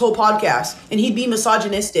take down his whole podcast and he'd be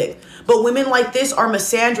misogynistic. But women like this are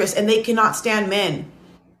misandrous and they cannot stand men.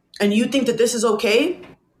 And you think that this is okay?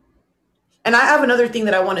 And I have another thing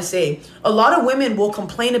that I want to say. A lot of women will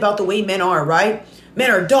complain about the way men are, right?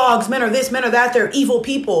 Men are dogs, men are this, men are that, they're evil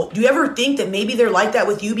people. Do you ever think that maybe they're like that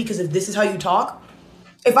with you because if this is how you talk?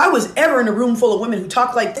 If I was ever in a room full of women who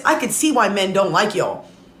talk like this, I could see why men don't like y'all.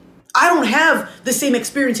 I don't have the same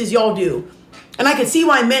experiences y'all do. And I could see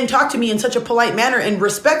why men talk to me in such a polite manner and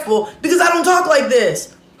respectful because I don't talk like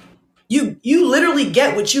this. You literally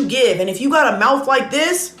get what you give. And if you got a mouth like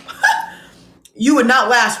this, you would not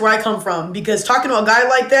last where I come from, because talking to a guy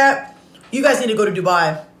like that, you guys need to go to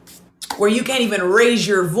Dubai, where you can't even raise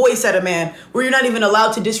your voice at a man, where you're not even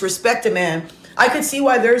allowed to disrespect a man. I could see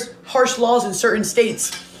why there's harsh laws in certain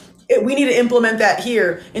states. We need to implement that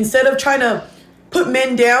here. Instead of trying to put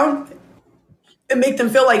men down and make them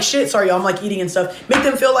feel like shit. Sorry, y'all, I'm like eating and stuff. Make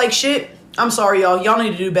them feel like shit. I'm sorry, y'all. Y'all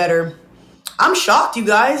need to do better. I'm shocked, you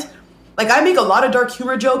guys. Like, I make a lot of dark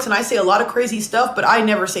humor jokes and I say a lot of crazy stuff, but I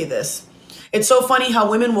never say this. It's so funny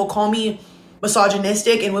how women will call me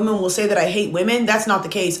misogynistic and women will say that I hate women. That's not the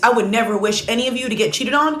case. I would never wish any of you to get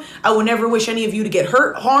cheated on. I would never wish any of you to get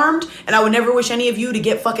hurt, harmed, and I would never wish any of you to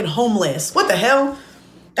get fucking homeless. What the hell?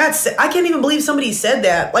 I can't even believe somebody said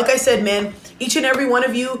that. Like I said, man, each and every one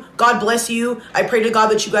of you, God bless you. I pray to God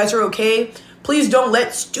that you guys are okay. Please don't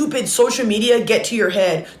let stupid social media get to your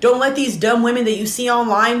head. Don't let these dumb women that you see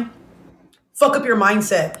online fuck up your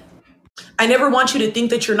mindset. I never want you to think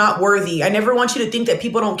that you're not worthy. I never want you to think that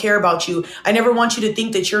people don't care about you. I never want you to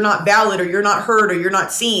think that you're not valid or you're not heard or you're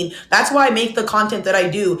not seen. That's why I make the content that I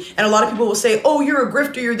do. And a lot of people will say, oh, you're a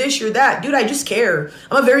grifter, you're this, you're that. Dude, I just care.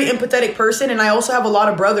 I'm a very empathetic person and I also have a lot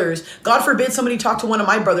of brothers. God forbid somebody talk to one of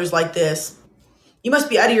my brothers like this. You must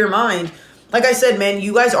be out of your mind. Like I said, man,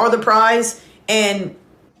 you guys are the prize. And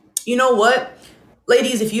you know what?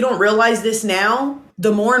 Ladies, if you don't realize this now,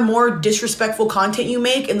 the more and more disrespectful content you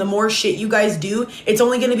make and the more shit you guys do, it's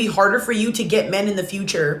only going to be harder for you to get men in the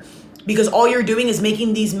future, because all you're doing is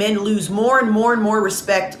making these men lose more and more and more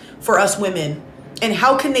respect for us women. And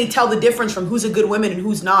how can they tell the difference from who's a good woman and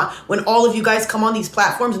who's not when all of you guys come on these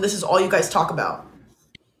platforms and this is all you guys talk about?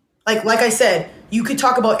 Like I said, you could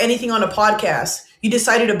talk about anything on a podcast. You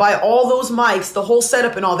decided to buy all those mics, the whole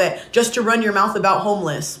setup and all that, just to run your mouth about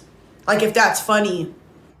homeless. Like, if that's funny.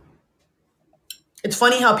 It's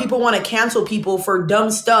funny how people want to cancel people for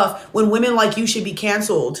dumb stuff when women like you should be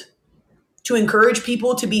canceled. To encourage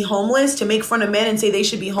people to be homeless, to make fun of men and say they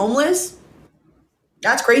should be homeless,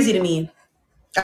 that's crazy to me.